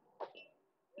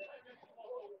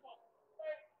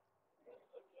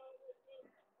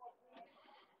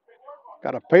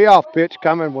 Got a payoff pitch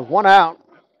coming with 1 out.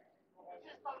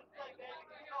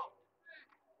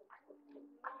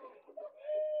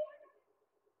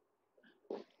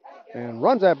 And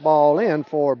runs that ball in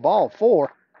for ball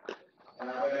 4.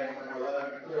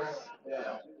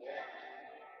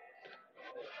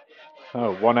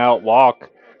 Oh, 1 out walk.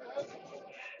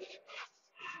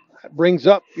 That brings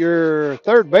up your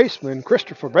third baseman,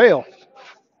 Christopher Bale.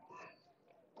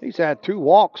 He's had 2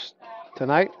 walks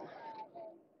tonight.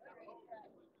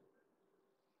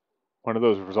 One of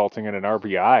those resulting in an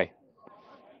RBI.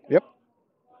 Yep.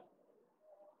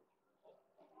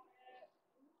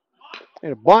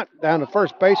 And a bunt down the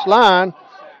first base line.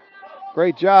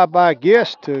 Great job by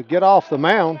Gist to get off the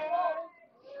mound.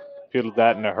 Fielded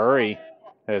that in a hurry,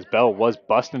 as Bell was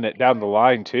busting it down the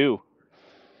line too.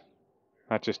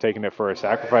 Not just taking it for a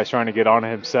sacrifice, trying to get on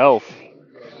himself.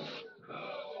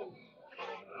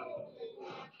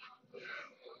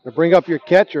 To bring up your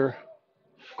catcher,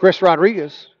 Chris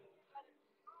Rodriguez.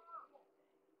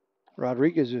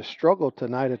 Rodriguez has struggled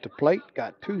tonight at the plate.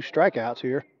 Got 2 strikeouts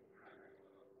here.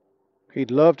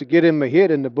 He'd love to get him a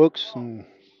hit in the books and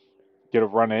get a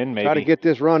run in, maybe. Try to get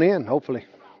this run in, hopefully.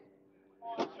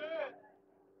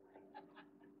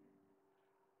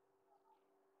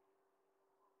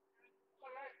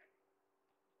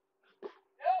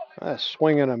 That's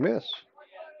swing and a miss.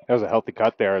 That was a healthy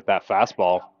cut there at that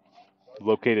fastball.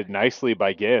 Located nicely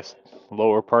by Gist,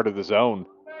 lower part of the zone.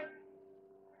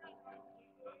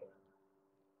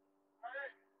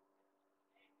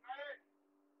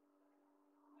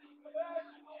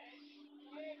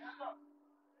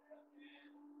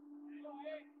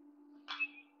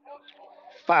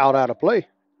 Fouled out of play.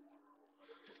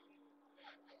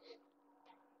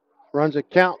 Runs a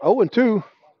count 0-2.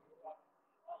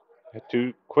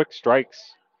 2 quick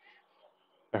strikes.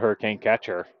 The Hurricane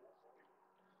catcher.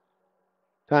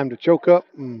 Time to choke up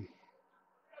and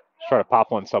try to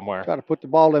pop one somewhere. Try to put the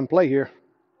ball in play here.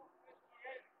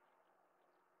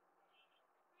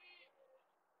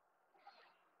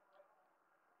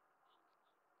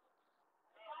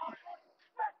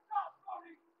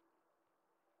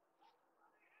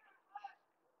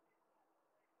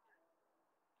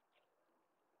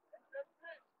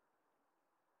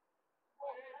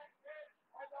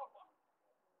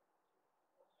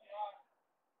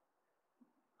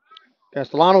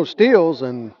 Castellano steals,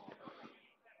 and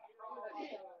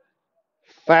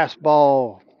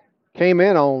fastball came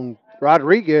in on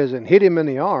Rodriguez and hit him in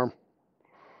the arm.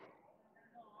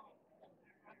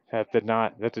 That did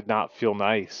not feel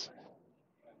nice.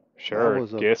 Sure,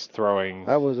 Gist throwing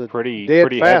that was a pretty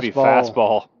heavy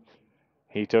fastball.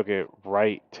 He took it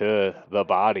right to the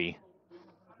body.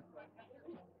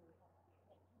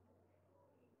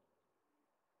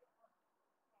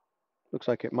 Looks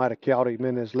like it might have caught him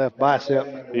in his left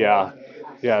bicep. Yeah,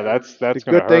 that's the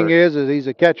gonna good thing hurt. is he's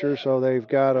a catcher, so they've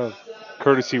got a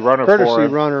courtesy runner for him.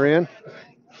 runner in.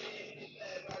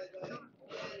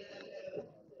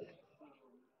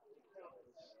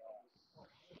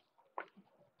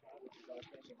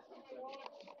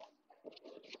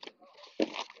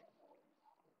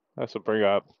 This will bring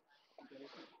up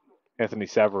Anthony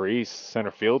Savarese,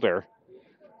 center fielder.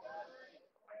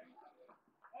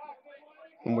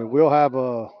 And we will have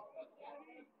a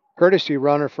courtesy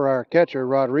runner for our catcher,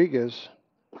 Rodriguez.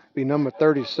 Be number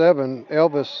 37,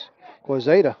 Elvis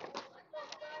Quezada.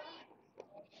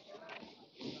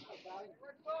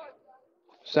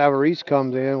 Savarese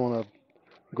comes in on a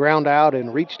ground out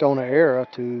and reached on an error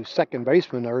to second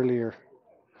baseman earlier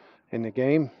in the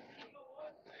game.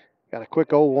 Got a quick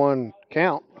 0-1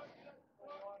 count.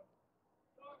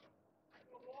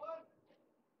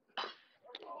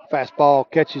 Fastball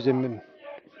catches him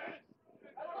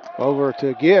over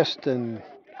to Gist and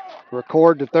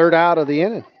record the third out of the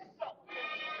inning.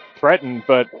 Threatened,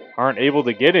 but aren't able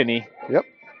to get any. Yep.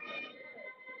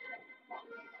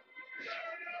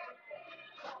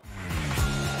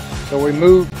 So we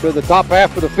move to the top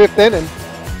half of the 5th inning.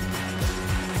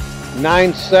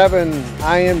 9-7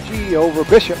 IMG over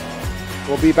Bishop.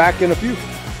 We'll be back in a few.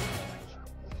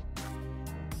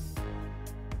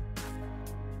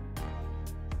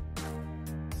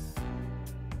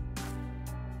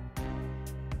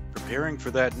 Preparing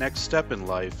for that next step in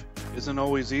life isn't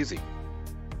always easy.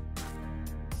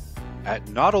 At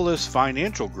Nautilus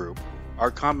Financial Group, our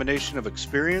combination of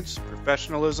experience,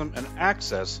 professionalism, and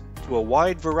access to a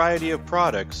wide variety of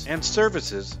products and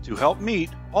services to help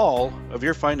meet all of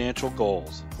your financial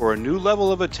goals. For a new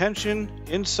level of attention,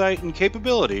 insight, and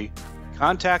capability,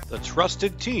 contact the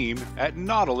trusted team at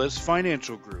Nautilus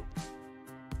Financial Group.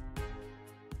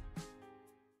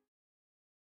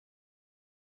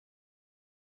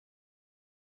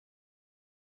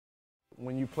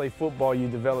 When you play football, you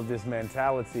develop this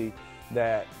mentality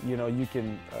that, you know, you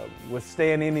can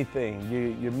withstand anything.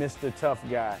 You're Mr. Tough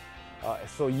Guy.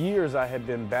 So years I had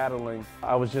been battling.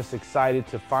 I was just excited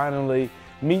to finally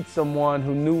meet someone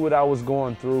who knew what I was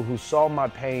going through, who saw my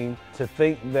pain, to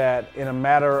think that in a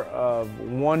matter of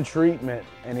one treatment,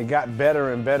 and it got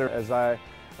better and better as I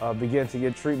began to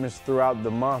get treatments throughout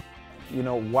the month. You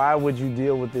know, why would you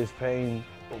deal with this pain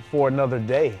for another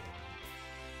day?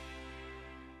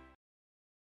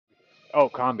 Oh,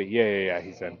 Combi. Yeah.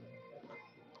 He's in.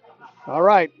 All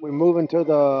right, we're moving to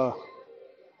the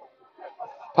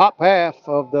top half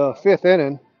of the 5th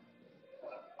inning.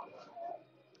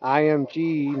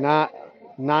 IMG not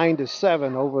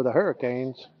 9-7 over the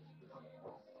Hurricanes.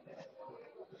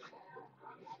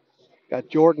 Got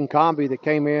Jordan Combi that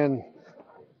came in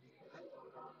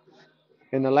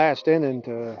the last inning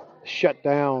to shut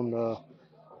down the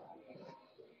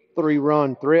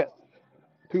 3-run threat,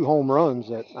 2 home runs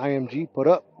that IMG put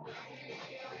up.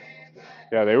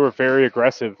 Yeah, they were very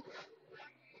aggressive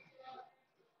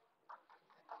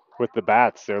with the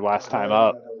bats their last time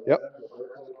up. Yep.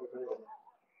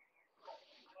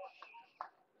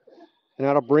 And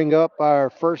that'll bring up our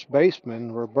first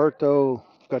baseman, Roberto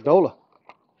Gadola.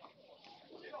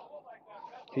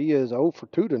 He is 0 for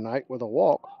 2 tonight with a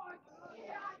walk.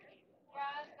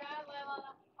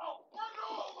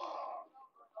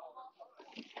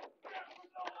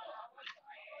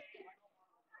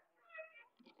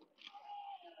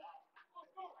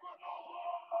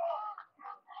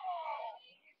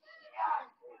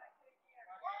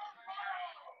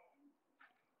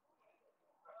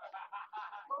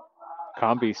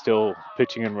 Combi still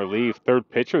pitching in relief. Third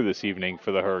pitcher this evening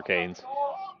for the Hurricanes.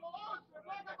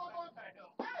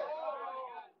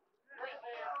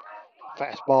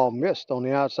 Fastball missed on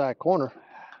the outside corner.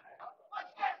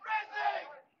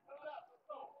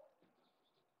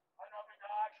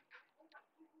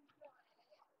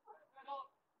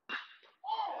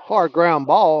 Hard ground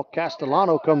ball.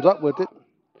 Castellano comes up with it.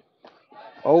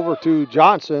 Over to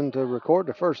Johnson to record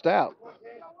the first out.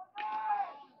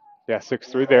 Yeah,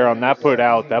 6-3 there on that put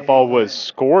out. That ball was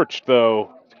scorched,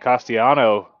 though.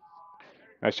 Castellano.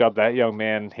 Nice job, that young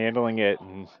man, handling it.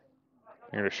 And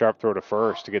they're going to sharp throw to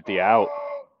first to get the out.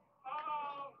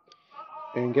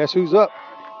 And guess who's up?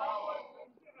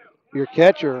 Your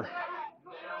catcher,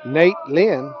 Nate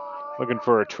Lynn. Looking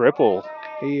for a triple.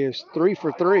 He is 3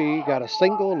 for 3. Got a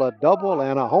single, a double,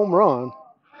 and a home run.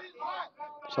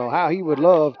 So how he would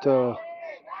love to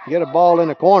get a ball in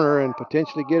the corner and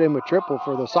potentially get him a triple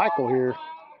for the cycle here.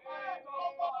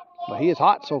 But he is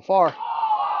hot so far.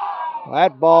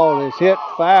 That ball is hit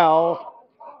foul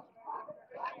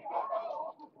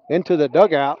into the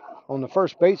dugout on the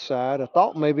first base side. I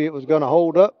thought maybe it was going to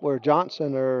hold up where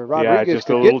Johnson or Rodriguez yeah, just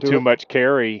could a little get to too it. much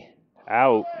carry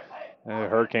out. The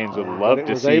Hurricanes would love But it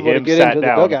to was see able him to get sat into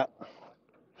down. the dugout.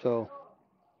 So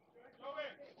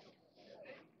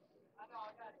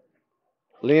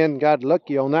Lynn got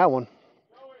lucky on that one.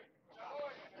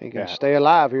 He can stay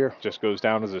alive here. Just goes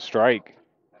down as a strike.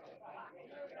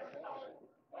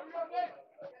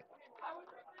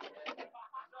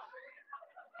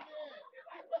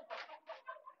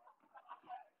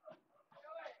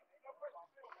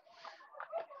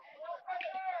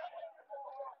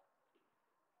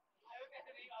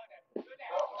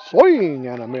 Swing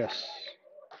and a miss.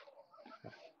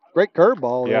 Great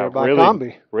curveball there by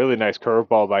Combi. Really nice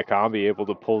curveball by Combi, able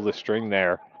to pull the string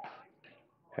there.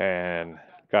 And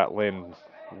got Lynn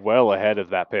well ahead of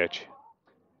that pitch.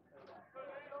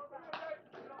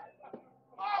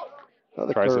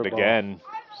 Another Tries it curveball. again.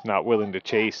 He's not willing to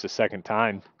chase a second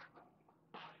time.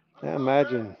 I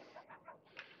imagine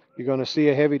you're going to see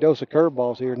a heavy dose of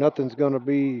curveballs here. Nothing's going to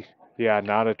be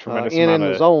not a tremendous in amount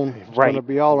the of zone. It's right, going to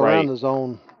be all right. around the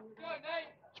zone,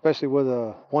 especially with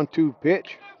a 1-2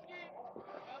 pitch.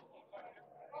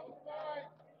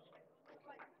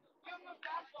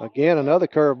 Again, another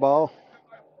curveball.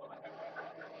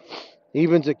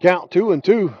 Evens at count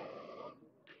 2-2.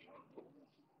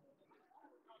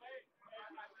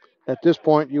 At this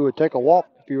point, you would take a walk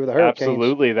if you were the Hurricanes.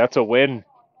 Absolutely, that's a win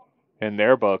in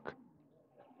their book.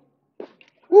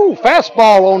 Ooh,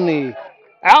 fastball on the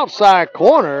outside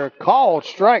corner, called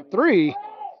strike 3.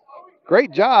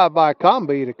 Great job by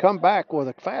Combi to come back with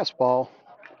a fastball.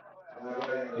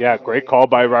 Yeah, great call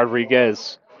by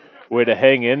Rodriguez. Way to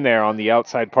hang in there on the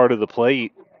outside part of the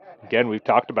plate. Again, we've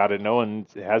talked about it. No one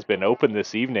has been open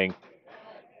this evening.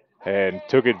 And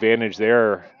took advantage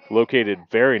there. Located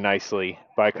very nicely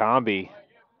by Combi.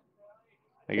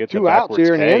 They get 2 outs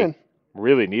here in the inning.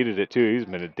 Really needed it, too. He's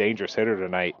been a dangerous hitter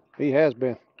tonight. He has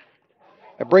been.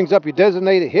 That brings up your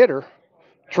designated hitter,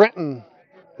 Trenton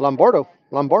Lombardo.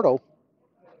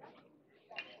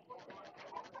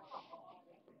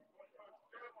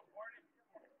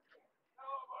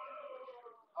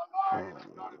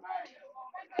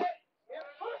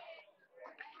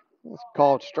 It's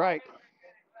called strike.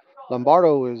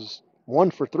 Lombardo is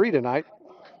 1 for 3 tonight.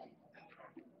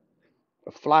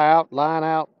 A fly out, line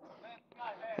out,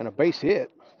 and a base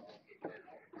hit.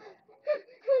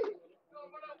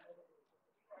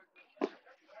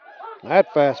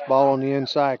 That fastball on the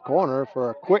inside corner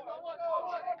for a quick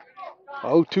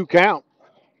 0-2 count.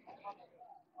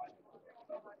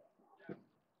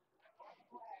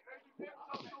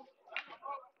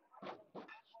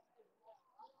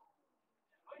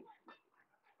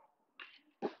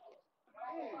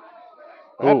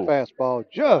 That fastball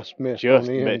just missed on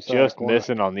the inside corner.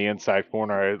 Missing on the inside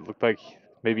corner. It looked like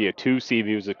maybe a 2-seam.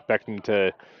 He was expecting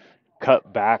to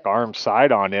cut back arm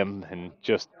side on him and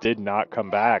just did not come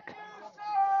back.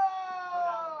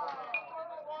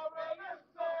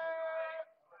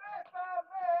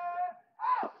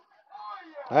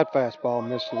 That fastball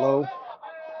missed low.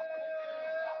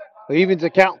 Evens the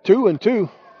count 2-2.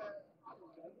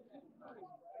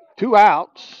 2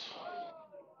 outs.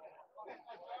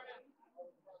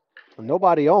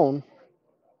 Nobody on.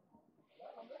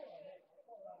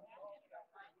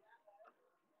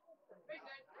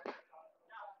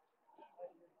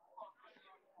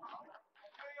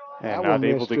 And that not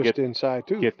able to get inside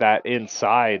too. Get that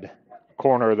inside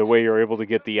corner the way you're able to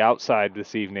get the outside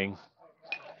this evening.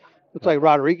 Looks like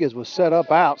Rodriguez was set up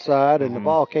outside and the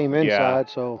ball came inside,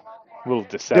 so a little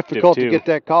deceptive difficult too. to get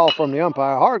that call from the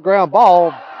umpire. Hard ground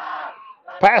ball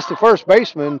past the first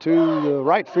baseman to the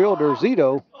right fielder,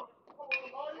 Zito.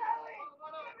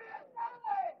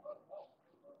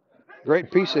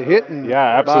 Great piece of hitting.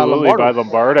 Yeah, absolutely by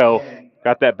Lombardo.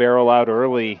 Got that barrel out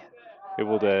early.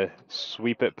 Able to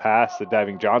sweep it past the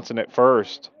diving Johnson at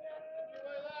first.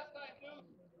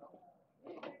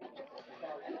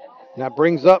 And that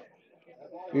brings up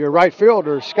your right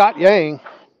fielder, Scott Yang.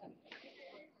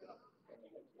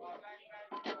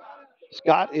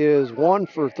 Scott is 1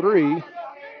 for 3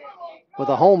 with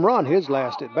a home run his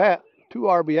last at bat, 2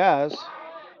 RBIs.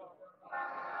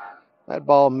 That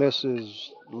ball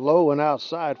misses low and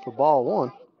outside for ball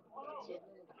 1.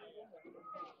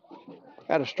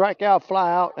 Got a strikeout,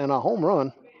 fly out, and a home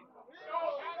run.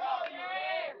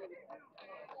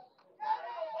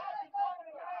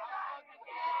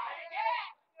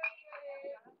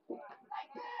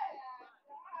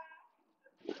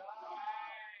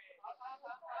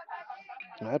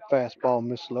 That fastball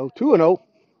missed low. 2-0.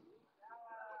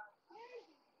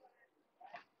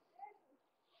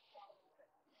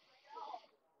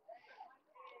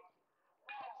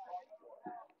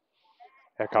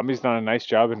 Yeah, Cummy's done a nice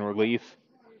job in relief.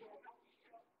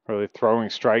 Really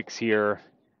throwing strikes here.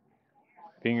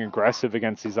 Being aggressive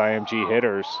against these IMG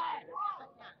hitters.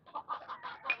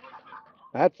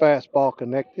 That fastball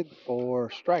connected for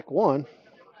strike 1.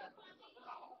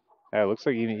 Yeah, it looks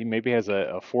like he maybe has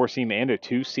a 4-seam and a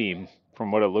 2-seam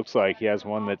from what it looks like. He has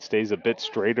one that stays a bit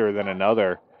straighter than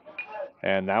another.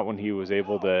 And that one he was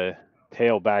able to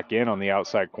tail back in on the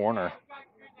outside corner.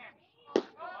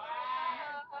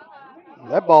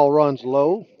 That ball runs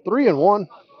low. 3-1.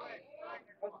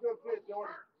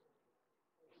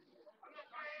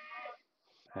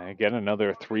 And again,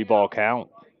 another 3-ball count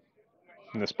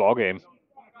in this ball game.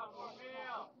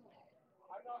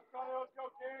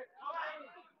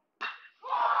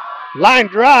 Line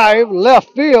drive,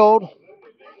 left field.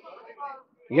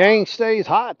 Yang stays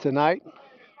hot tonight.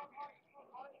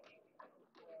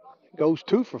 Goes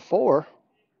 2 for 4.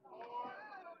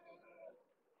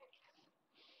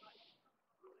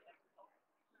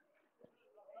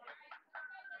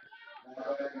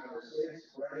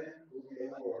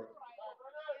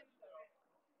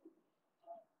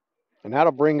 And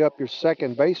that'll bring up your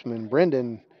second baseman,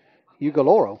 Brendan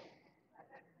Ugaloro.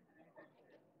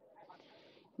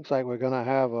 Looks like we're going to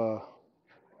have a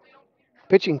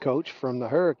pitching coach from the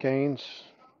Hurricanes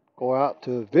go out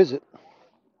to visit.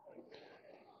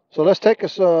 So let's take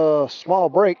us a small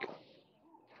break,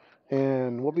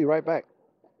 and we'll be right back.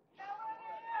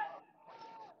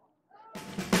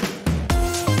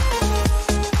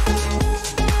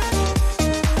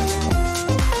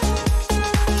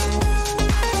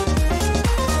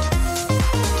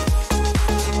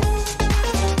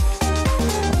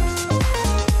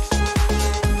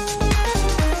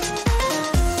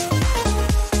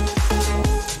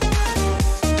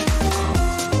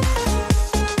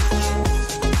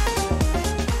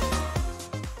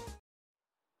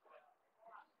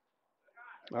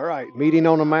 All right, meeting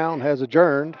on the mound has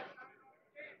adjourned.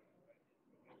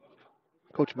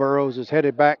 Coach Burrows is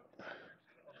headed back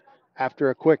after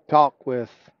a quick talk with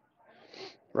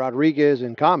Rodriguez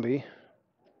and Combi.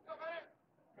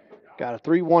 Got a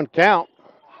 3-1 count.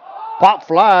 Pop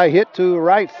fly hit to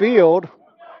right field.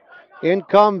 In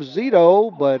comes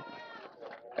Zito, but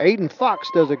Aiden Fox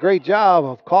does a great job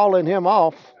of calling him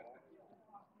off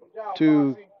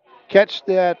to catch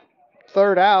that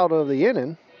third out of the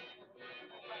inning.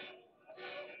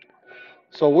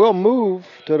 So we'll move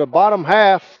to the bottom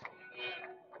half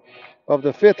of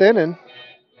the 5th inning.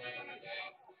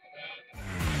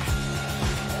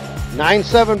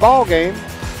 9-7 ball game.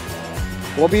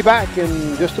 We'll be back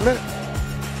in just a minute.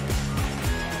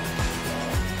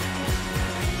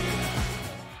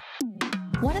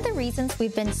 One of the reasons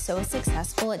we've been so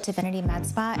successful at Divinity Med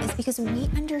Spa is because we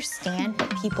understand what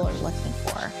people are looking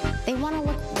for. They want to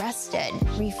look rested,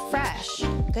 refreshed,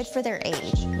 good for their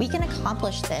age. We can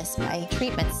accomplish this by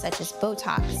treatments such as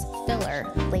Botox, filler,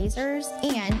 lasers,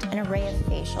 and an array of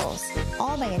facials,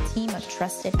 all by a team of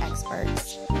trusted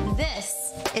experts.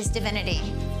 This is Divinity,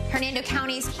 Hernando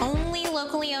County's only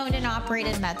locally owned and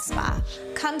operated med spa.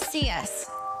 Come see us.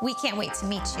 We can't wait to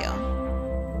meet you.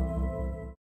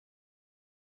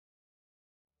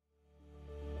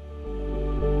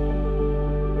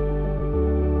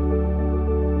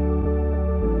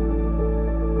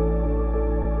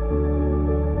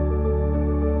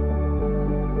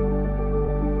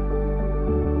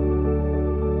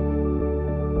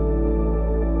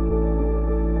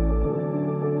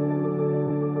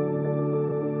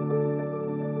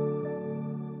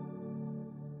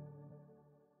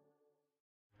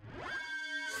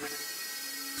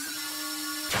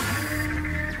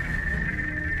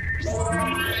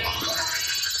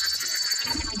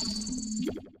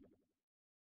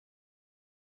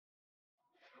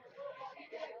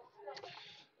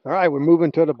 All right, we're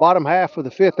moving to the bottom half of the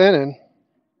 5th inning.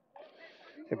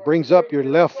 It brings up your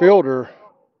left fielder,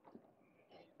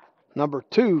 number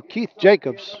 2, Keith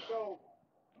Jacobs.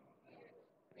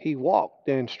 He walked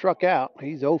and struck out.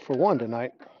 He's 0 for 1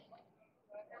 tonight.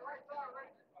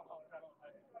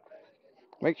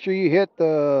 Make sure you hit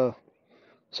the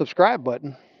subscribe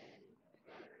button.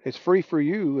 It's free for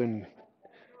you and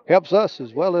helps us,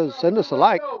 as well as send us a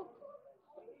like.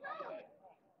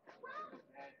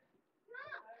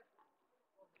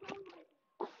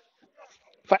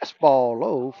 Fastball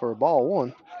low for ball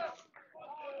 1.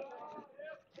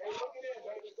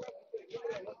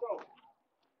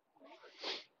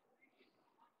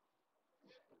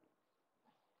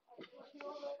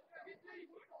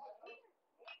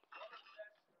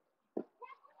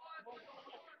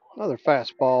 Another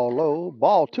fastball low,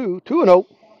 ball 2, 2-0.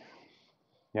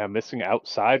 Yeah, missing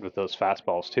outside with those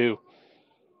fastballs too.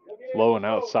 Low and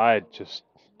outside, just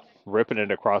ripping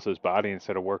it across his body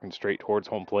instead of working straight towards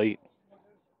home plate.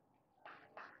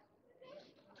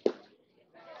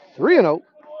 3-0.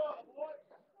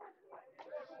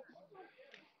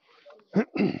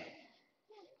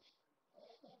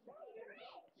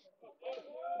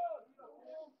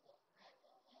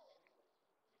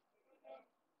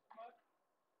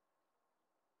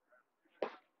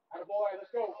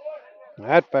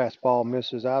 That fastball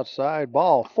misses outside,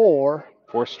 ball 4.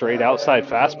 4 straight outside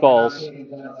fastballs.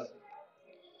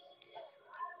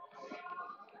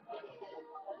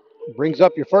 Brings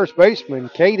up your first baseman,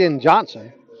 Caden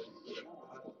Johnson.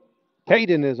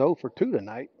 Caden is 0 for 2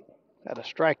 tonight. Had a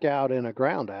strikeout and a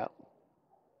ground out.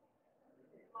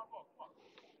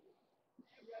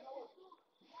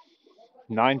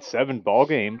 9-7 ball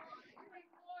game.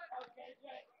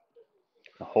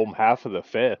 The home half of the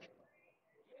 5th.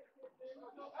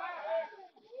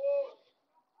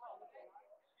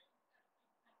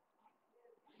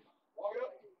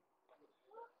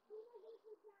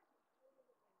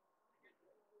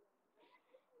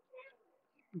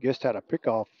 Just had a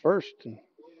pickoff first. And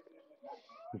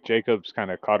Jacobs kind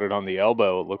of caught it on the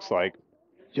elbow, it looks like.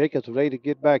 Jacobs was ready to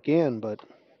get back in, but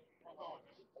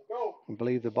I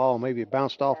believe the ball maybe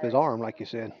bounced off his arm, like you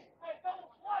said.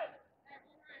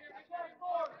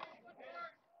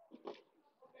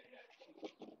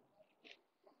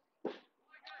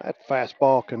 That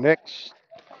fastball connects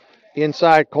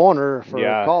inside corner for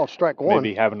a call, strike 1.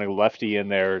 Maybe having a lefty in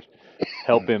there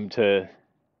help him to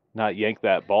not yank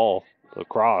that ball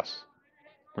across.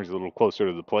 Brings it a little closer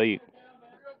to the plate.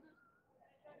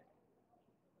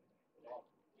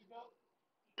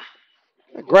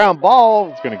 A ground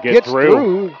ball it's going to get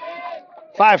through.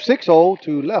 5-6-0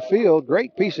 to left field.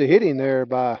 Great piece of hitting there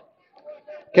by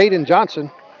Caden Johnson.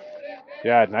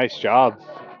 Yeah, nice job.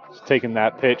 Just taking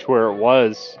that pitch where it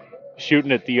was,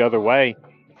 shooting it the other way.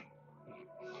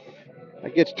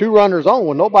 That gets 2 runners on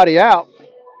with nobody out.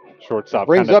 Shortstop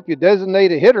brings up your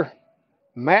designated hitter,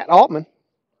 Matt Altman.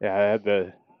 Yeah, I had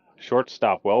the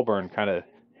shortstop Welburn kind of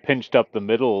pinched up the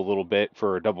middle a little bit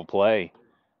for a double play,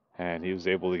 and he was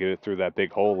able to get it through that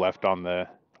big hole left on the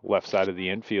left side of the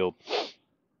infield.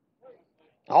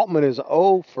 Altman is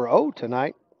 0 for 0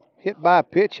 tonight. Hit by a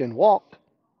pitch and walked.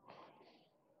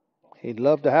 He'd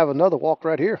love to have another walk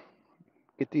right here.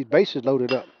 Get these bases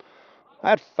loaded up.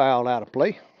 That fouled out of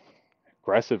play.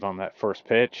 Aggressive on that first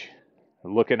pitch.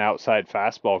 Looking outside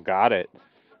fastball, got it.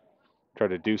 Try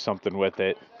to do something with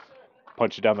it.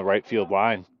 Punch it down the right field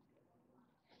line.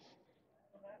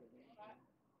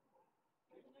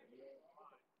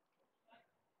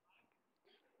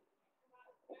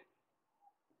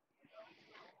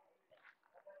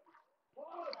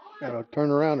 Got to turn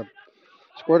around and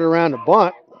squirt around the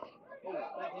bunt.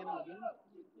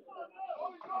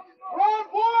 Run,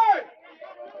 boy!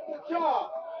 Good job.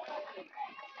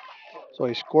 So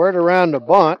he squared around the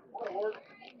bunt.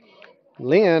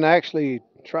 Lynn actually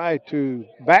tried to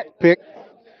back pick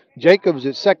Jacobs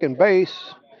at second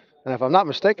base. And if I'm not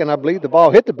mistaken, I believe the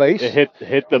ball hit the base. It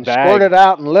hit the and bag. Squirted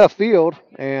out in left field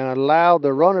and allowed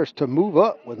the runners to move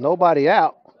up with nobody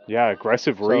out. Yeah,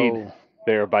 aggressive read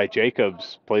there by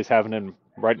Jacobs. Plays having him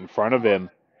right in front of him.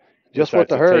 Just what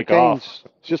the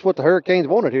Hurricanes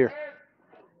wanted here.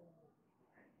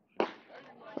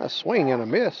 A swing and a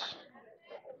miss.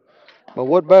 But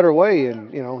what better way?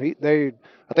 And you know, I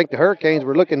think the Hurricanes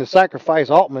were looking to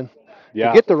sacrifice Altman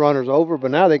to get the runners over,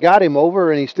 but now they got him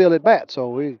over and he's still at bat. So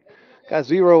we got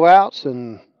 0 outs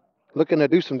and looking to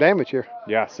do some damage here.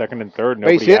 Yeah, second and third,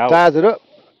 nobody Base hit out. ties it up.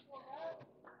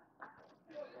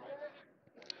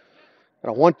 A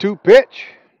 1-2 pitch.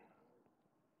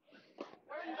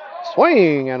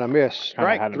 Swing and a miss.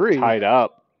 Strike had 3. Him tied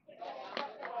up.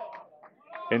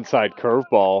 Inside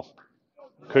curveball.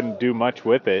 Couldn't do much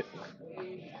with it.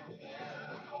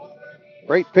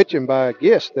 Great pitching by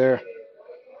Gist there.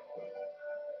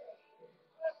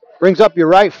 Brings up your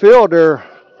right fielder,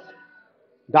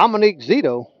 Dominique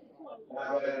Zito.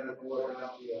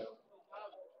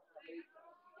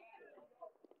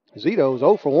 Zito's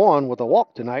 0 for 1 with a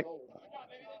walk tonight.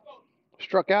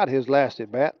 Struck out his last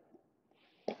at bat.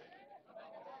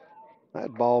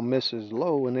 That ball misses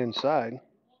low and inside.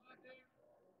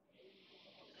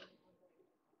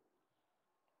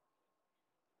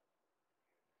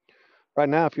 Right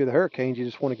now, if you're the Hurricanes, you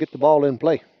just want to get the ball in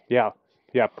play. Yeah,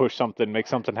 push something, make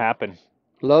something happen.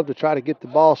 Love to try to get the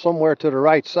ball somewhere to the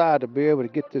right side to be able to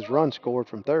get this run scored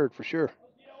from third for sure.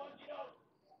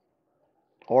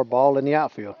 Or ball in the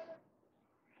outfield.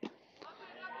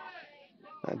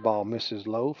 That ball misses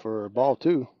low for ball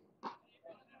 2.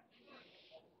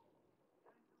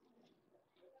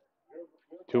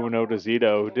 Two 2-0 to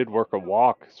Zito, who did work a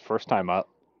walk his first time up.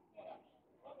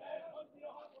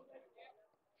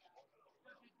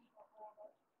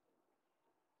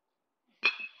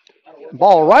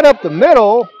 Ball right up the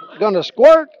middle, gonna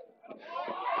squirt.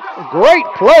 Great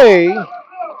play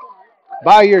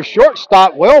by your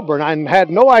shortstop, Welburn. I had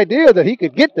no idea that he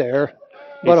could get there,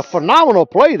 but a phenomenal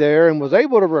play there and was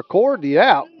able to record the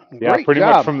out. Yeah, Great pretty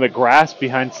job. much from the grass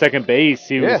behind second base,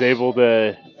 he was able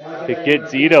to get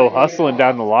Zito hustling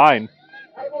down the line.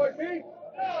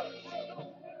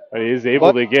 But he is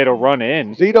able to get a run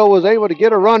in. Zito was able to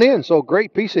get a run in, so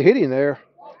great piece of hitting there.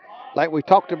 Like we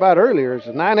talked about earlier, it's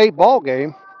a 9-8 ball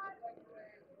game.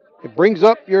 It brings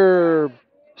up your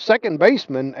second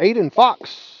baseman, Aiden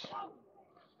Fox.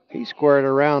 He squared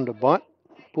around the bunt,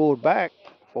 pulled back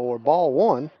for ball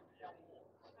 1.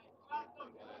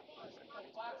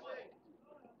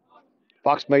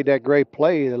 Fox made that great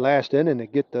play the last inning to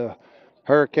get the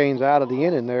Hurricanes out of the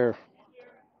inning there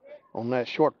on that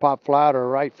short pop fly to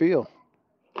right field.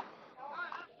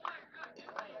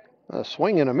 A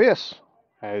swing and a miss.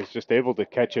 I was just able to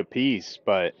catch a piece,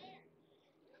 but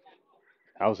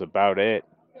that was about it.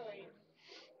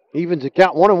 Evens the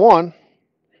count 1-1.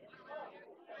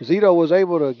 Zito was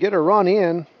able to get a run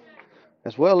in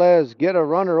as well as get a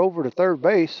runner over to third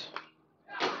base.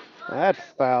 That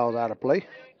fouled out of play.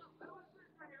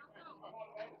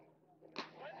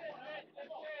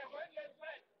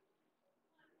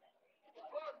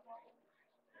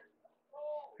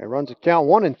 It runs a count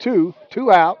 1-2,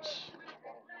 2 outs.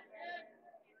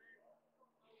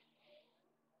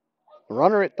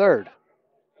 Runner at third.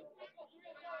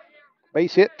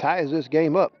 Base hit ties this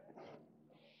game up.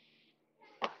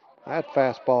 That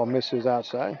fastball misses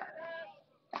outside.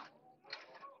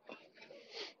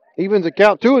 Evens the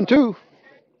count 2-2.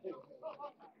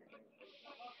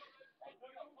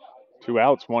 2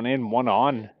 outs, 1 in, 1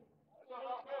 on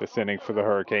this inning for the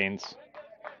Hurricanes.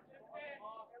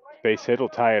 Base hit will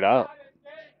tie it up.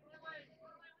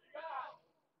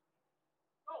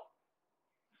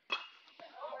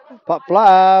 Pop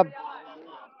fly.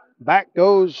 Back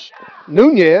goes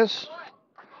Nunez.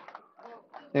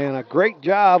 And a great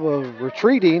job of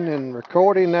retreating and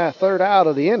recording that third out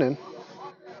of the inning.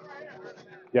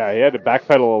 Yeah, he had to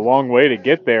backpedal a long way to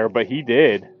get there, but he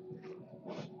did.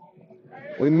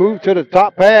 We move to the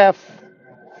top half.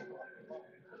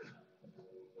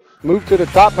 Move to the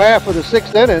top half of the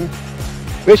 6th inning.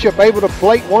 Bishop able to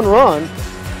plate 1 run.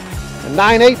 A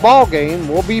 9-8 ball game.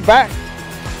 We'll be back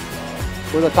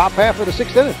for the top half of the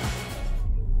 6th inning.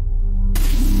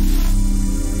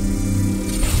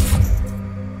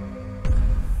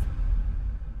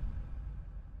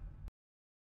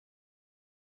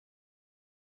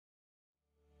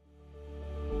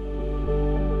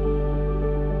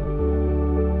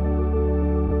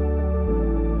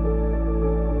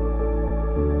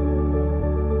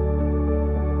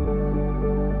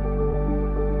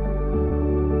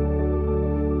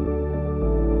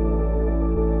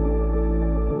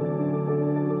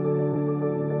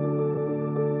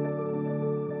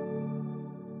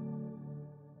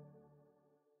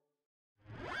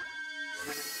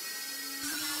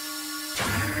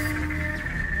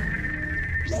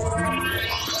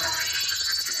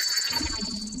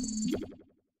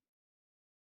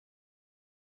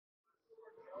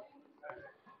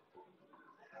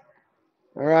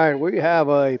 All right, we have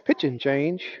a pitching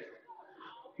change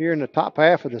here in the top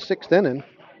half of the 6th inning.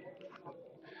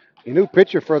 The new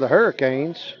pitcher for the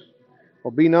Hurricanes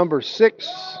will be number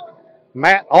 6,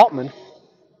 Matt Altman.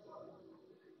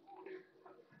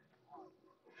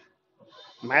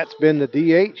 Matt's been the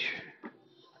DH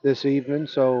this evening,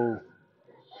 so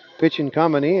pitching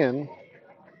coming in.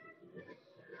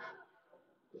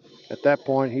 At that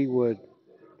point, he would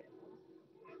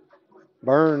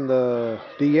burn the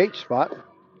DH spot.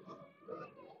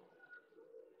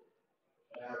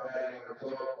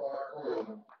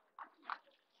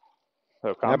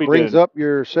 So That Comby brings did, up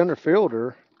your center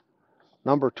fielder,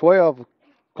 number 12,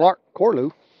 Clark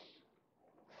Corlew.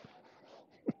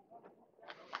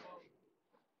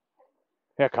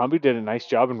 yeah, Comby did a nice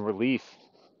job in relief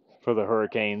for the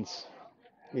Hurricanes.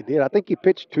 He did. I think he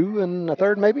pitched 2 in the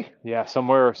 3rd, maybe. Yeah,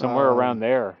 somewhere around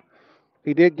there.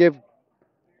 He did give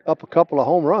up a couple of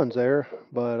home runs there,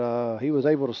 but he was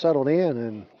able to settle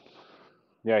in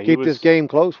and keep this game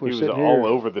close. He was all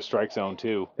over the strike zone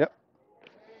too. Yep.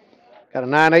 Got a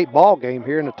 9-8 ball game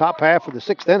here in the top half of the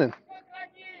 6th inning.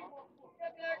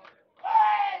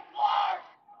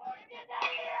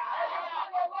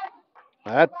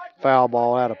 That foul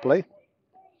ball out of play.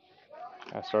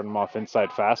 I started him off inside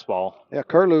fastball. Yeah,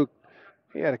 Curlew,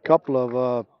 he had a couple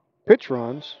of pitch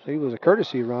runs. He was a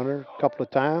courtesy runner a couple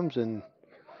of times, and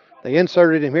they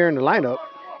inserted him here in the lineup.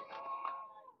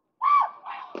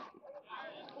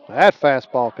 That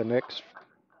fastball connects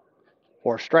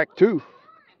for strike 2.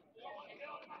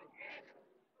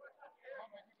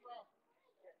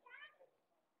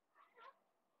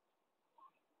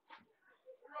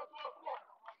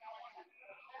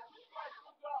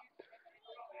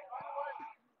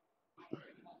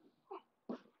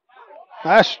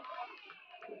 That's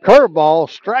curveball,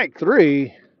 strike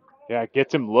 3. Yeah, it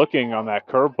gets him looking on that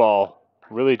curveball.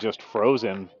 Really just froze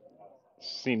him.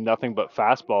 Seen nothing but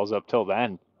fastballs up till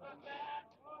then.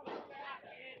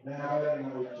 Now batting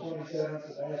number 27,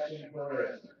 Sebastian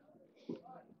Perez.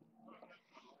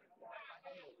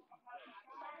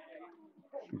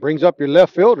 Brings up your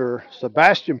left fielder,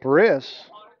 Sebastian Perez.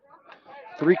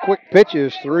 3 quick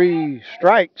pitches, 3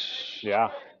 strikes.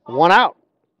 Yeah. 1 out.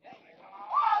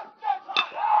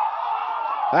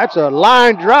 That's a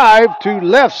line drive to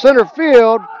left center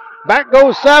field. Back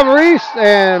goes Savarese,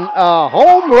 and a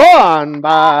home run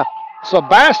by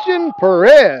Sebastian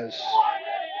Perez.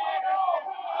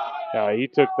 Yeah, he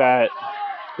took that.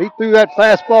 He threw that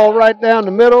fastball right down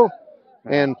the middle,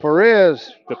 and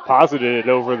Perez deposited it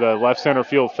over the left center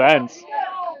field fence.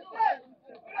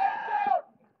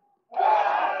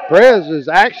 Perez is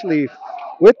actually,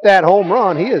 with that home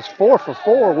run, he is 4 for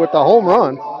 4 with the home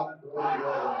run.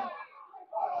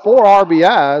 4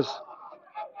 RBIs.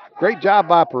 Great job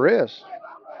by Perez.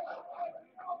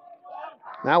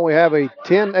 Now we have a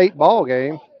 10-8 ball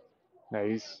game. Now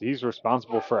he's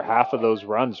responsible for half of those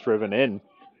runs driven in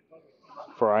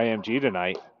for IMG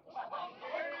tonight.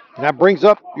 And that brings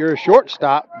up your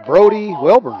shortstop, Brody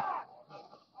Wilburn.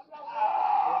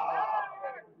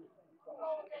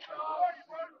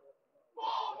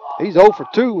 He's 0 for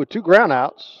 2 with 2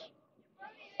 groundouts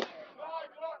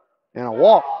and a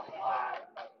walk.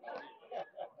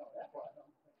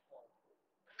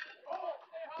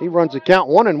 He runs the count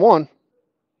 1-1.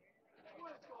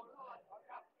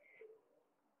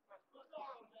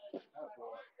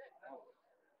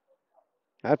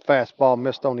 That fastball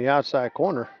missed on the outside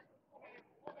corner.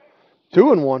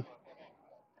 2-1.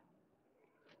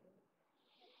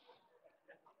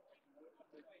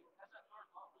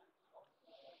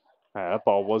 That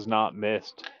ball was not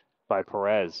missed by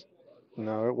Perez.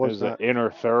 No, it was not. An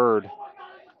inner third.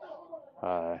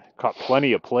 Caught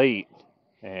plenty of plate,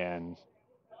 and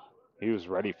he was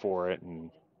ready for it and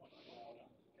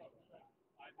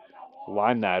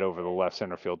lined that over the left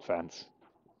center field fence.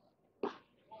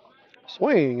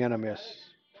 Swing and a miss.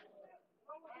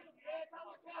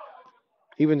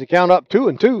 Evens the count up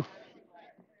 2-2.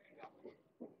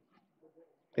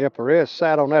 Yeah, Perez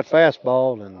sat on that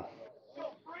fastball and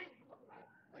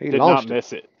he did launched not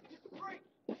miss it.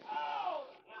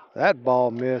 That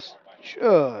ball missed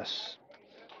just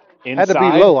inside? Had to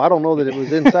be low. I don't know that it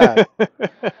was inside.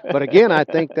 But again, I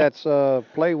think that's a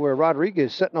play where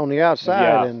Rodriguez is sitting on the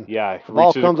outside and the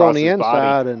ball comes on the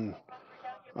inside, and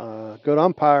good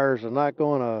umpires are not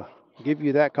going to give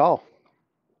you that call.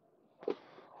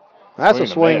 That's a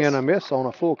swing and a miss on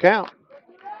a full count.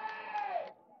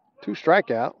 2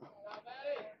 strikeout.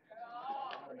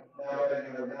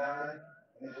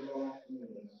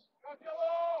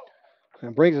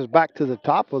 And brings us back to the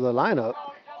top of the lineup.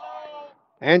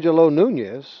 Angelo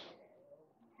Nunez.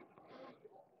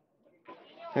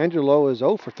 Angelo is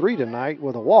 0 for 3 tonight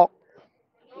with a walk.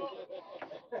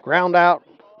 Ground out,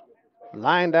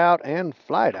 lined out, and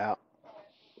flied out.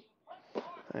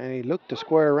 And he looked to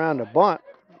square around the bunt,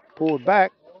 pulled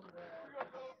back,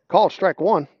 called strike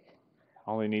 1.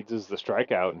 All he needs is the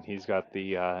strikeout, and he's got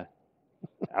the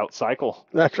out cycle.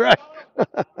 That's right.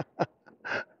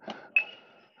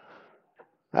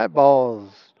 That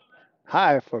ball's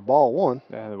high for ball 1.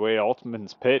 Yeah, the way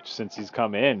Altman's pitched since he's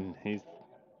come in, it's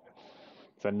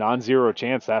a non-zero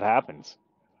chance that happens.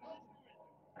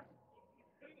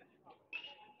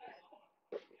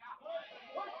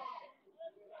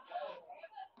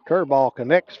 Curveball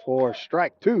connects for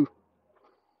strike 2.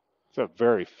 It's a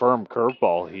very firm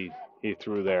curveball he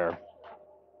threw there.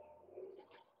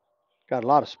 Got a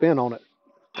lot of spin on it.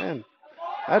 And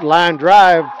that line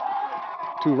drive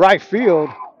to right field.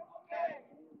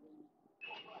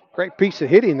 Great piece of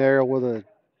hitting there with a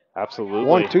absolutely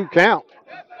 1-2 count.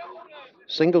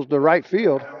 Singles to right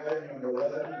field.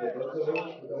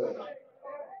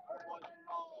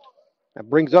 That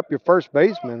brings up your first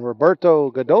baseman,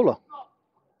 Roberto Gadola.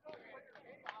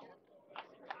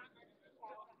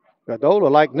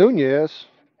 Gadola, like Nunez, is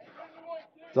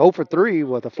 0 for 3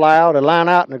 with a fly out, a line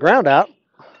out, and a ground out,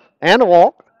 and a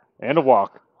walk. And a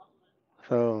walk.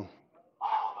 So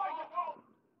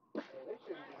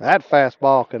that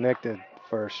fastball connected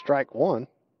for strike 1.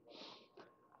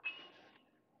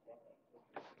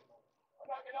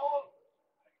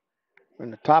 In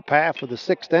the top half of the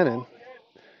 6th inning,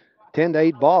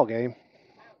 10-8 ball game.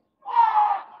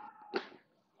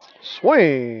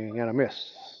 Swing and a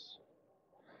miss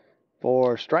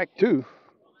for strike 2.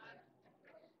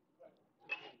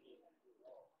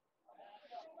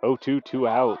 0-2, 2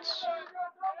 outs.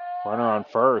 Runner on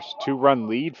first. 2-run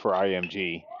lead for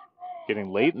IMG.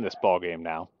 Getting late in this ball game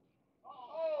now.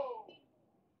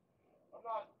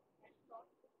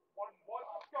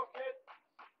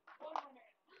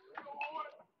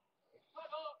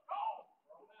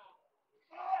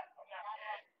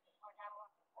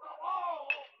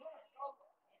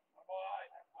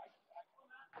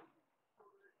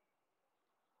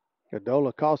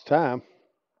 Gadola cost time.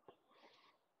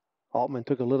 Altman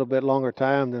took a little bit longer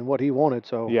time than what he wanted,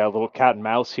 so. Yeah, a little cat and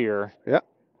mouse here. Yep.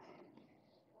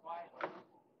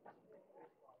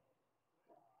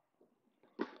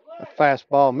 A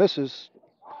fastball misses.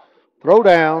 Throw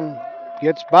down,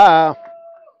 gets by.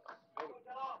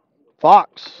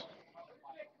 Fox.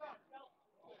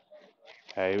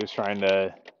 He was trying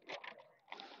to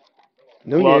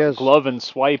Nunez. glove and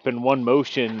swipe in one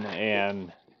motion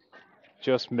and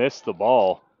just missed the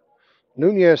ball.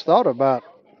 Nunez thought about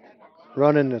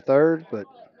running the third, but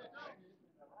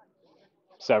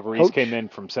Savarese came in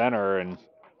from center and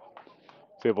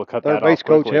was able to cut that off third base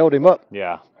coach held him up.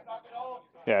 Yeah.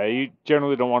 Yeah, you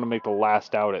generally don't want to make the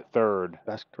last out at third.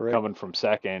 That's correct. Coming from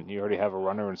second, you already have a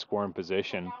runner in scoring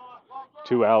position.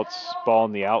 2 outs, ball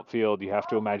in the outfield. You have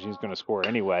to imagine he's going to score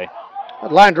anyway.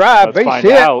 Line drive, Let's base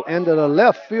hit out. into the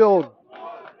left field,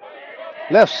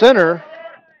 left center.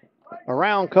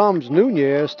 Around comes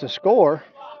Nunez to score.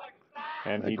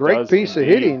 And a great piece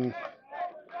indeed. of hitting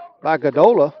by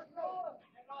Gadola.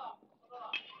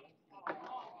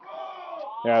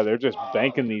 Yeah, they're just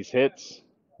banking these hits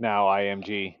now,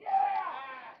 IMG.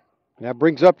 That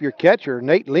brings up your catcher,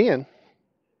 Nate Lynn.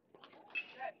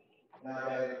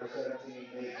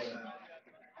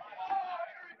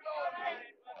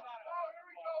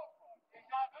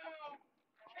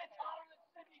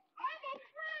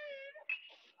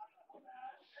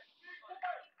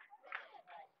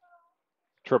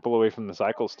 Triple away from the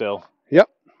cycle still. Yep.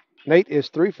 Nate is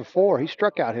 3 for 4. He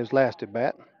struck out his last at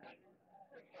bat.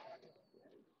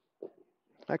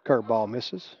 That curveball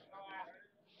misses.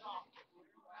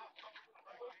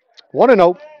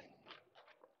 1-0.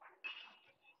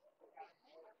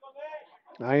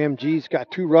 IMG's got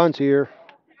 2 runs here.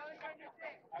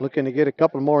 Looking to get a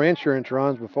couple more insurance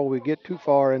runs before we get too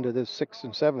far into this 6th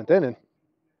and 7th inning.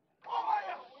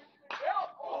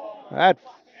 That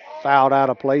fouled out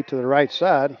of play to the right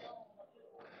side.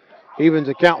 Evens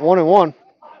the count 1-1.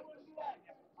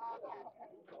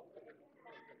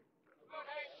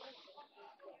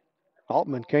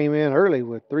 Altman came in early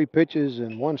with 3 pitches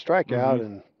and 1 strikeout,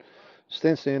 and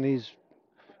since then he's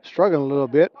struggling a little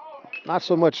bit. Not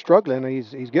so much struggling,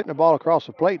 he's getting the ball across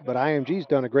the plate, but IMG's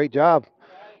done a great job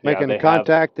making the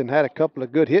contact and had a couple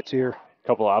of good hits here. A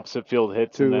couple opposite field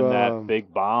hits and then that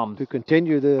big bomb. To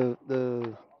continue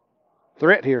the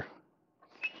threat here.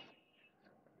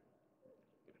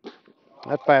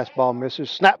 That fastball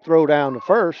misses. Snap throw down to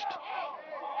first.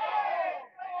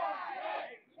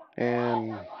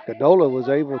 And Gadola was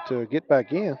able to get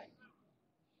back in.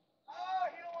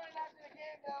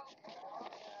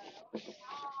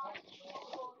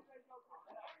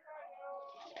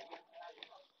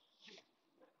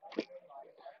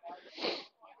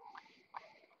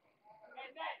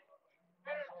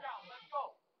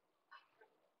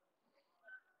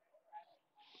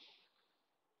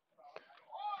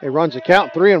 It runs the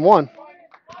count 3-1.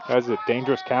 That's a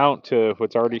dangerous count to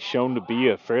what's already shown to be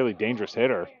a fairly dangerous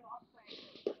hitter.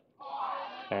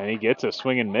 And he gets a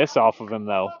swing and miss off of him,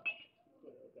 though.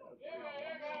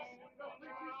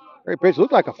 Great pitch.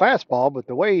 Looked like a fastball, but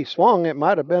the way he swung, it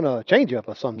might have been a changeup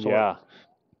of some sort. Yeah.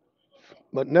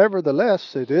 But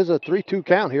nevertheless, it is a 3-2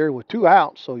 count here with 2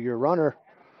 outs, so your runner,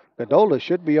 Gadola,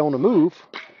 should be on the move.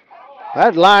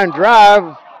 That line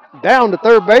drive down the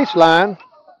third baseline.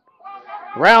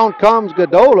 Round comes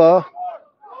Gadola.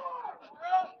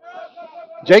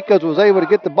 Jacobs was able to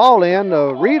get the ball in.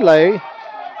 The relay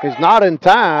is not in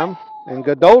time, and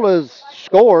Gadola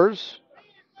scores.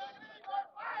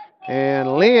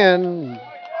 And Lynn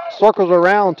circles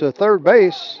around to third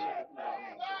base.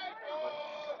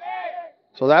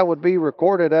 So that would be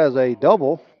recorded as a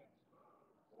double.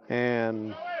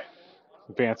 And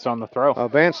advanced on the throw.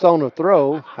 Advanced on the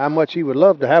throw. How much he would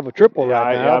love to have a triple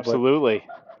right now. Yeah, absolutely.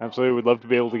 Absolutely. Would love to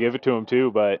be able to give it to him, too,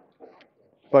 but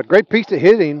great piece of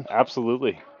hitting.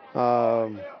 Absolutely.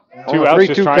 2 2 outs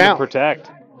just trying to protect.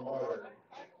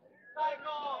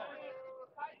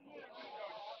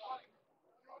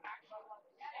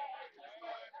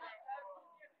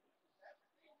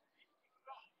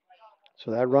 So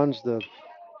that runs the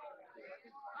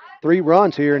 3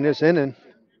 runs here in this inning.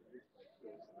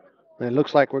 And it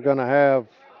looks like we're going to have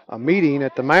a meeting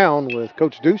at the mound with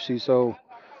Coach Ducey, so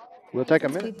we'll take a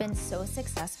minute. We've been so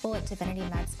successful at Divinity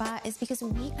Med Spa is because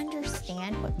we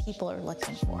understand what people are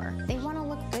looking for. They want to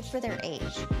look good for their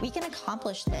age. We can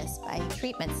accomplish this by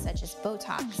treatments such as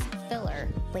Botox, filler,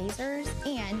 lasers,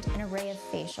 and an array of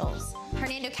facials.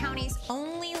 Hernando County's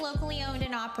only locally owned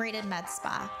and operated med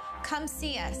spa. Come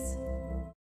see us.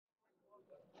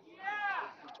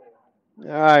 All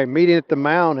right, meeting at the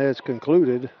mound has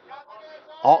concluded.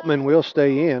 Altman will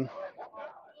stay in.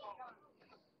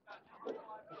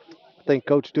 I think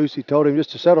Coach Ducey told him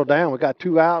just to settle down. We got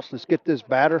 2 outs. Let's get this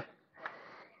batter.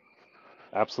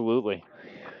 Absolutely.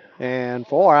 And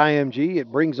for IMG,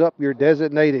 it brings up your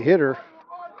designated hitter,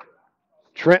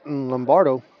 Trenton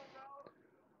Lombardo.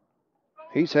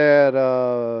 He is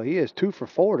 2 for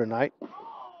 4 tonight.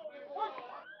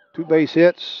 2 base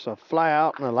hits, a fly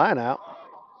out, and a line out.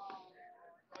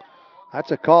 That's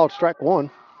a called strike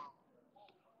 1.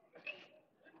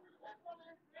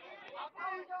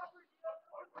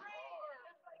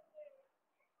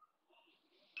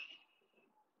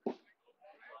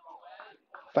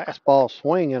 Fastball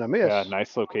swing and a miss. Yeah,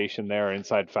 nice location there.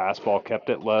 Inside fastball, kept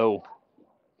it low.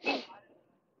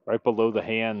 Right below the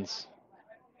hands.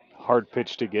 Hard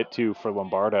pitch to get to for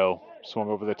Lombardo. Swung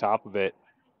over the top of it.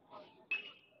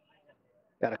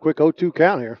 Got a quick 0-2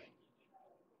 count here.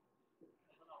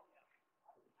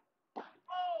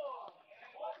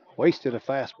 Wasted a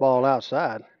fastball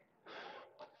outside.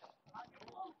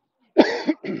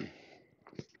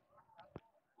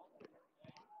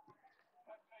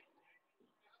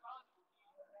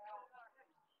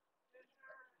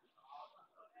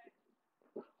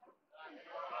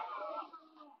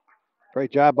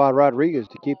 Great job by Rodriguez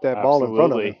to keep that ball in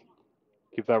front of him.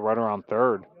 Keep that runner on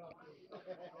third.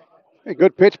 A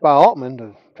good pitch by Altman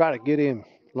to try to get him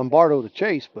Lombardo to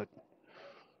chase, but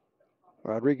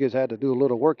Rodriguez had to do a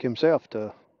little work himself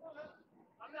to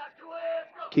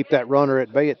keep that runner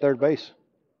at bay at third base.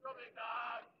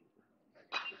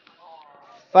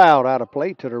 Fouled out of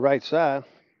play to the right side.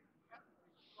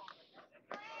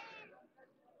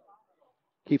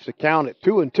 Keeps the count at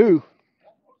 2-2.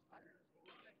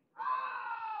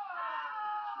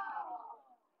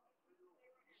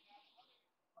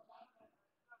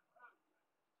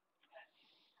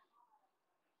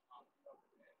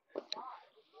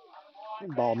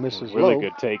 Ball misses really low.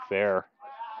 Good take there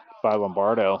by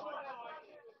Lombardo.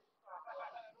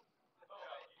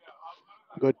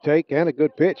 Good take and a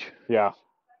good pitch. Yeah.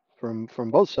 From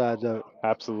both sides of it.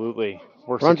 Absolutely.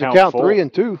 Works Runs the count full.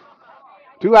 3-2.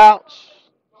 2 outs.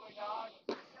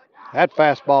 That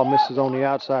fastball misses on the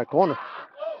outside corner.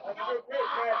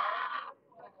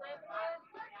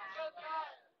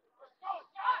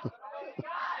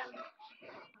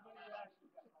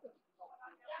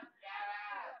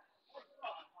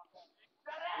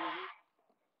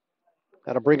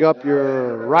 That'll bring up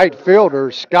your right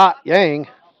fielder, Scott Yang.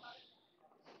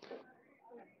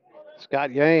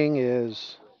 Scott Yang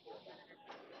is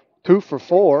 2 for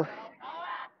 4.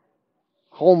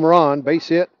 Home run, base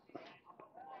hit,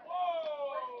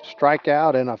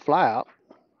 strikeout, and a flyout.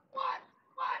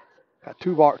 Got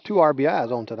two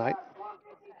RBIs on tonight.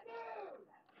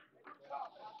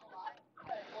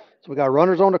 So we got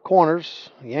runners on the corners.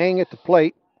 Yang at the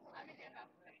plate.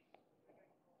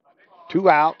 2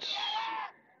 outs.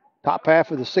 Top half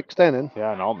of the 6th inning.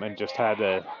 Yeah, and Altman just had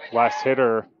the last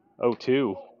hitter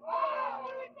 0-2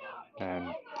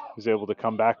 and was able to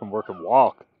come back and work a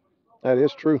walk. That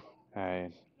is true.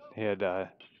 And he had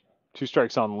 2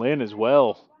 strikes on Lynn as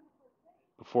well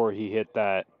before he hit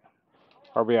that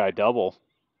RBI double.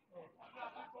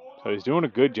 So he's doing a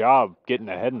good job getting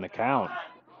ahead in the count.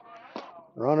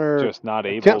 Runner just not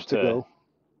able attempts to go.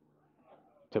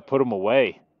 to put him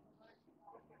away.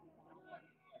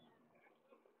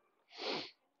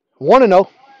 1-0.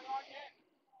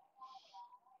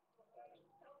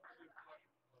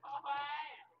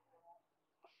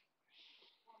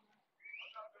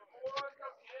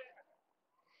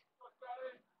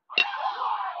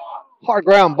 Hard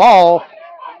ground ball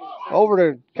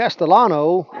over to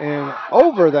Castellano and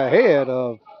over the head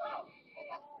of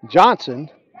Johnson.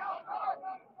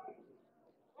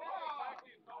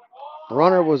 The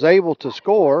runner was able to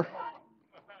score.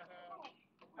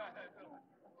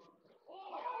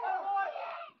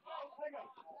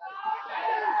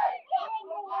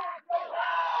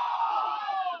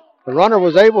 The runner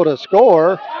was able to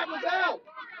score.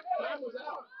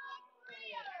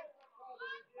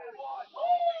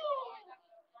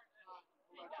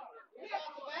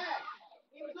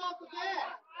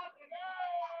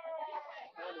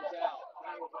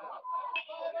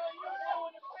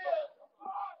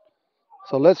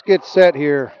 So let's get set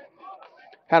here.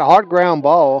 Had a hard ground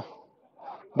ball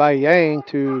by Yang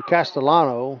to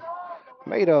Castellano.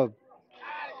 Made a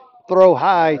throw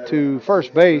high to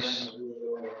first base.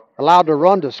 Allowed the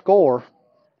run to score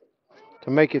to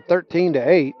make it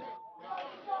 13-8.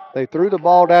 They threw the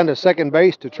ball down to second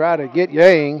base to try to get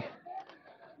Yang.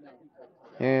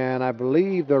 And I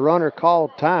believe the runner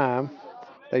called time.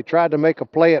 They tried to make a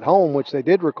play at home, which they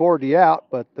did record the out,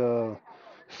 but the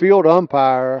field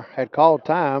umpire had called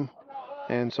time.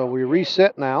 And so we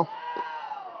reset now.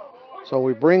 So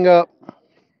we bring up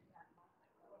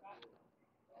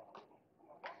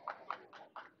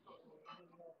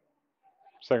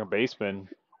second baseman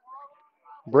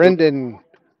Brendan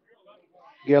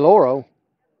Galoro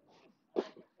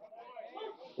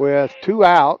with 2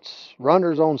 outs,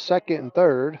 runners on second and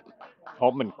third.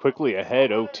 Altman quickly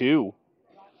ahead 0-2 to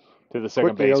the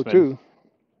second Quickly baseman. 0-2.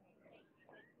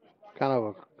 Kind of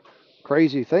a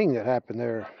crazy thing that happened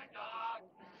there.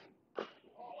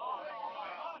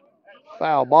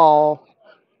 Foul ball,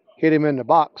 hit him in the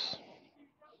box.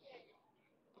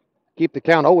 Keep the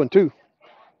count 0-2.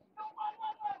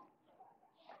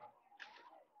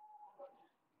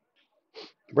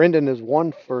 Brendan is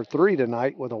 1 for 3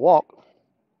 tonight with a walk.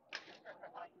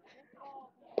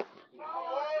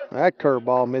 That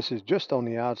curveball misses just on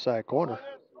the outside corner.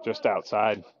 Just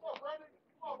outside.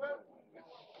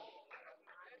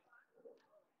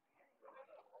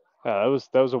 That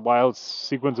was a wild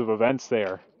sequence of events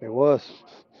there. It was.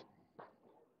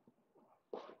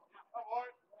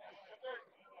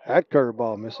 That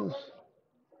curveball misses.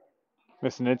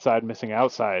 Missing inside, missing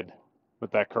outside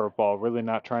with that curveball. Really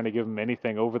not trying to give him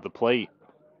anything over the plate.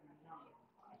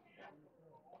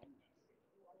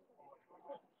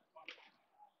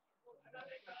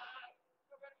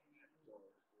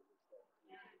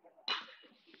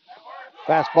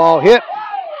 Fastball hit.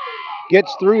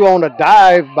 Gets through on a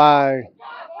dive by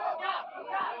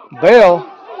Bell.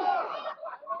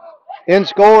 In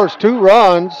scores 2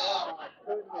 runs.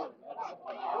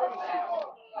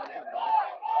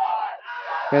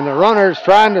 And the runner's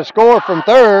trying to score from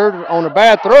third on a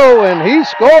bad throw, and he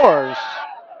scores.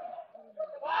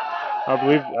 I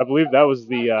believe that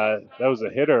was a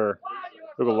hitter.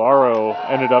 Ugalaro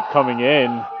ended up coming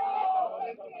in.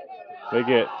 They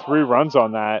get 3 runs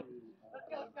on that.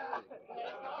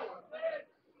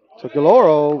 So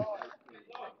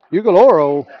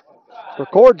Ugaloro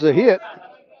records a hit.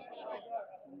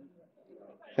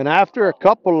 And after a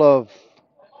couple of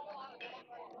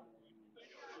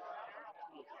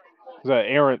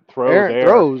errant throw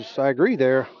throws, I agree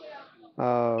there.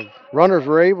 Runners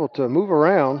were able to move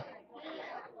around,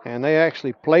 and they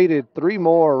actually plated 3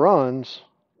 more runs.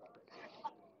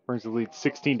 Brings the lead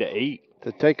 16-8.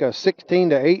 To take a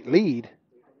 16-8 lead.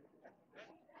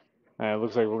 It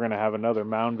looks like we're going to have another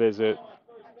mound visit.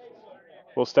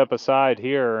 We'll step aside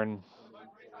here and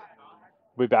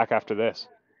we'll be back after this.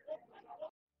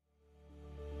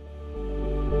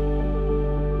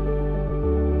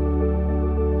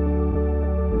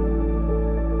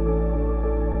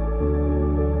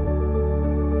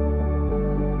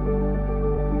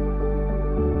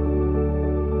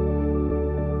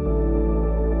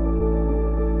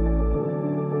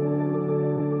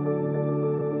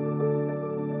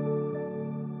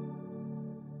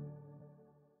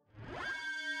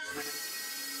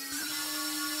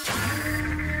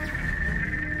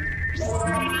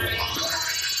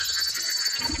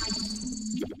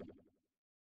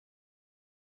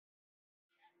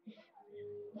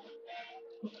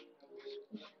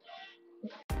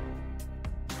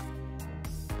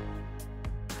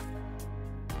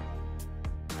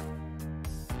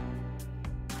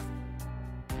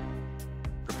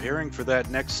 preparing for that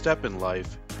next step in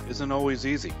life isn't always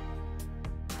easy.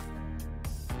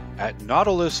 At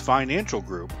Nautilus Financial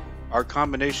Group, our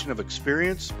combination of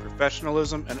experience,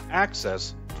 professionalism, and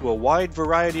access to a wide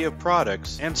variety of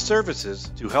products and services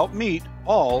to help meet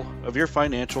all of your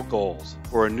financial goals.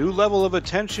 For a new level of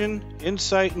attention,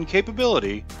 insight, and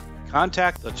capability,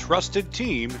 contact the trusted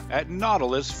team at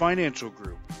Nautilus Financial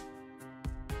Group.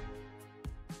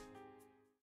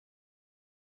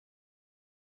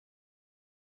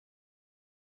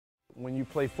 When you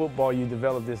play football, you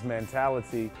develop this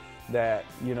mentality that,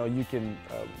 you know, you can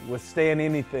withstand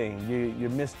anything.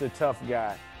 You're Mr. Tough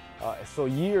Guy. So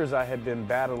years I had been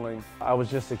battling. I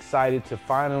was just excited to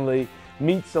finally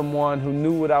meet someone who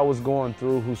knew what I was going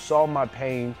through, who saw my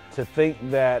pain, to think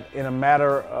that in a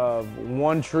matter of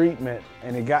one treatment,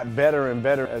 and it got better and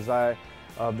better as I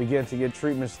began to get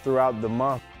treatments throughout the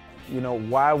month. You know,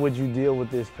 why would you deal with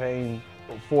this pain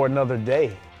for another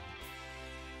day?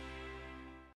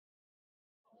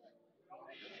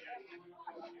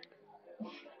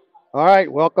 All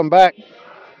right, welcome back.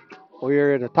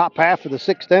 We're in the top half of the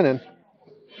sixth inning.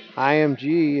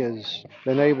 IMG has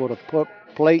been able to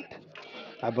plate,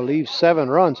 I believe, 7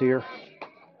 runs here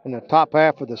in the top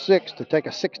half of the sixth to take a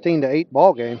 16-8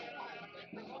 ball game.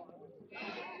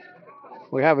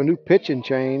 We have a new pitching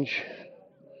change.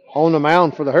 On the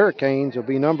mound for the Hurricanes will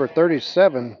be number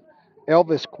 37,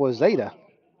 Elvis Quezada.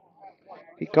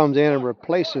 He comes in and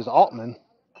replaces Altman.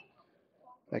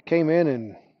 That came in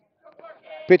and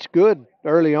pitched good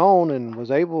early on and was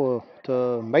able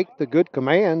to make the good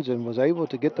commands and was able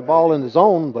to get the ball in the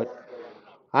zone, but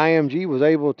IMG was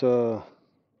able to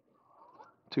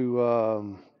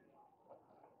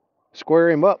square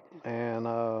him up, and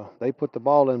they put the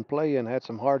ball in play and had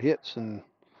some hard hits and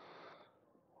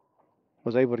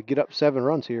was able to get up 7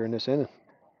 runs here in this inning.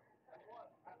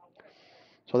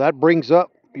 So that brings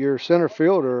up your center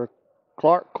fielder,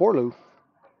 Clark Corlew.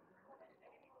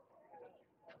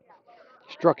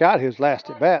 Struck out his last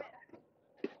at bat.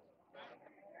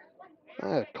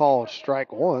 Called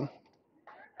strike 1.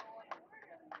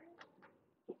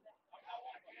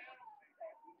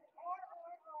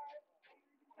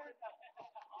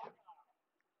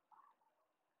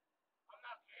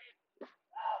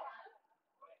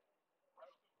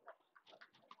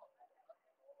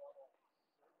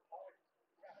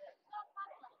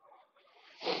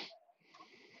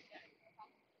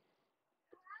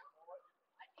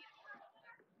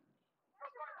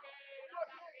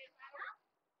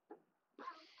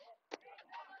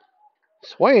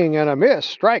 Swing and a miss,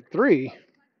 strike 3.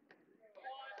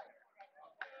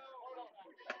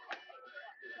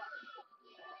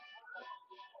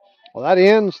 Well, that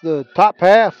ends the top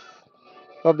half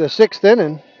of the sixth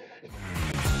inning,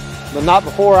 but not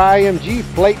before IMG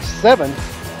plates 7,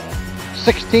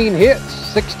 16 hits,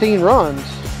 16 runs,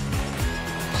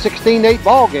 16-8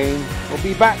 ball game. We'll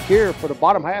be back here for the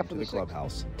bottom half of the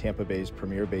clubhouse, Tampa Bay's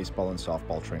premier baseball and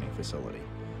softball training facility.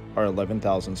 Our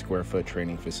 11,000 square foot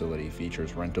training facility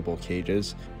features rentable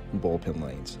cages and bullpen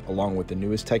lanes, along with the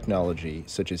newest technology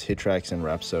such as HitTrax and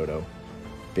Rapsodo,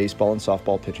 baseball and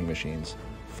softball pitching machines,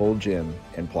 full gym,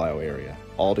 and plyo area,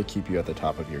 all to keep you at the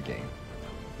top of your game.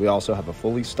 We also have a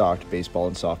fully stocked baseball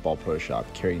and softball pro shop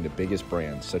carrying the biggest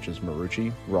brands such as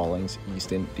Marucci, Rawlings,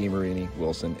 Easton, DeMarini,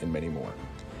 Wilson, and many more.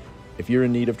 If you're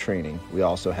in need of training, we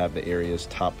also have the area's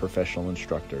top professional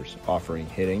instructors offering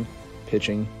hitting,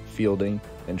 pitching, fielding,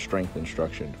 and strength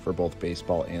instruction for both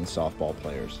baseball and softball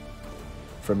players.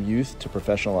 From youth to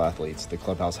professional athletes, the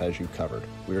clubhouse has you covered.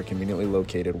 We are conveniently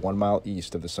located 1 mile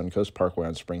east of the Suncoast Parkway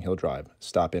on Spring Hill Drive.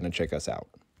 Stop in and check us out.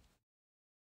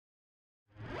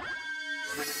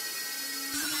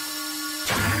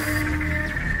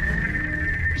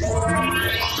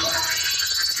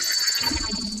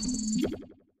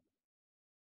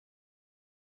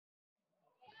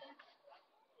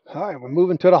 All right, we're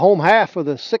moving to the home half of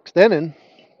the sixth inning.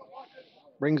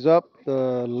 Brings up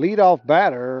the leadoff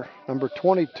batter, number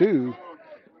 22,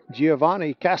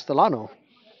 Giovanni Castellano.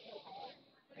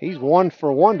 He's 1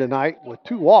 for 1 tonight with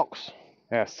 2 walks.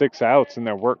 Yeah, 6 outs and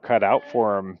their work cut out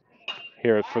for him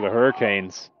here for the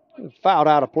Hurricanes. Fouled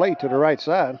out of play to the right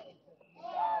side.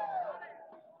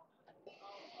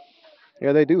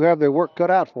 Yeah, they do have their work cut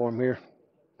out for them here.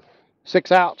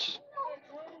 6 outs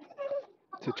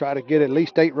to try to get at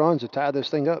least 8 runs to tie this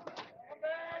thing up.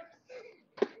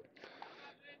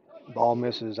 Ball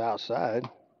misses outside.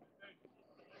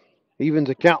 Evens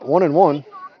the count 1-1.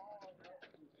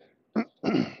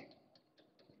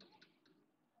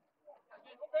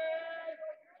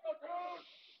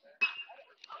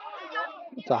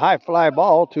 It's a high fly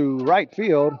ball to right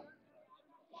field.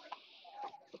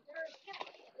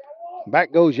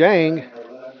 Back goes Yang.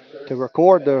 to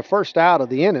record the first out of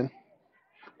the inning.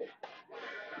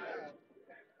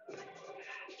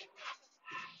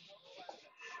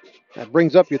 That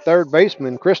brings up your third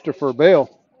baseman, Christopher Bell.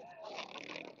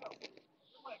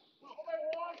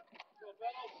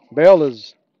 Bell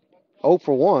is 0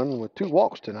 for 1 with 2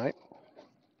 walks tonight.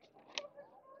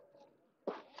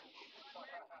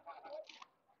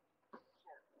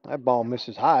 That ball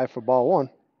misses high for ball 1.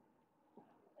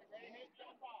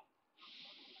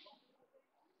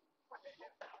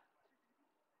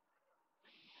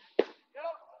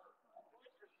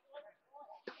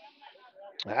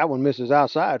 That one misses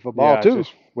outside for ball 2.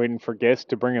 Just waiting for Gist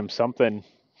to bring him something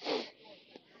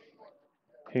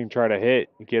he can try to hit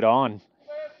and get on.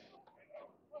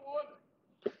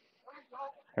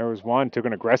 There was one, took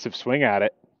an aggressive swing at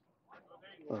it.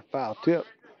 A foul tip.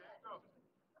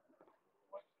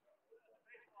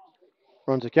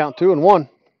 Runs the count 2-1.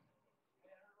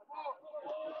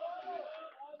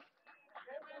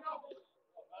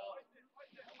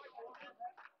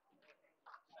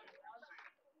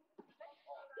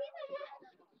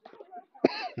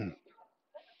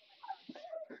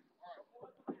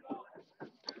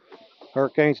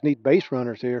 Hurricanes need base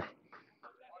runners here.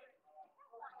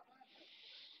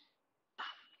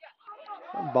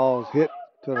 Ball's hit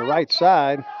to the right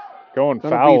side. Going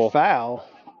Gonna foul. Be foul.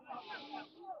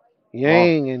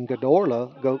 Yang and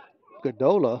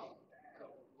Godola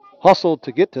hustled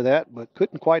to get to that, but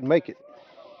couldn't quite make it.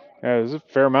 Yeah, there's a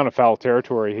fair amount of foul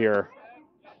territory here.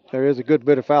 There is a good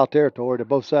bit of foul territory to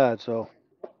both sides, so.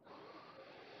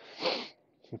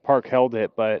 Park held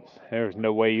it, but there's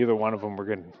no way either one of them were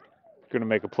going to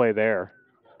make a play there.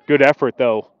 Good effort,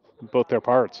 though, both their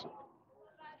parts.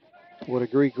 Would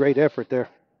agree, great effort there.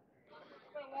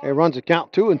 It runs the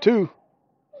count 2-2.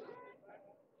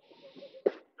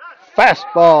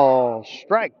 Fastball,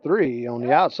 strike 3 on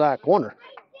the outside corner.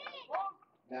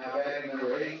 Now batting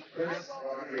number 8, Chris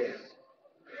Rodriguez.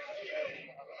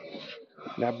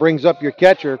 That brings up your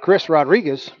catcher, Chris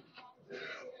Rodriguez.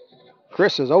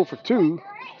 Chris is 0 for 2.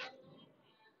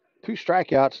 2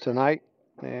 strikeouts tonight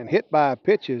and hit by a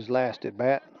pitch his last at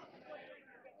bat.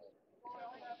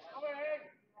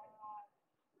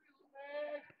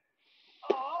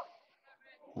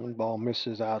 One ball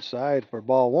misses outside for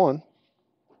ball 1.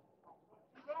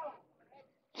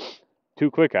 2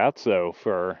 quick outs, though,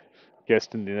 for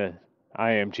Guest in the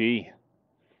IMG.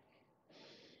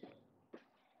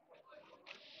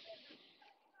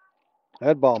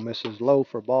 That ball misses low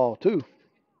for ball 2.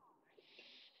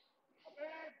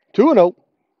 2-0.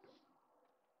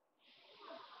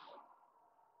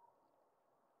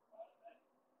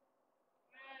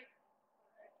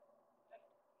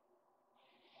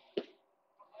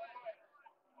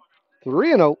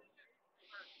 Three and 0.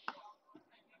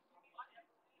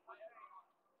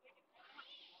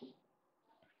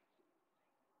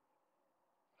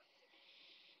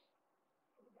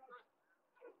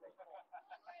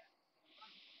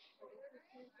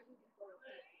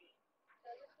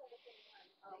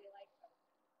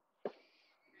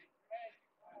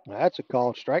 That's a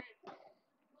called strike.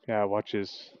 Yeah, watch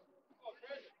his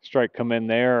strike come in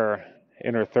there,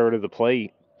 inner third of the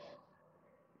plate.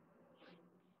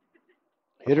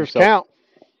 Hitters count.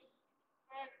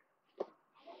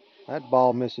 That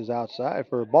ball misses outside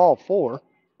for ball 4.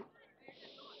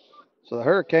 So the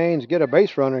Hurricanes get a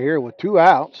base runner here with 2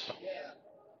 outs.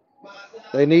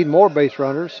 They need more base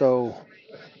runners, so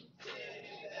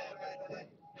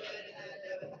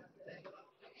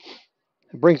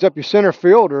it brings up your center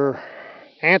fielder,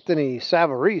 Anthony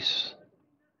Savarese.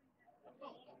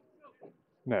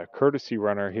 No, courtesy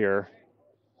runner here.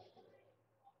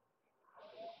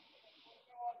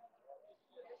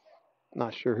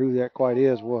 Not sure who that quite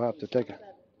is. We'll have to take a.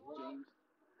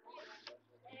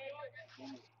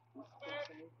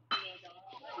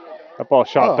 That ball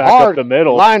shot back up the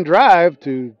middle. Line drive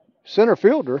to center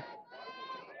fielder.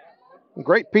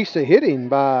 Great piece of hitting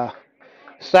by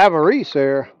Savarese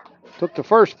there. Took the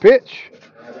first pitch,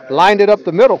 lined it up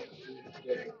the middle.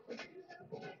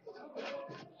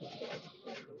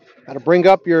 Got to bring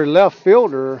up your left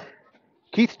fielder,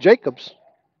 Keith Jacobs.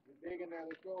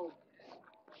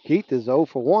 Keith is 0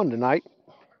 for 1 tonight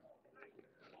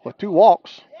with 2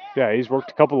 walks. Yeah, he's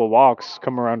worked a couple of walks,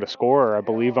 come around to score, I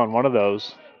believe, on one of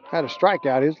those. Had a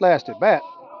strikeout his last at bat.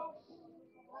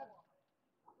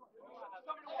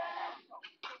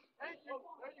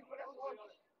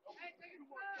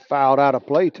 Fouled out of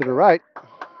play to the right.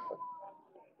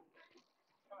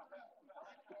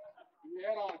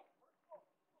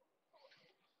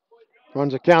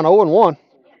 Runs a count 0-1.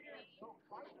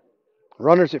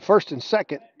 Runners at first and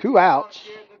second, 2 outs.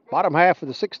 Bottom half of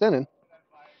the 6th inning.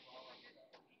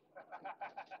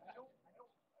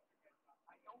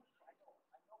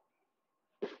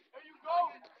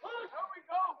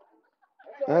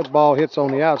 That ball hits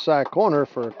on the outside corner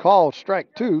for a call,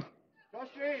 strike 2.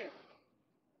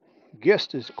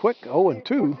 Gist is quick,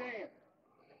 0-2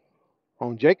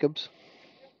 on Jacobs.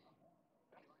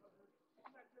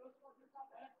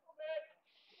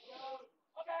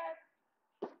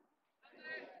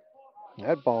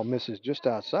 That ball misses just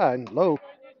outside, low.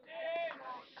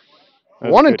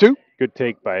 1-2. Good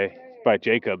take by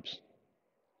Jacobs.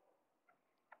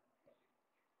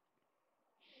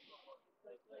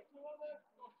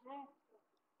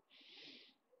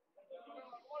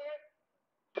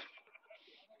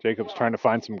 Jacobs trying to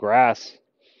find some grass.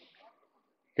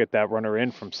 Get that runner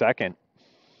in from second.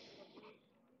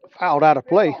 Fouled out of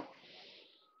play.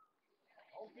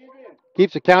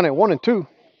 Keeps the count at 1-2.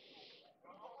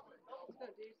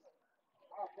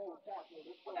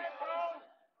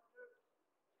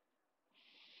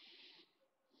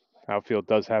 Outfield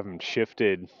does have him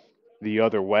shifted the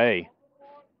other way.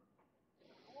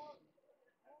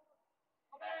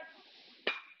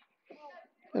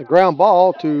 A ground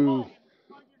ball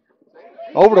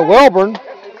over to Welburn.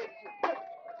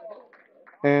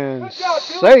 And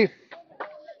safe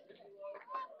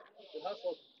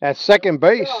at second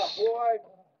base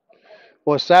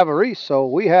was Savarese, so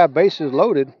we have bases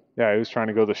loaded. Yeah, he was trying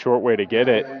to go the short way to get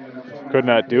it. Could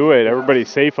not do it. Everybody's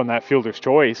safe on that fielder's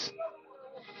choice.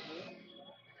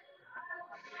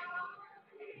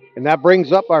 And that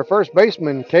brings up our first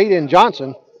baseman, Caden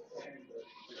Johnson.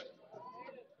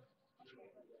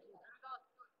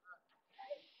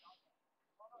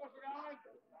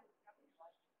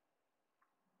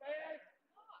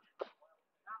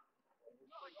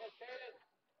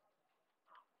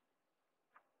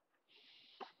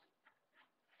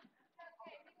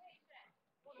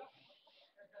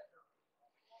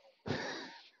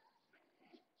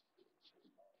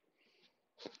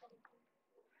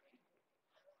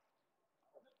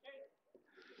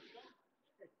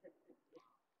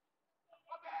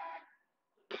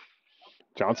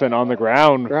 Johnson on the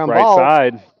ground right ball.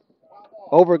 side.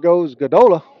 Over goes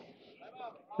Godola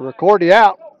to record the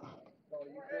out.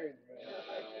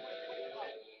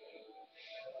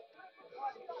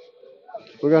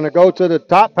 We're going to go to the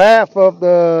top half of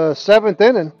the 7th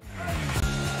inning.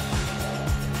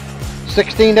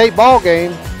 16-8 ball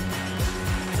game.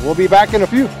 We'll be back in a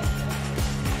few.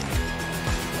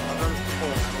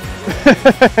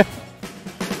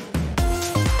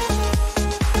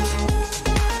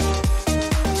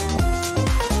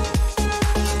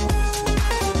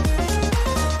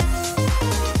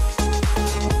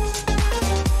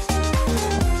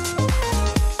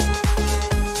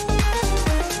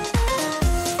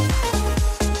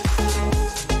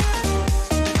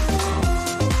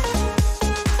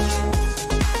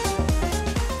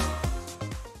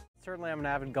 Certainly I'm an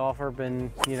avid golfer,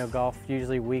 been, golf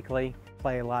usually weekly,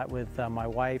 play a lot with my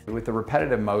wife. With the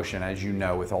repetitive motion, as you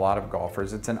know, with a lot of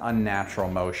golfers, it's an unnatural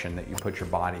motion that you put your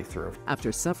body through.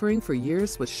 After suffering for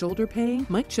years with shoulder pain,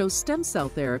 Mike chose stem cell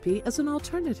therapy as an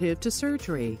alternative to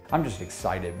surgery. I'm just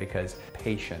excited because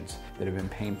patients that have been in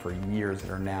pain for years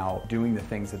that are now doing the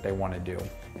things that they want to do,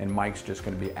 and Mike's just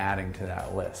going to be adding to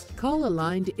that list. Call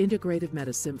Aligned Integrative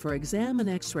Medicine for exam and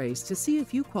x-rays to see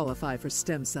if you qualify for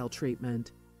stem cell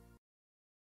treatment.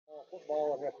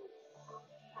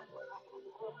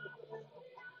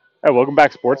 All right, welcome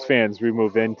back, sports fans. We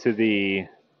move into the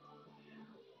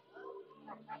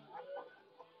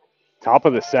top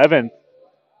of the 7th.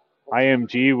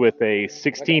 IMG with a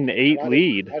 16-8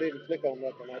 lead. I didn't click on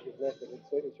nothing. I just left it.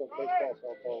 It's your baseball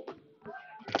softball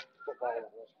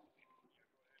football.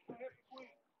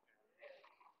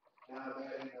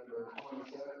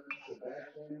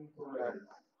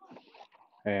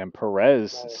 And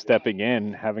Perez stepping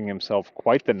in, having himself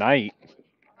quite the night.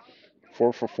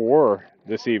 4 for 4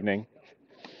 this evening.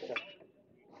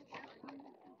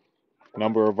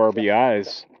 Number of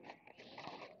RBIs.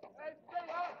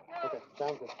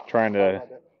 Trying to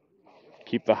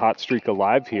keep the hot streak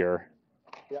alive here.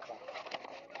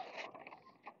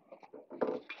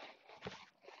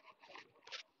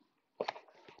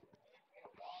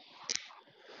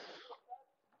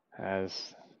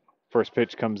 As first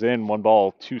pitch comes in, one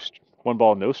ball,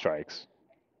 no strikes.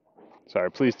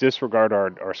 Sorry, please disregard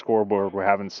our scoreboard. We're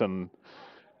having some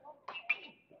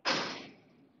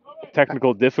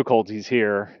technical difficulties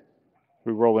here.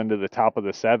 We roll into the top of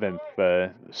the 7th.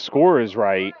 The score is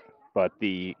right, but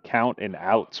the count and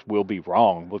outs will be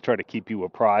wrong. We'll try to keep you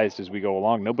apprised as we go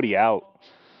along. Nobody out.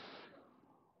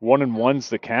 1-1's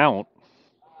the count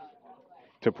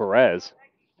to Perez.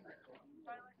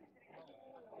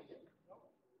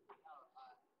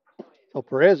 So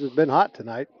Perez has been hot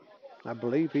tonight. I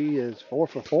believe he is 4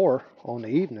 for 4 on the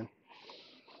evening.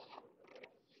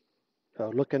 So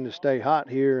looking to stay hot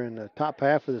here in the top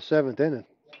half of the 7th inning.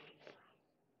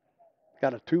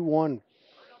 Got a 2-1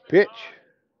 pitch.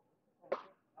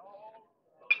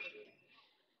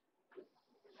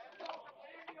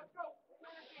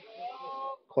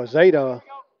 Quezada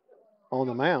on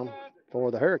the mound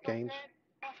for the Hurricanes.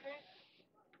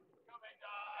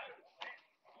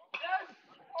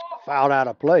 Fouled out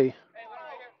of play.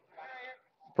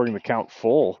 Bring the count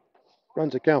full.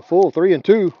 Runs the count full,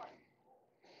 3-2.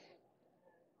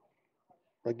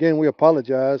 Again, we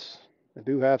apologize. I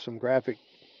do have some graphic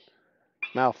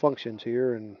malfunctions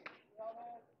here and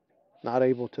not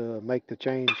able to make the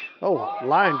change. Oh,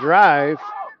 line drive,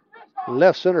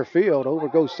 left center field. Over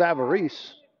goes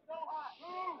Savarese.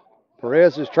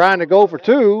 Perez is trying to go for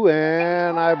 2,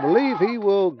 and I believe he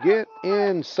will get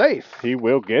in safe. He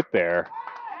will get there.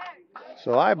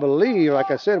 So I believe,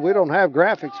 like I said, we don't have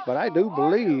graphics, but I do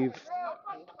believe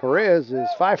Perez is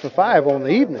 5 for 5 on the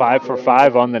evening. 5 for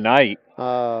 5 on the night.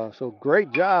 So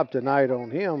great job tonight on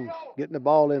him getting the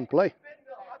ball in play.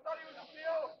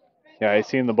 Yeah, he's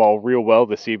seen the ball real well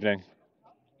this evening.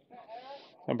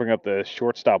 I'll bring up the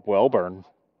shortstop Welburn.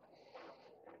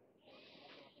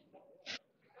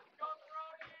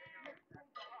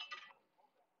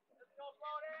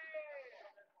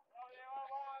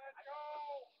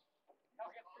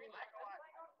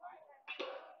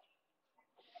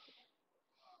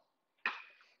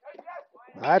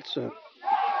 That's a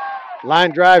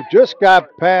line drive, just got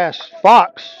past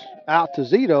Fox, out to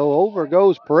Zito. Over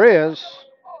goes Perez.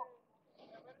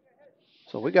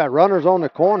 So we got runners on the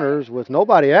corners with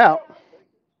nobody out.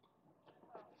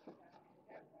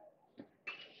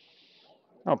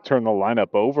 I'll turn the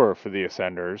lineup over for the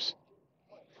Ascenders.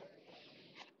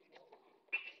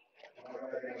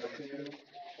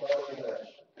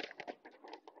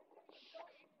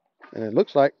 And it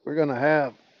looks like we're going to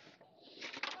have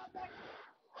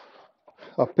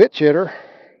a pitch hitter,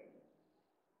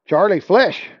 Charlie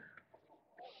Lesh.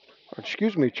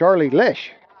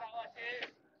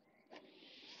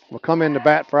 Will come in to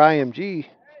bat for IMG.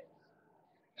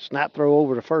 Snap throw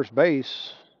over to first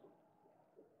base.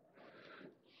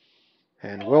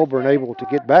 And Wilburn able to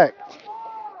get back.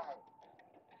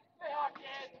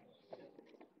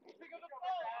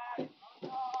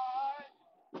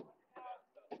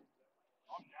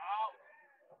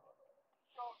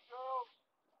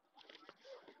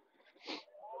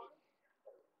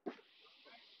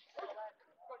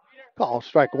 Call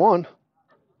strike 1.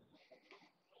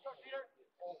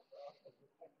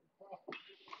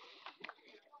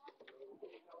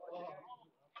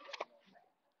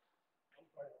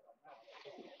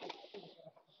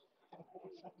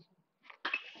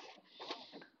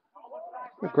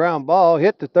 The ground ball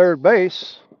hit the third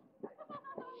base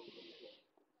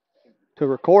to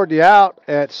record the out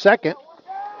at second.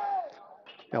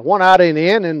 Now 1 out in the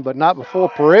inning, but not before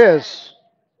Perez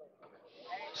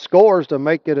scores to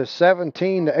make it a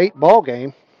 17-8 ball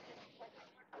game.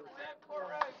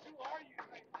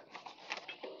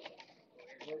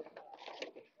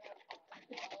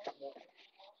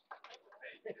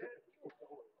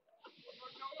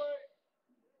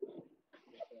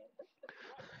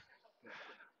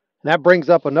 That brings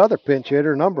up another pinch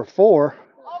hitter, number 4.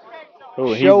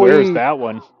 Oh, he wears that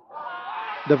one.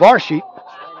 Devarshi.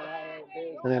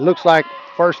 And it looks like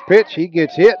first pitch, he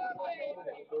gets hit.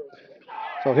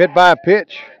 So hit by a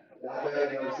pitch.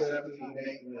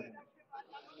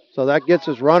 So that gets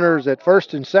us runners at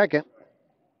first and second.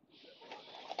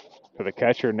 For the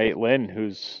catcher, Nate Lynn,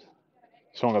 who's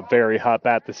swung a very hot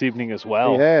bat this evening as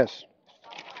well. He has.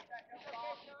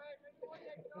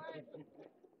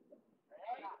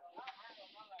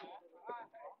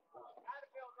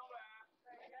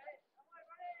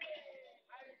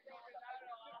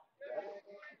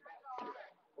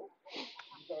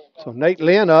 So Nate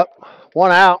Lynn up,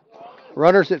 1 out.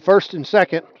 Runners at first and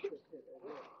second.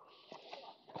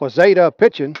 Quezada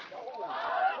pitching.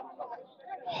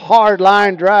 Hard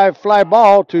line drive fly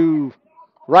ball to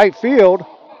right field.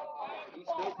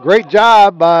 Great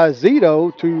job by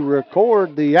Zito to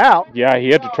record the out. Yeah, he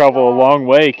had to travel a long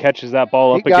way, catches that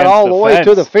ball up against the fence. He got all the way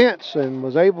to the fence and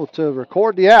was able to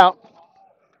record the out.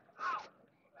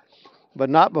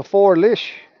 But not before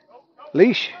Leash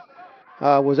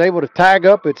was able to tag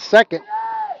up at second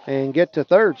and get to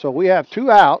third. So we have 2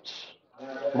 outs.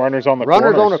 Runners on the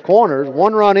corners.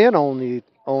 1 run in on the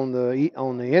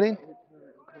inning.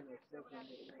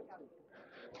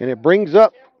 And it brings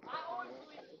up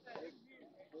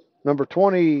number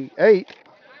 28.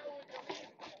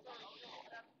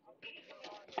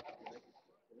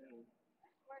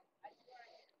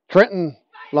 Trenton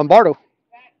Lombardo.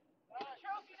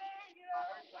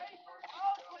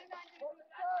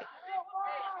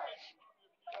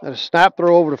 And a snap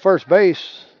throw over to first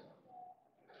base.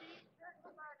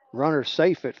 Runner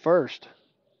safe at first.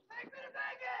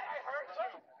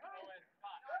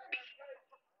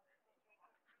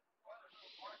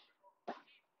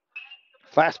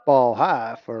 Fastball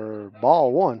high for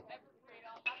ball one.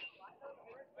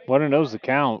 1-0's the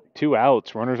count. 2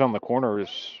 outs. Runners on the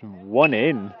corners. 1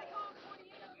 in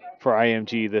for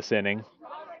IMG this inning.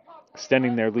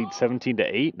 Extending their lead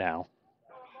 17-8 now.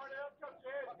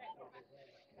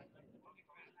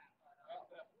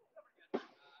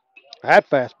 That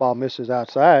fastball misses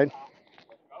outside.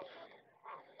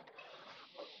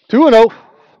 2-0.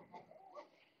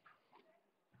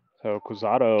 So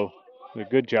Quezado did a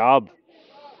good job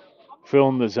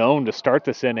filling the zone to start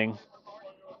this inning.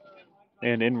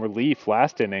 And in relief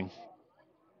last inning.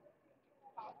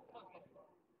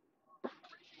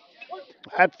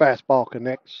 That fastball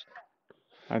connects.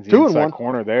 On the 2-1. inside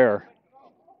corner there.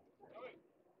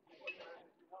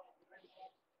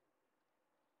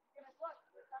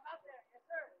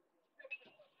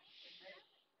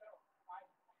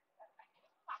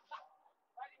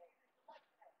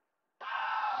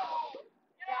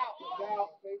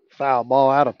 Foul ball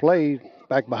out of play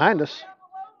back behind us.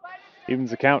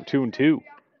 Evens the count 2-2.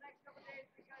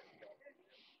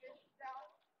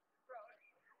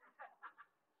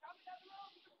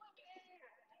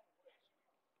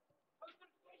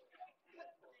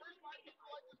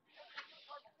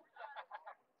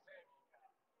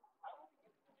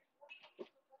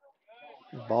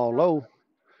 Ball low.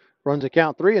 Runs the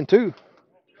count 3-2.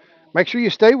 Make sure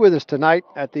you stay with us tonight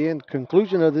at the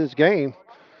conclusion of this game.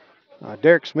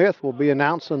 Derek Smith will be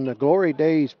announcing the Glory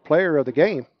Days player of the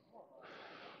game.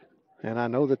 And I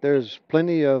know that there's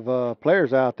plenty of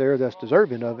players out there that's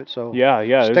deserving of it. So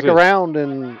yeah, stick around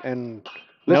and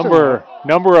listen.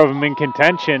 Number of them in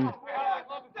contention.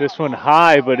 This one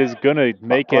high, but is going to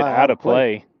make it out of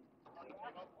play.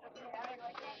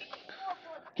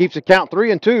 Keeps the count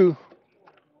 3-2.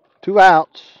 2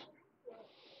 outs.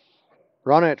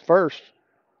 Runner at first.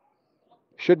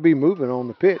 Should be moving on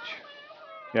the pitch.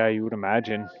 Yeah, you would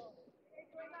imagine.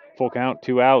 Full count,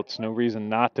 2 outs. No reason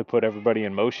not to put everybody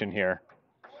in motion here.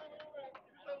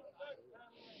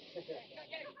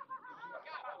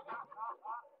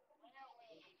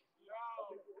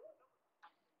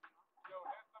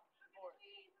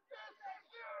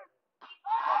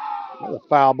 Another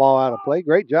foul ball out of play.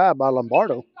 Great job by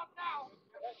Lombardo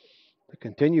to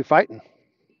continue fighting.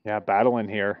 Yeah, battling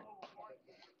here.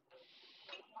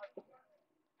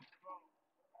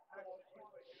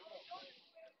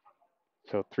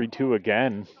 So 3-2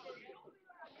 again.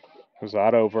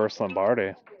 Quezado versus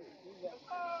Lombardi.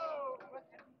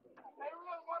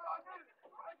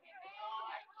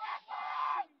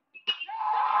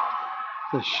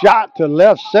 The shot to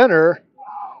left center.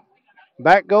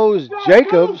 Back goes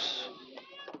Jacobs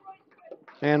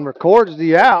and records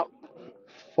the out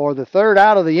for the 3rd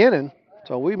out of the inning.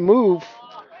 So we move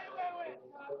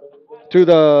to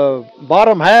the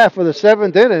bottom half of the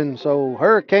 7th inning. So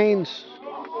Hurricanes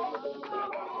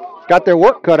got their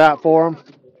work cut out for them.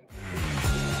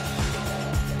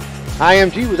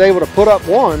 IMG was able to put up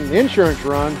one insurance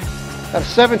run. At a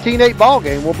 17-8 ball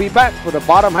game. We'll be back for the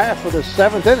bottom half of the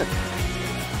 7th inning.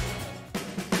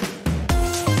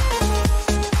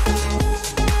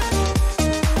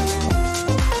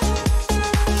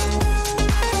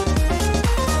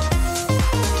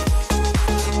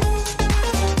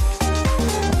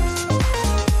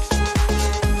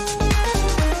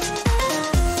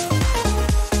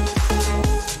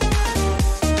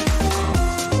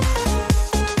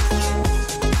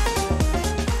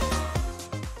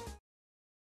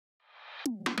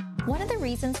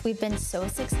 We've been so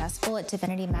successful at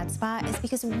Divinity Med Spa is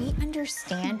because we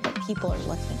understand what people are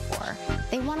looking for.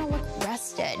 They want to look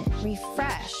rested,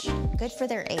 refreshed, good for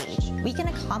their age. We can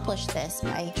accomplish this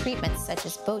by treatments such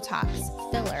as Botox,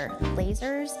 filler,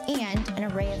 lasers, and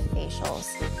an array of facials,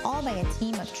 all by a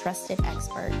team of trusted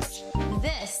experts.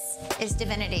 This is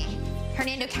Divinity,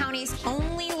 Hernando County's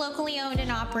only locally owned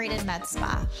and operated med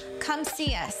spa. Come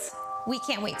see us. We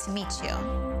can't wait to meet you.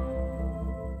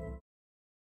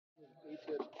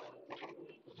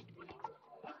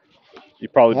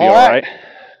 You'd probably be all right.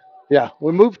 Yeah,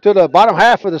 we move to the bottom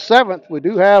half of the 7th. We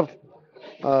do have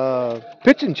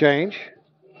pitching change.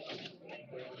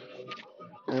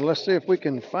 And let's see if we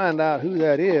can find out who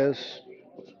that is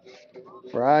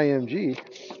for IMG.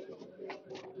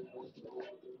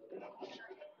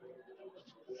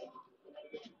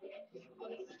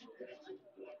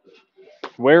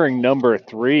 Wearing number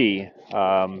 3.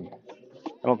 I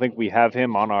don't think we have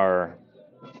him on our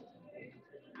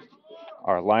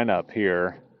lineup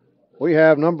here. We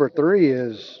have number 3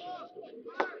 is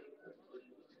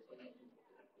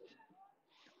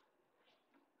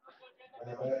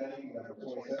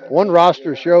One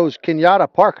roster shows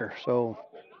Kenyatta Parker, so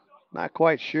not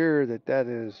quite sure that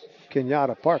is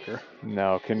Kenyatta Parker.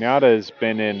 No, Kenyatta has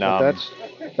been in. But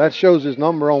that shows his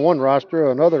number on one roster.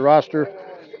 Another roster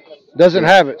doesn't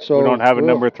have it, so we don't have a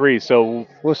number 3. So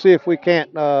we'll see if we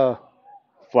can't flag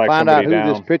find out somebody who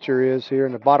down. this pitcher is here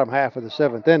in the bottom half of the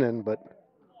 7th inning. But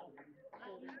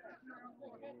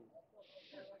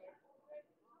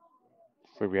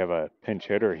so we have a pinch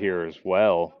hitter here as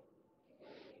well.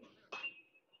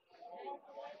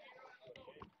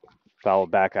 Foul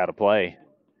back out of play.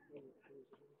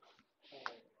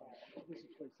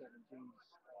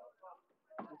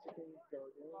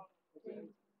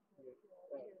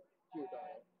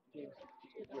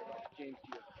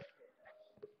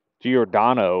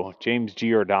 James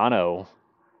Giordano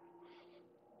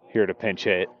here to pinch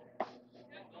hit.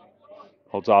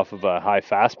 Holds off of a high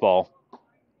fastball.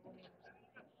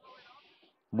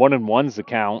 1-1's the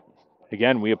count.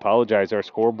 Again, we apologize. Our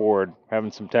scoreboard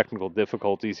having some technical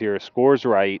difficulties here. Score's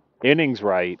right, innings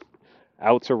right,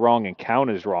 outs are wrong, and count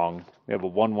is wrong. We have a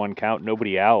 1-1 count,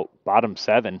 nobody out. Bottom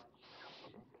 7.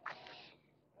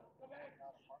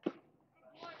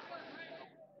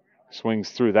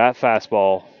 Swings through that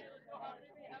fastball.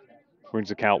 Brings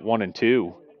the count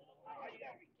 1-2.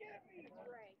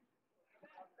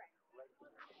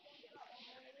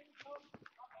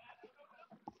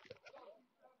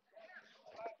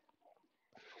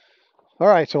 all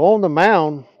right, so on the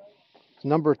mound,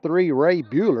 number 3, Ray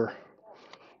Bueller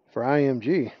for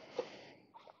IMG.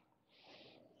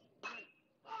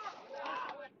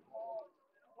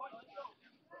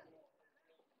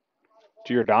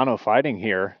 Giordano fighting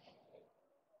here.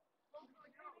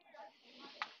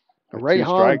 Ray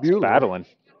Bueller. Battling.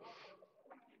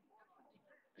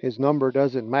 His number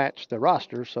doesn't match the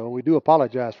roster, so we do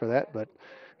apologize for that, but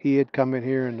he had come in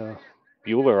here in the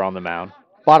Bueller on the mound.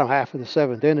 Bottom half of the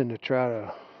 7th inning to try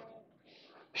to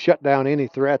shut down any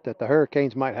threat that the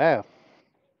Hurricanes might have.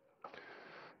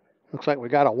 Looks like we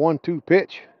got a 1-2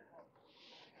 pitch.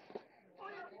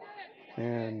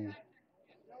 And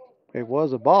it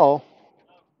was a ball.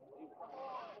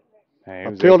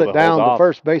 Appealed it down to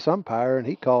first base umpire, and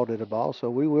he called it a ball,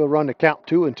 so we will run the count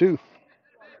 2-2.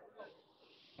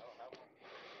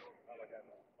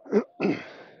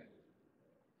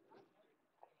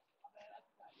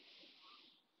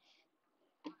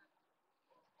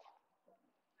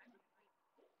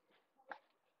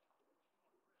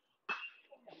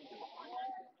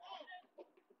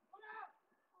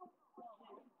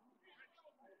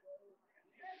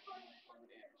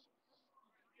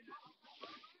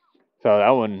 So that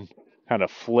one kind of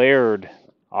flared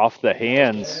off the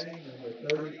hands.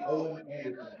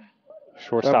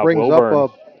 Shortstop Wilburn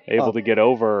able to get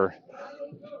over,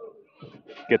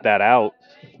 get that out.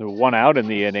 The 1 out in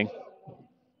the inning.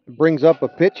 Brings up a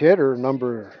pitch hitter,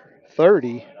 number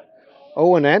 30,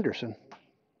 Owen Anderson.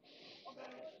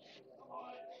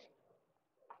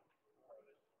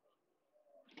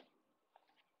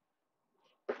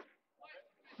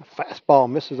 Fastball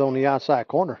misses on the outside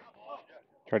corner.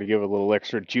 Try to give a little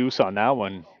extra juice on that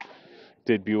one,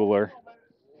 did Bueller.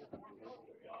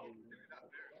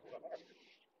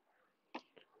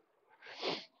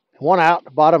 One out,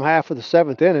 the bottom half of the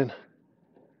 7th inning.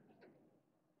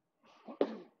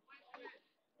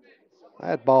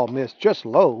 That ball missed just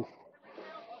low.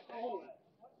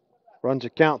 Runs a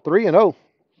count 3-0.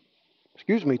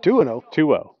 Excuse me, 2-0.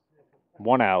 2-0.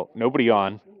 1 out, nobody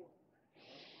on.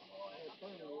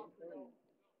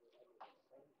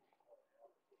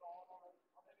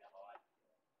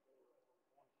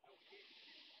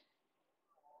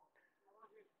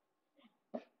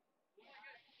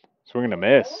 Swing and a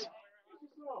miss.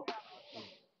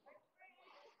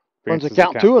 Runs a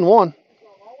count 2-1.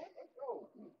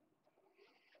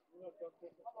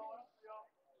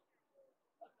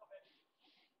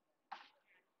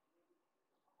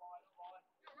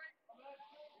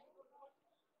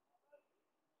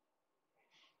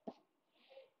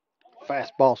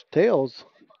 Fastball tails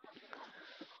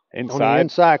inside. On the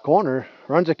inside corner.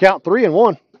 Runs a count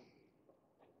 3-1.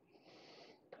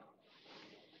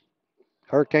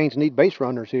 Hurricanes need base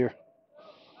runners here.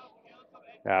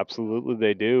 Absolutely,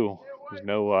 they do. There's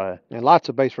no and lots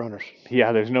of base runners.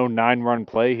 Yeah, there's no 9-run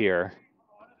play here.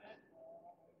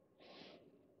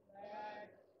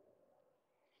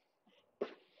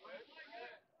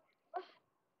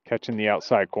 Catching the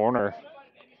outside corner.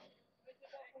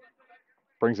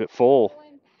 Brings it full.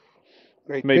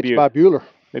 Great pitch by Bueller.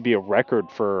 Maybe a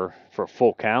record for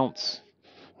full counts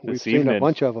this evening. We've seen a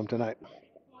bunch of them tonight.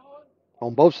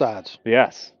 On both sides.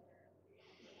 Yes.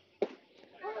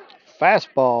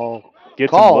 Fastball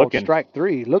gets called, him looking. Strike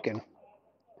 3, looking.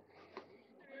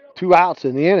 2 outs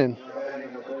in the inning.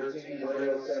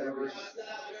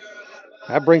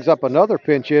 That brings up another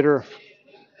pinch hitter,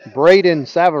 Braden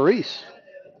Savarese.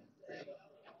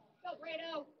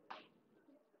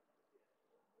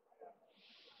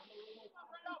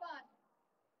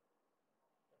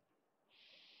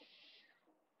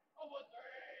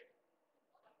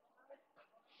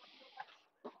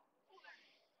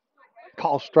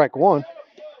 Call strike 1.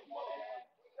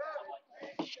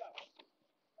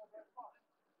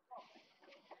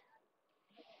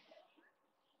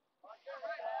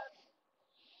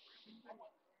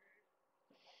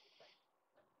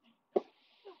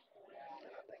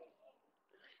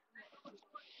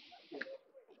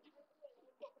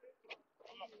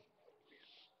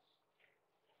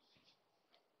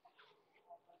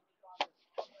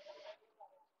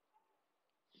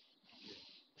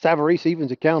 Savarese evens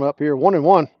the count up here,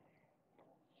 1-1.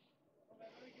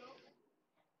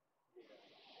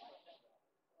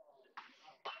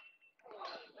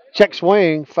 Check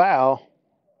swing, foul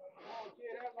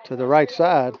to the right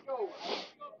side.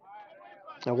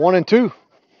 Now 1-2.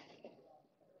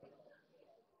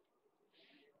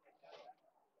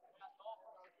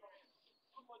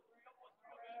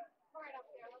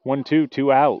 One,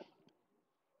 two out.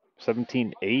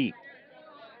 17-8.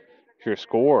 Your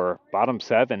score, bottom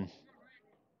 7.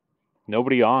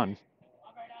 Nobody on.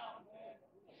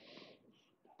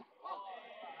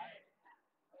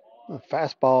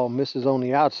 Fastball misses on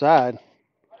the outside.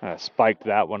 Spiked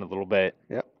that one a little bit.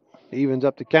 Yep. Evens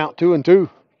up the count, 2-2.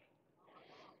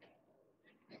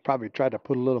 Probably tried to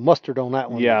put a little mustard on that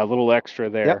one. Yeah, a little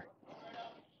extra there.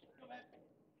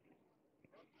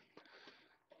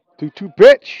 Yep. 2-2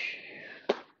 pitch.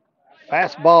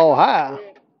 Fastball high.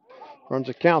 Runs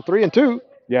the count 3-2.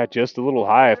 Yeah, just a little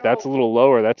high. If that's a little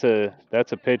lower, that's a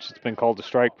pitch that's been called a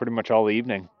strike pretty much all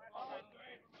evening.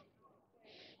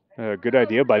 Good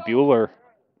idea by Bueller.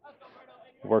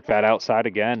 Work that outside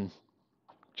again.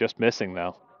 Just missing,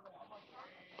 though.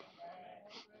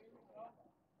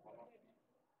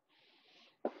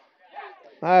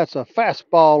 That's a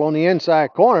fastball on the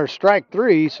inside corner, strike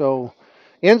 3, so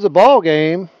ends the ball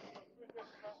game.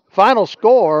 Final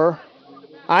score,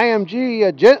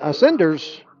 IMG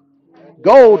Ascenders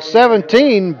Gold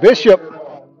 17, Bishop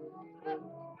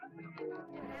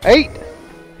 8.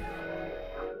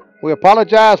 We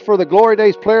apologize for the Glory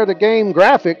Days Player of the Game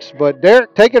graphics, but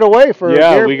Derek, take it away for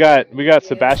Derek. We got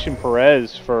Sebastian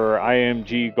Perez for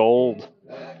IMG Gold.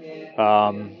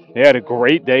 He had a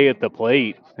great day at the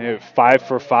plate. 5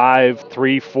 for 5,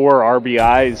 3, 4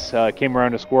 RBIs. Came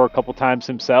around to score a couple times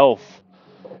himself.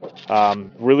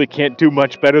 Really can't do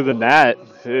much better than that.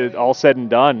 All said and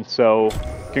done. So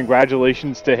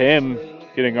congratulations to him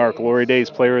getting our Glory Days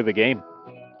Player of the Game.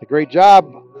 A great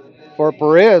job for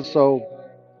Perez. So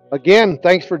again,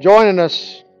 thanks for joining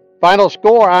us. Final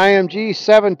score, IMG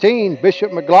 17,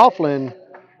 Bishop McLaughlin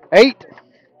 8.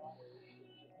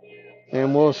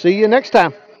 And we'll see you next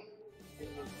time.